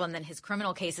a problem than his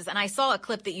criminal cases. And I saw a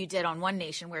clip that you did on One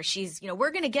Nation where she's,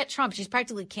 we're going to get Trump. She's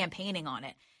practically campaigning on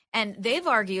it. And they've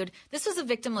argued this was a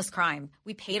victimless crime.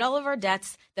 We paid all of our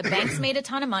debts. The banks made a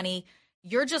ton of money.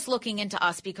 You're just looking into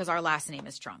us because our last name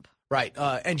is Trump. Right.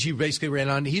 And she basically ran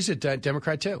on. He's a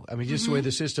Democrat, too. I mean, just the way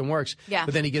the system works. Yeah.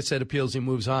 But then he gets that appeals and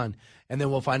moves on. And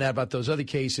then we'll find out about those other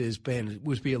cases. And it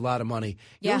would be a lot of money.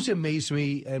 You know what's amazed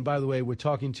me, and by the way, we're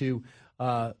talking to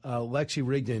Lexi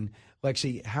Rigdon.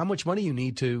 Lexi, how much money you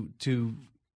need to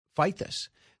fight this?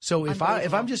 So if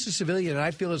I'm just a civilian and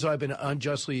I feel as though I've been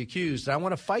unjustly accused, and I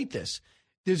want to fight this,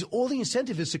 there's all the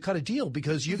incentive is to cut a deal,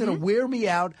 because you're going to wear me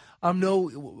out. I'm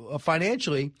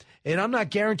financially, and I'm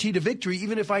not guaranteed a victory,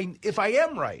 even if I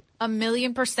am right.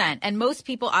 1,000,000%. And most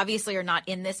people obviously are not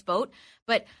in this boat,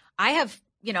 but I have,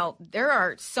 there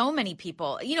are so many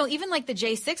people, even like the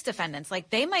J6 defendants, like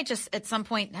they might just at some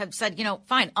point have said,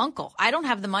 fine, uncle, I don't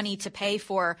have the money to pay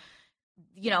for,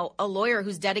 a lawyer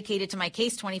who's dedicated to my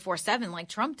case 24/7 like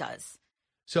Trump does.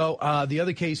 So the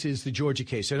other case is the Georgia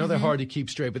case. I know they're hard to keep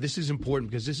straight, but this is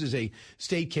important because this is a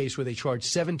state case where they charged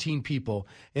 17 people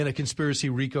in a conspiracy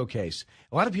RICO case.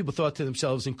 A lot of people thought to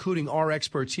themselves, including our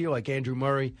experts here like Andrew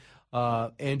Murray,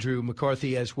 Andrew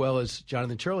McCarthy, as well as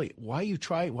Jonathan Turley, why are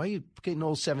you getting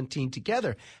all 17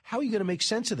 together? How are you going to make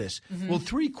sense of this? Well,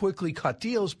 3 quickly cut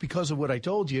deals because of what I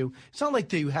told you. It's not like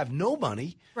they have no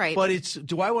money, right? But it's,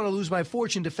 do I want to lose my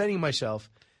fortune defending myself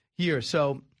here?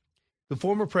 So the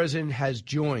former president has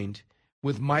joined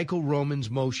with Michael Roman's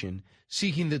motion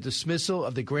seeking the dismissal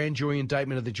of the grand jury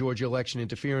indictment of the Georgia election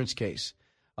interference case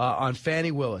on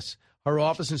Fani Willis. Her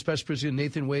office and Special Prosecutor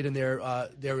Nathan Wade and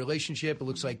their relationship. It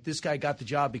looks like this guy got the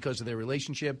job because of their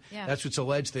relationship. Yeah. That's what's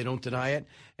alleged. They don't deny it.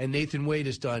 And Nathan Wade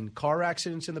has done car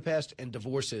accidents in the past and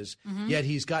divorces. Yet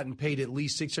he's gotten paid at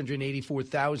least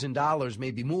 $684,000,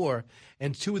 maybe more.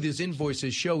 And 2 of his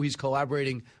invoices show he's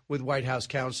collaborating with White House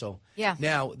counsel. Yeah.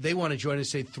 Now they want to join and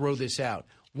say, throw this out.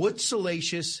 What's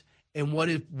salacious and what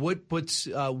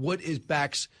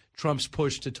backs Trump's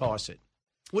push to toss it?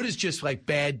 What is just like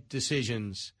bad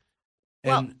decisions?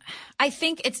 Well, I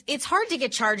think it's hard to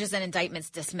get charges and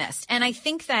indictments dismissed. And I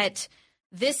think that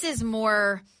this is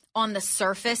more on the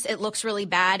surface. It looks really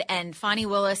bad. And Fani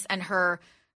Willis and her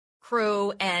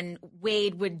crew and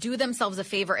Wade would do themselves a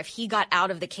favor if he got out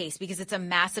of the case, because it's a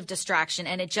massive distraction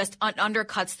and it just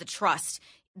undercuts the trust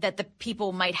that the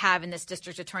people might have in this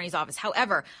district attorney's office.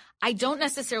 However, I don't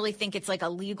necessarily think it's like a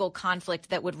legal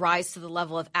conflict that would rise to the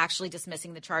level of actually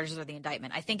dismissing the charges or the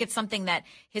indictment. I think it's something that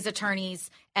his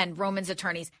attorneys and Roman's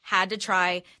attorneys had to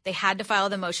try. They had to file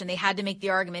the motion. They had to make the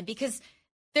argument because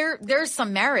there's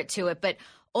some merit to it, but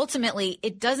ultimately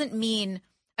it doesn't mean.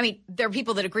 I mean, there are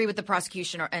people that agree with the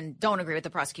prosecution and don't agree with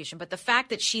the prosecution, but the fact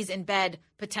that she's in bed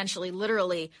potentially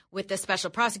literally with the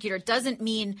special prosecutor doesn't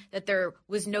mean that there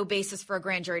was no basis for a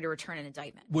grand jury to return an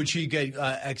indictment. Would she get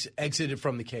exited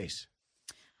from the case?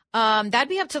 That'd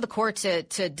be up to the court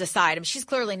to decide. I mean, she's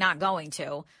clearly not going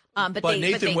to. But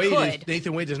Nathan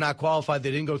Wade is not qualified.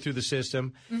 They didn't go through the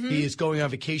system. Mm-hmm. He is going on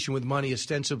vacation with money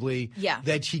ostensibly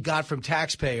that he got from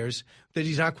taxpayers that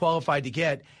he's not qualified to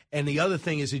get. And the other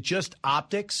thing is, it just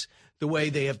optics, the way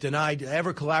they have denied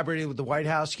ever collaborating with the White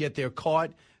House, yet they're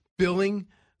caught billing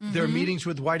their meetings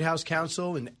with White House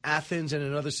counsel in Athens and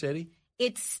another city.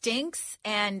 It stinks,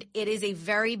 and it is a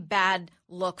very bad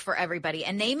look for everybody.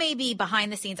 And they may be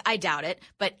behind the scenes, I doubt it,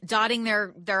 but dotting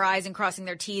their I's and crossing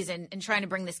their T's and trying to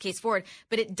bring this case forward.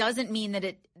 But it doesn't mean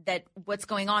that what's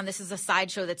going on, this is a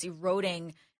sideshow that's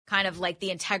eroding kind of like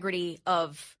the integrity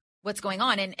of what's going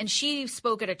on. And she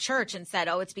spoke at a church and said,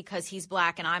 oh, it's because he's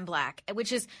black and I'm black,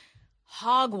 which is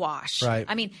hogwash. Right.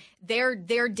 I mean, they're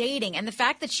dating. And the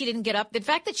fact that she didn't get up, the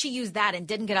fact that she used that and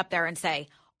didn't get up there and say,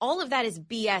 all of that is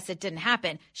BS. It didn't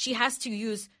happen. She has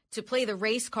to play the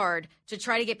race card to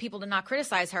try to get people to not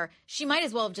criticize her. She might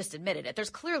as well have just admitted it. There's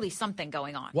clearly something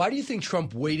going on. Why do you think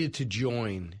Trump waited to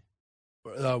join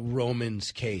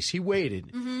Roman's case? He waited.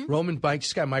 Mm-hmm. Roman,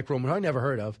 this guy Mike Roman, who I never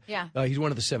heard of. Yeah. He's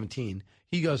one of the 17.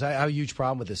 He goes, I have a huge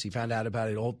problem with this. He found out about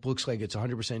it. It all looks like it's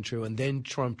 100% true. And then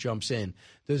Trump jumps in.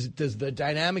 Does the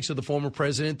dynamics of the former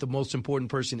president, the most important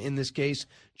person in this case,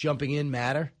 jumping in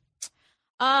matter?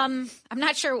 I'm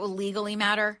not sure it will legally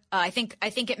matter. I think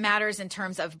it matters in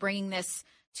terms of bringing this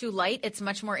to light. It's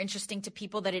much more interesting to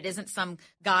people that it isn't some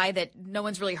guy that no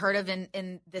one's really heard of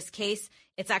in this case.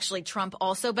 It's actually Trump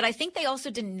also. But I think they also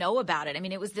didn't know about it. I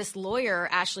mean, it was this lawyer,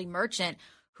 Ashley Merchant,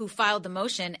 who filed the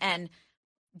motion and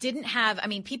didn't have, I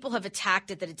mean, people have attacked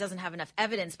it that it doesn't have enough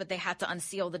evidence, but they had to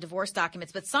unseal the divorce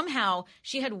documents. But somehow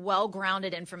she had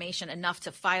well-grounded information enough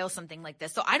to file something like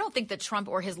this. So I don't think that Trump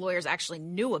or his lawyers actually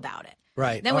knew about it.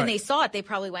 Right. Then when they saw it, they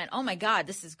probably went, oh, my God,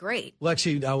 this is great.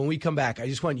 Lexi, when we come back, I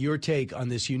just want your take on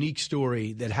this unique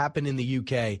story that happened in the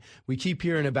UK. We keep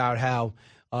hearing about how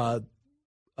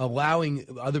allowing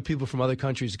other people from other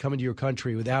countries to come into your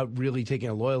country without really taking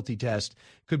a loyalty test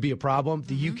could be a problem.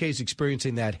 The UK is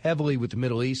experiencing that heavily with the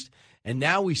Middle East. And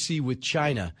now we see with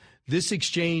China. This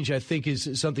exchange, I think, is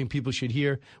something people should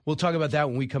hear. We'll talk about that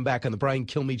when we come back on the Brian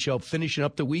Kilmeade Show, finishing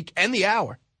up the week and the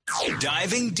hour.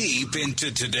 Diving deep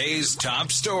into today's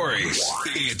top stories,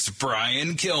 it's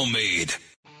Brian Kilmeade.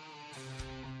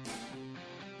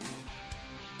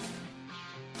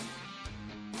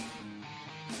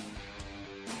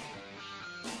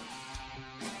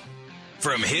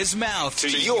 From his mouth to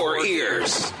your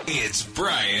ears, it's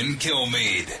Brian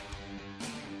Kilmeade.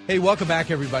 Hey, welcome back,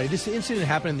 everybody. This incident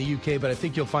happened in the UK, but I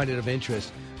think you'll find it of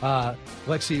interest.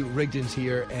 Lexi Rigdon's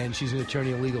here, and she's an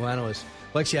attorney and legal analyst.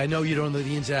 Lexi, I know you don't know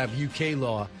the ins and outs of UK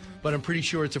law, but I'm pretty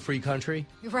sure it's a free country.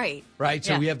 Right. Right?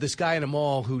 So yeah. we have this guy in a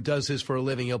mall who does this for a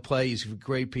living. He'll play. He's a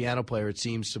great piano player, it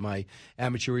seems, to my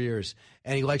amateur ears.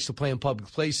 And he likes to play in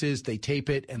public places. They tape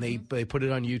it, and they put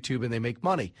it on YouTube, and they make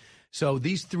money. So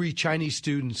these 3 Chinese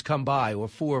students come by, or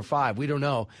 4 or 5, we don't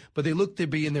know, but they look to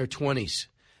be in their 20s.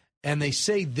 And they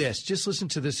say this. Just listen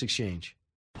to this exchange.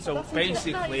 So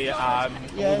basically,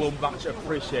 we will much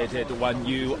appreciate it when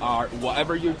you are,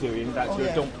 whatever you're doing, that you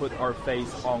don't put our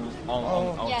face on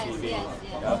TV. Yes.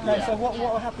 Okay, so what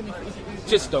will happen if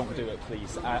just don't do it,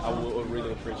 please. I will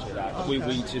really appreciate that. Okay.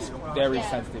 We just very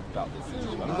sensitive about this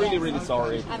issue. I'm really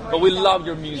sorry, but we love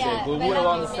your music. We would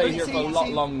want to stay here for a lot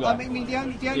longer. I mean, the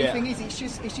only thing is,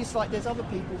 it's just like there's other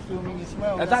people filming as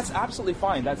well. And that's absolutely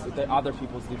fine. That's the other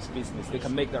people's business. They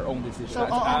can make their own decisions. So,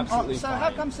 that's absolutely fine. So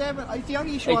how come Sarah? It's the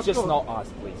only issue. It's just not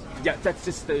us, please. Yeah, that's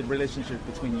just the relationship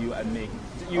between you and me.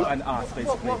 You and us,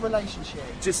 basically. What relationship?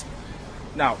 Just,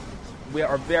 now, we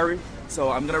are very,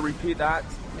 so I'm going to repeat that.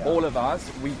 Yeah. All of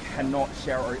us, we cannot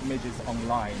share our images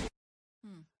online.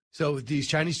 So these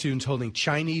Chinese students holding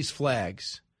Chinese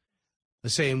flags, they're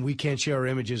saying we can't share our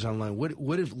images online.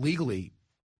 What if legally,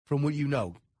 from what you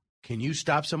know, can you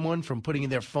stop someone from putting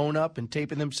their phone up and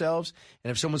taping themselves?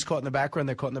 And if someone's caught in the background,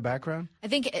 they're caught in the background? I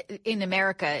think in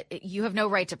America, you have no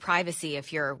right to privacy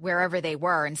if you're wherever they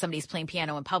were and somebody's playing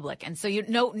piano in public. And so I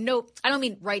don't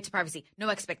mean right to privacy, no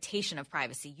expectation of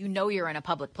privacy. You know you're in a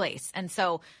public place. And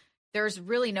so there's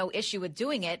really no issue with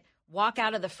doing it. Walk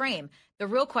out of the frame. The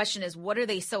real question is, what are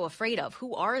they so afraid of?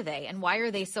 Who are they and why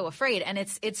are they so afraid? And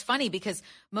it's funny because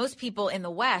most people in the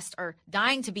West are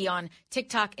dying to be on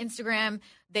TikTok, Instagram.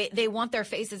 They want their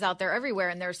faces out there everywhere.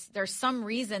 And there's some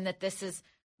reason that this is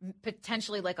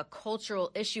potentially like a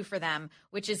cultural issue for them,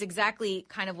 which is exactly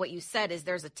kind of what you said, is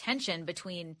there's a tension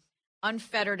between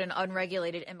unfettered and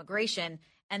unregulated immigration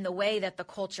and the way that the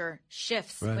culture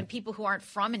shifts when people who aren't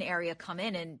from an area come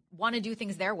in and want to do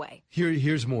things their way.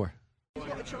 Here's more.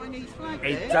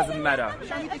 It doesn't matter.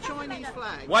 Show me the Chinese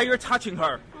flag. Why you're touching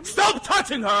her? Stop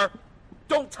touching her!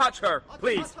 Don't touch her,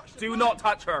 please. Do not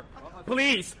touch her.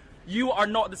 Please, you are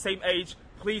not the same age.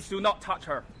 Please do not touch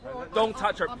her. Don't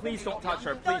touch her. Please don't touch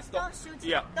her. Please don't.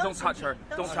 Yeah, don't touch her.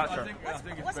 Don't touch her.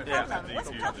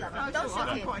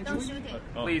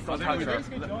 Please don't touch her.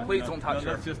 Please don't touch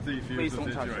her. Please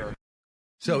don't touch her.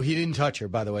 So he didn't touch her,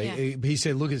 by the way. Yeah. He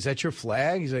said, "Look, is that your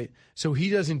flag?" He's like, so he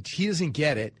doesn't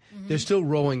get it. Mm-hmm. They're still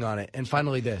rolling on it. And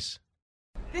finally, this.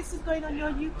 This is going on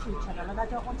your YouTube channel, and I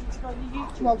don't want it to go on your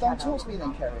YouTube channel. Well, don't talk to me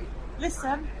then, Kerry.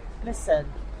 Listen.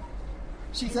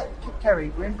 She's Kerry,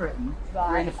 we're in Britain. Right.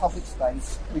 We're in a public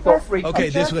space. We've got free Okay,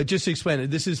 just to explain it.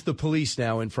 This is the police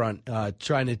now in front,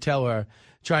 trying to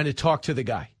talk to the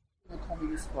guy. The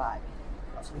communist flag.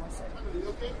 That's what I said.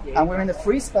 And we're in a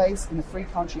free space, in a free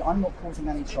country. I'm not causing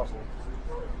any trouble.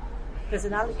 There's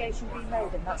an allegation being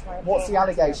made, and that's why I'm What's the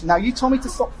allegation? Now, you told me to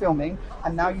stop filming,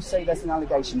 and now you say there's an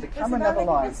allegation. The camera never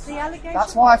lies. The allegation.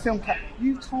 That's why I filmed.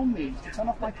 You told me to turn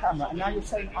off my camera, and now you're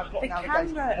saying I've got an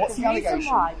allegation. What's the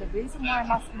allegation? The reason why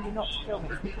I'm asking you not to film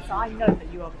it is because I know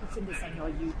that you are putting this on your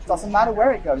YouTube. Doesn't matter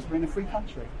where it goes. We're in a free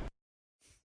country.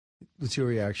 What's your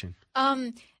reaction?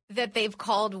 That they've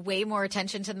called way more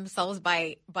attention to themselves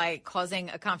by causing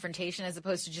a confrontation as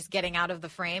opposed to just getting out of the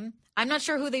frame. I'm not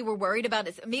sure who they were worried about.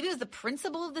 Maybe it was the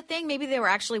principle of the thing. Maybe they were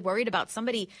actually worried about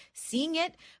somebody seeing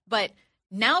it. But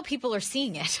now people are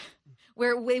seeing it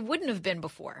where they wouldn't have been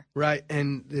before. Right.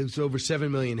 And there's over 7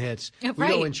 million hits. Right. We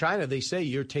know in China, they say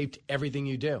you're taped everything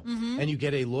you do. Mm-hmm. And you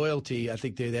get a loyalty. I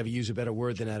think they have used a better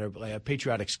word than that, a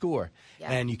patriotic score.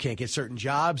 Yeah. And you can't get certain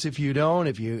jobs if you don't,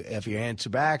 if your answer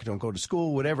back, don't go to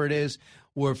school, whatever it is,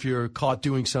 or if you're caught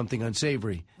doing something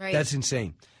unsavory. Right. That's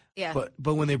insane. Yeah. But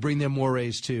when they bring their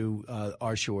mores to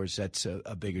our shores, that's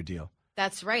a bigger deal.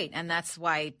 That's right. And that's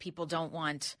why people don't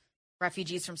want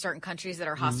refugees from certain countries that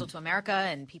are hostile to America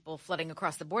and people flooding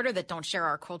across the border that don't share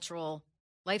our cultural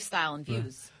lifestyle and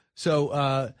views.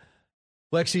 So,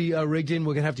 Lexi Rigdon,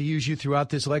 we're going to have to use you throughout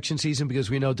this election season because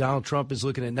we know Donald Trump is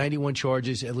looking at 91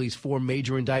 charges, at least 4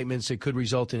 major indictments that could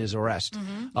result in his arrest.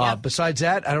 Mm-hmm. Besides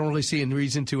that, I don't really see any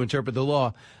reason to interpret the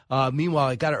law. Meanwhile,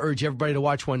 I got to urge everybody to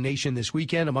watch One Nation this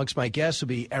weekend. Amongst my guests will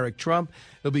be Eric Trump.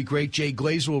 It'll be great. Jay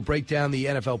Glazer will break down the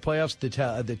NFL playoffs,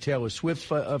 the Taylor Swift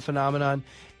phenomenon,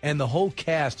 and the whole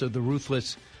cast of the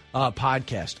Ruthless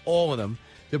podcast, all of them.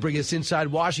 They'll bring us inside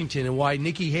Washington and why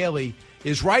Nikki Haley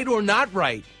is right or not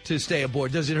right to stay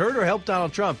aboard. Does it hurt or help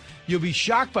Donald Trump? You'll be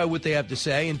shocked by what they have to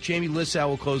say, and Jamie Lissow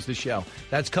will close the show.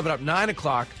 That's coming up 9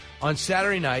 o'clock on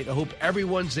Saturday night. I hope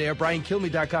everyone's there.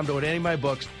 BrianKilmeade.com to order any of my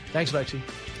books. Thanks, Lexi.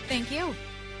 Thank you.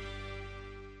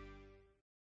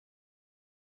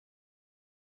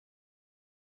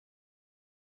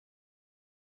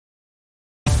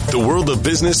 The world of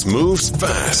business moves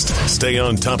fast. Stay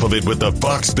on top of it with the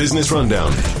Fox Business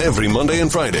Rundown every Monday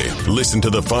and Friday. Listen to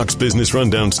the Fox Business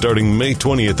Rundown starting May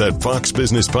 20th at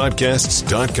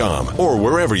foxbusinesspodcasts.com or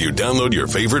wherever you download your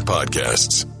favorite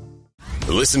podcasts.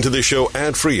 Listen to the show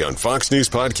ad-free on Fox News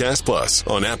Podcast Plus,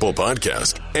 on Apple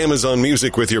Podcast, Amazon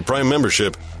Music with your Prime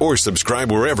membership, or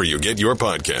subscribe wherever you get your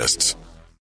podcasts.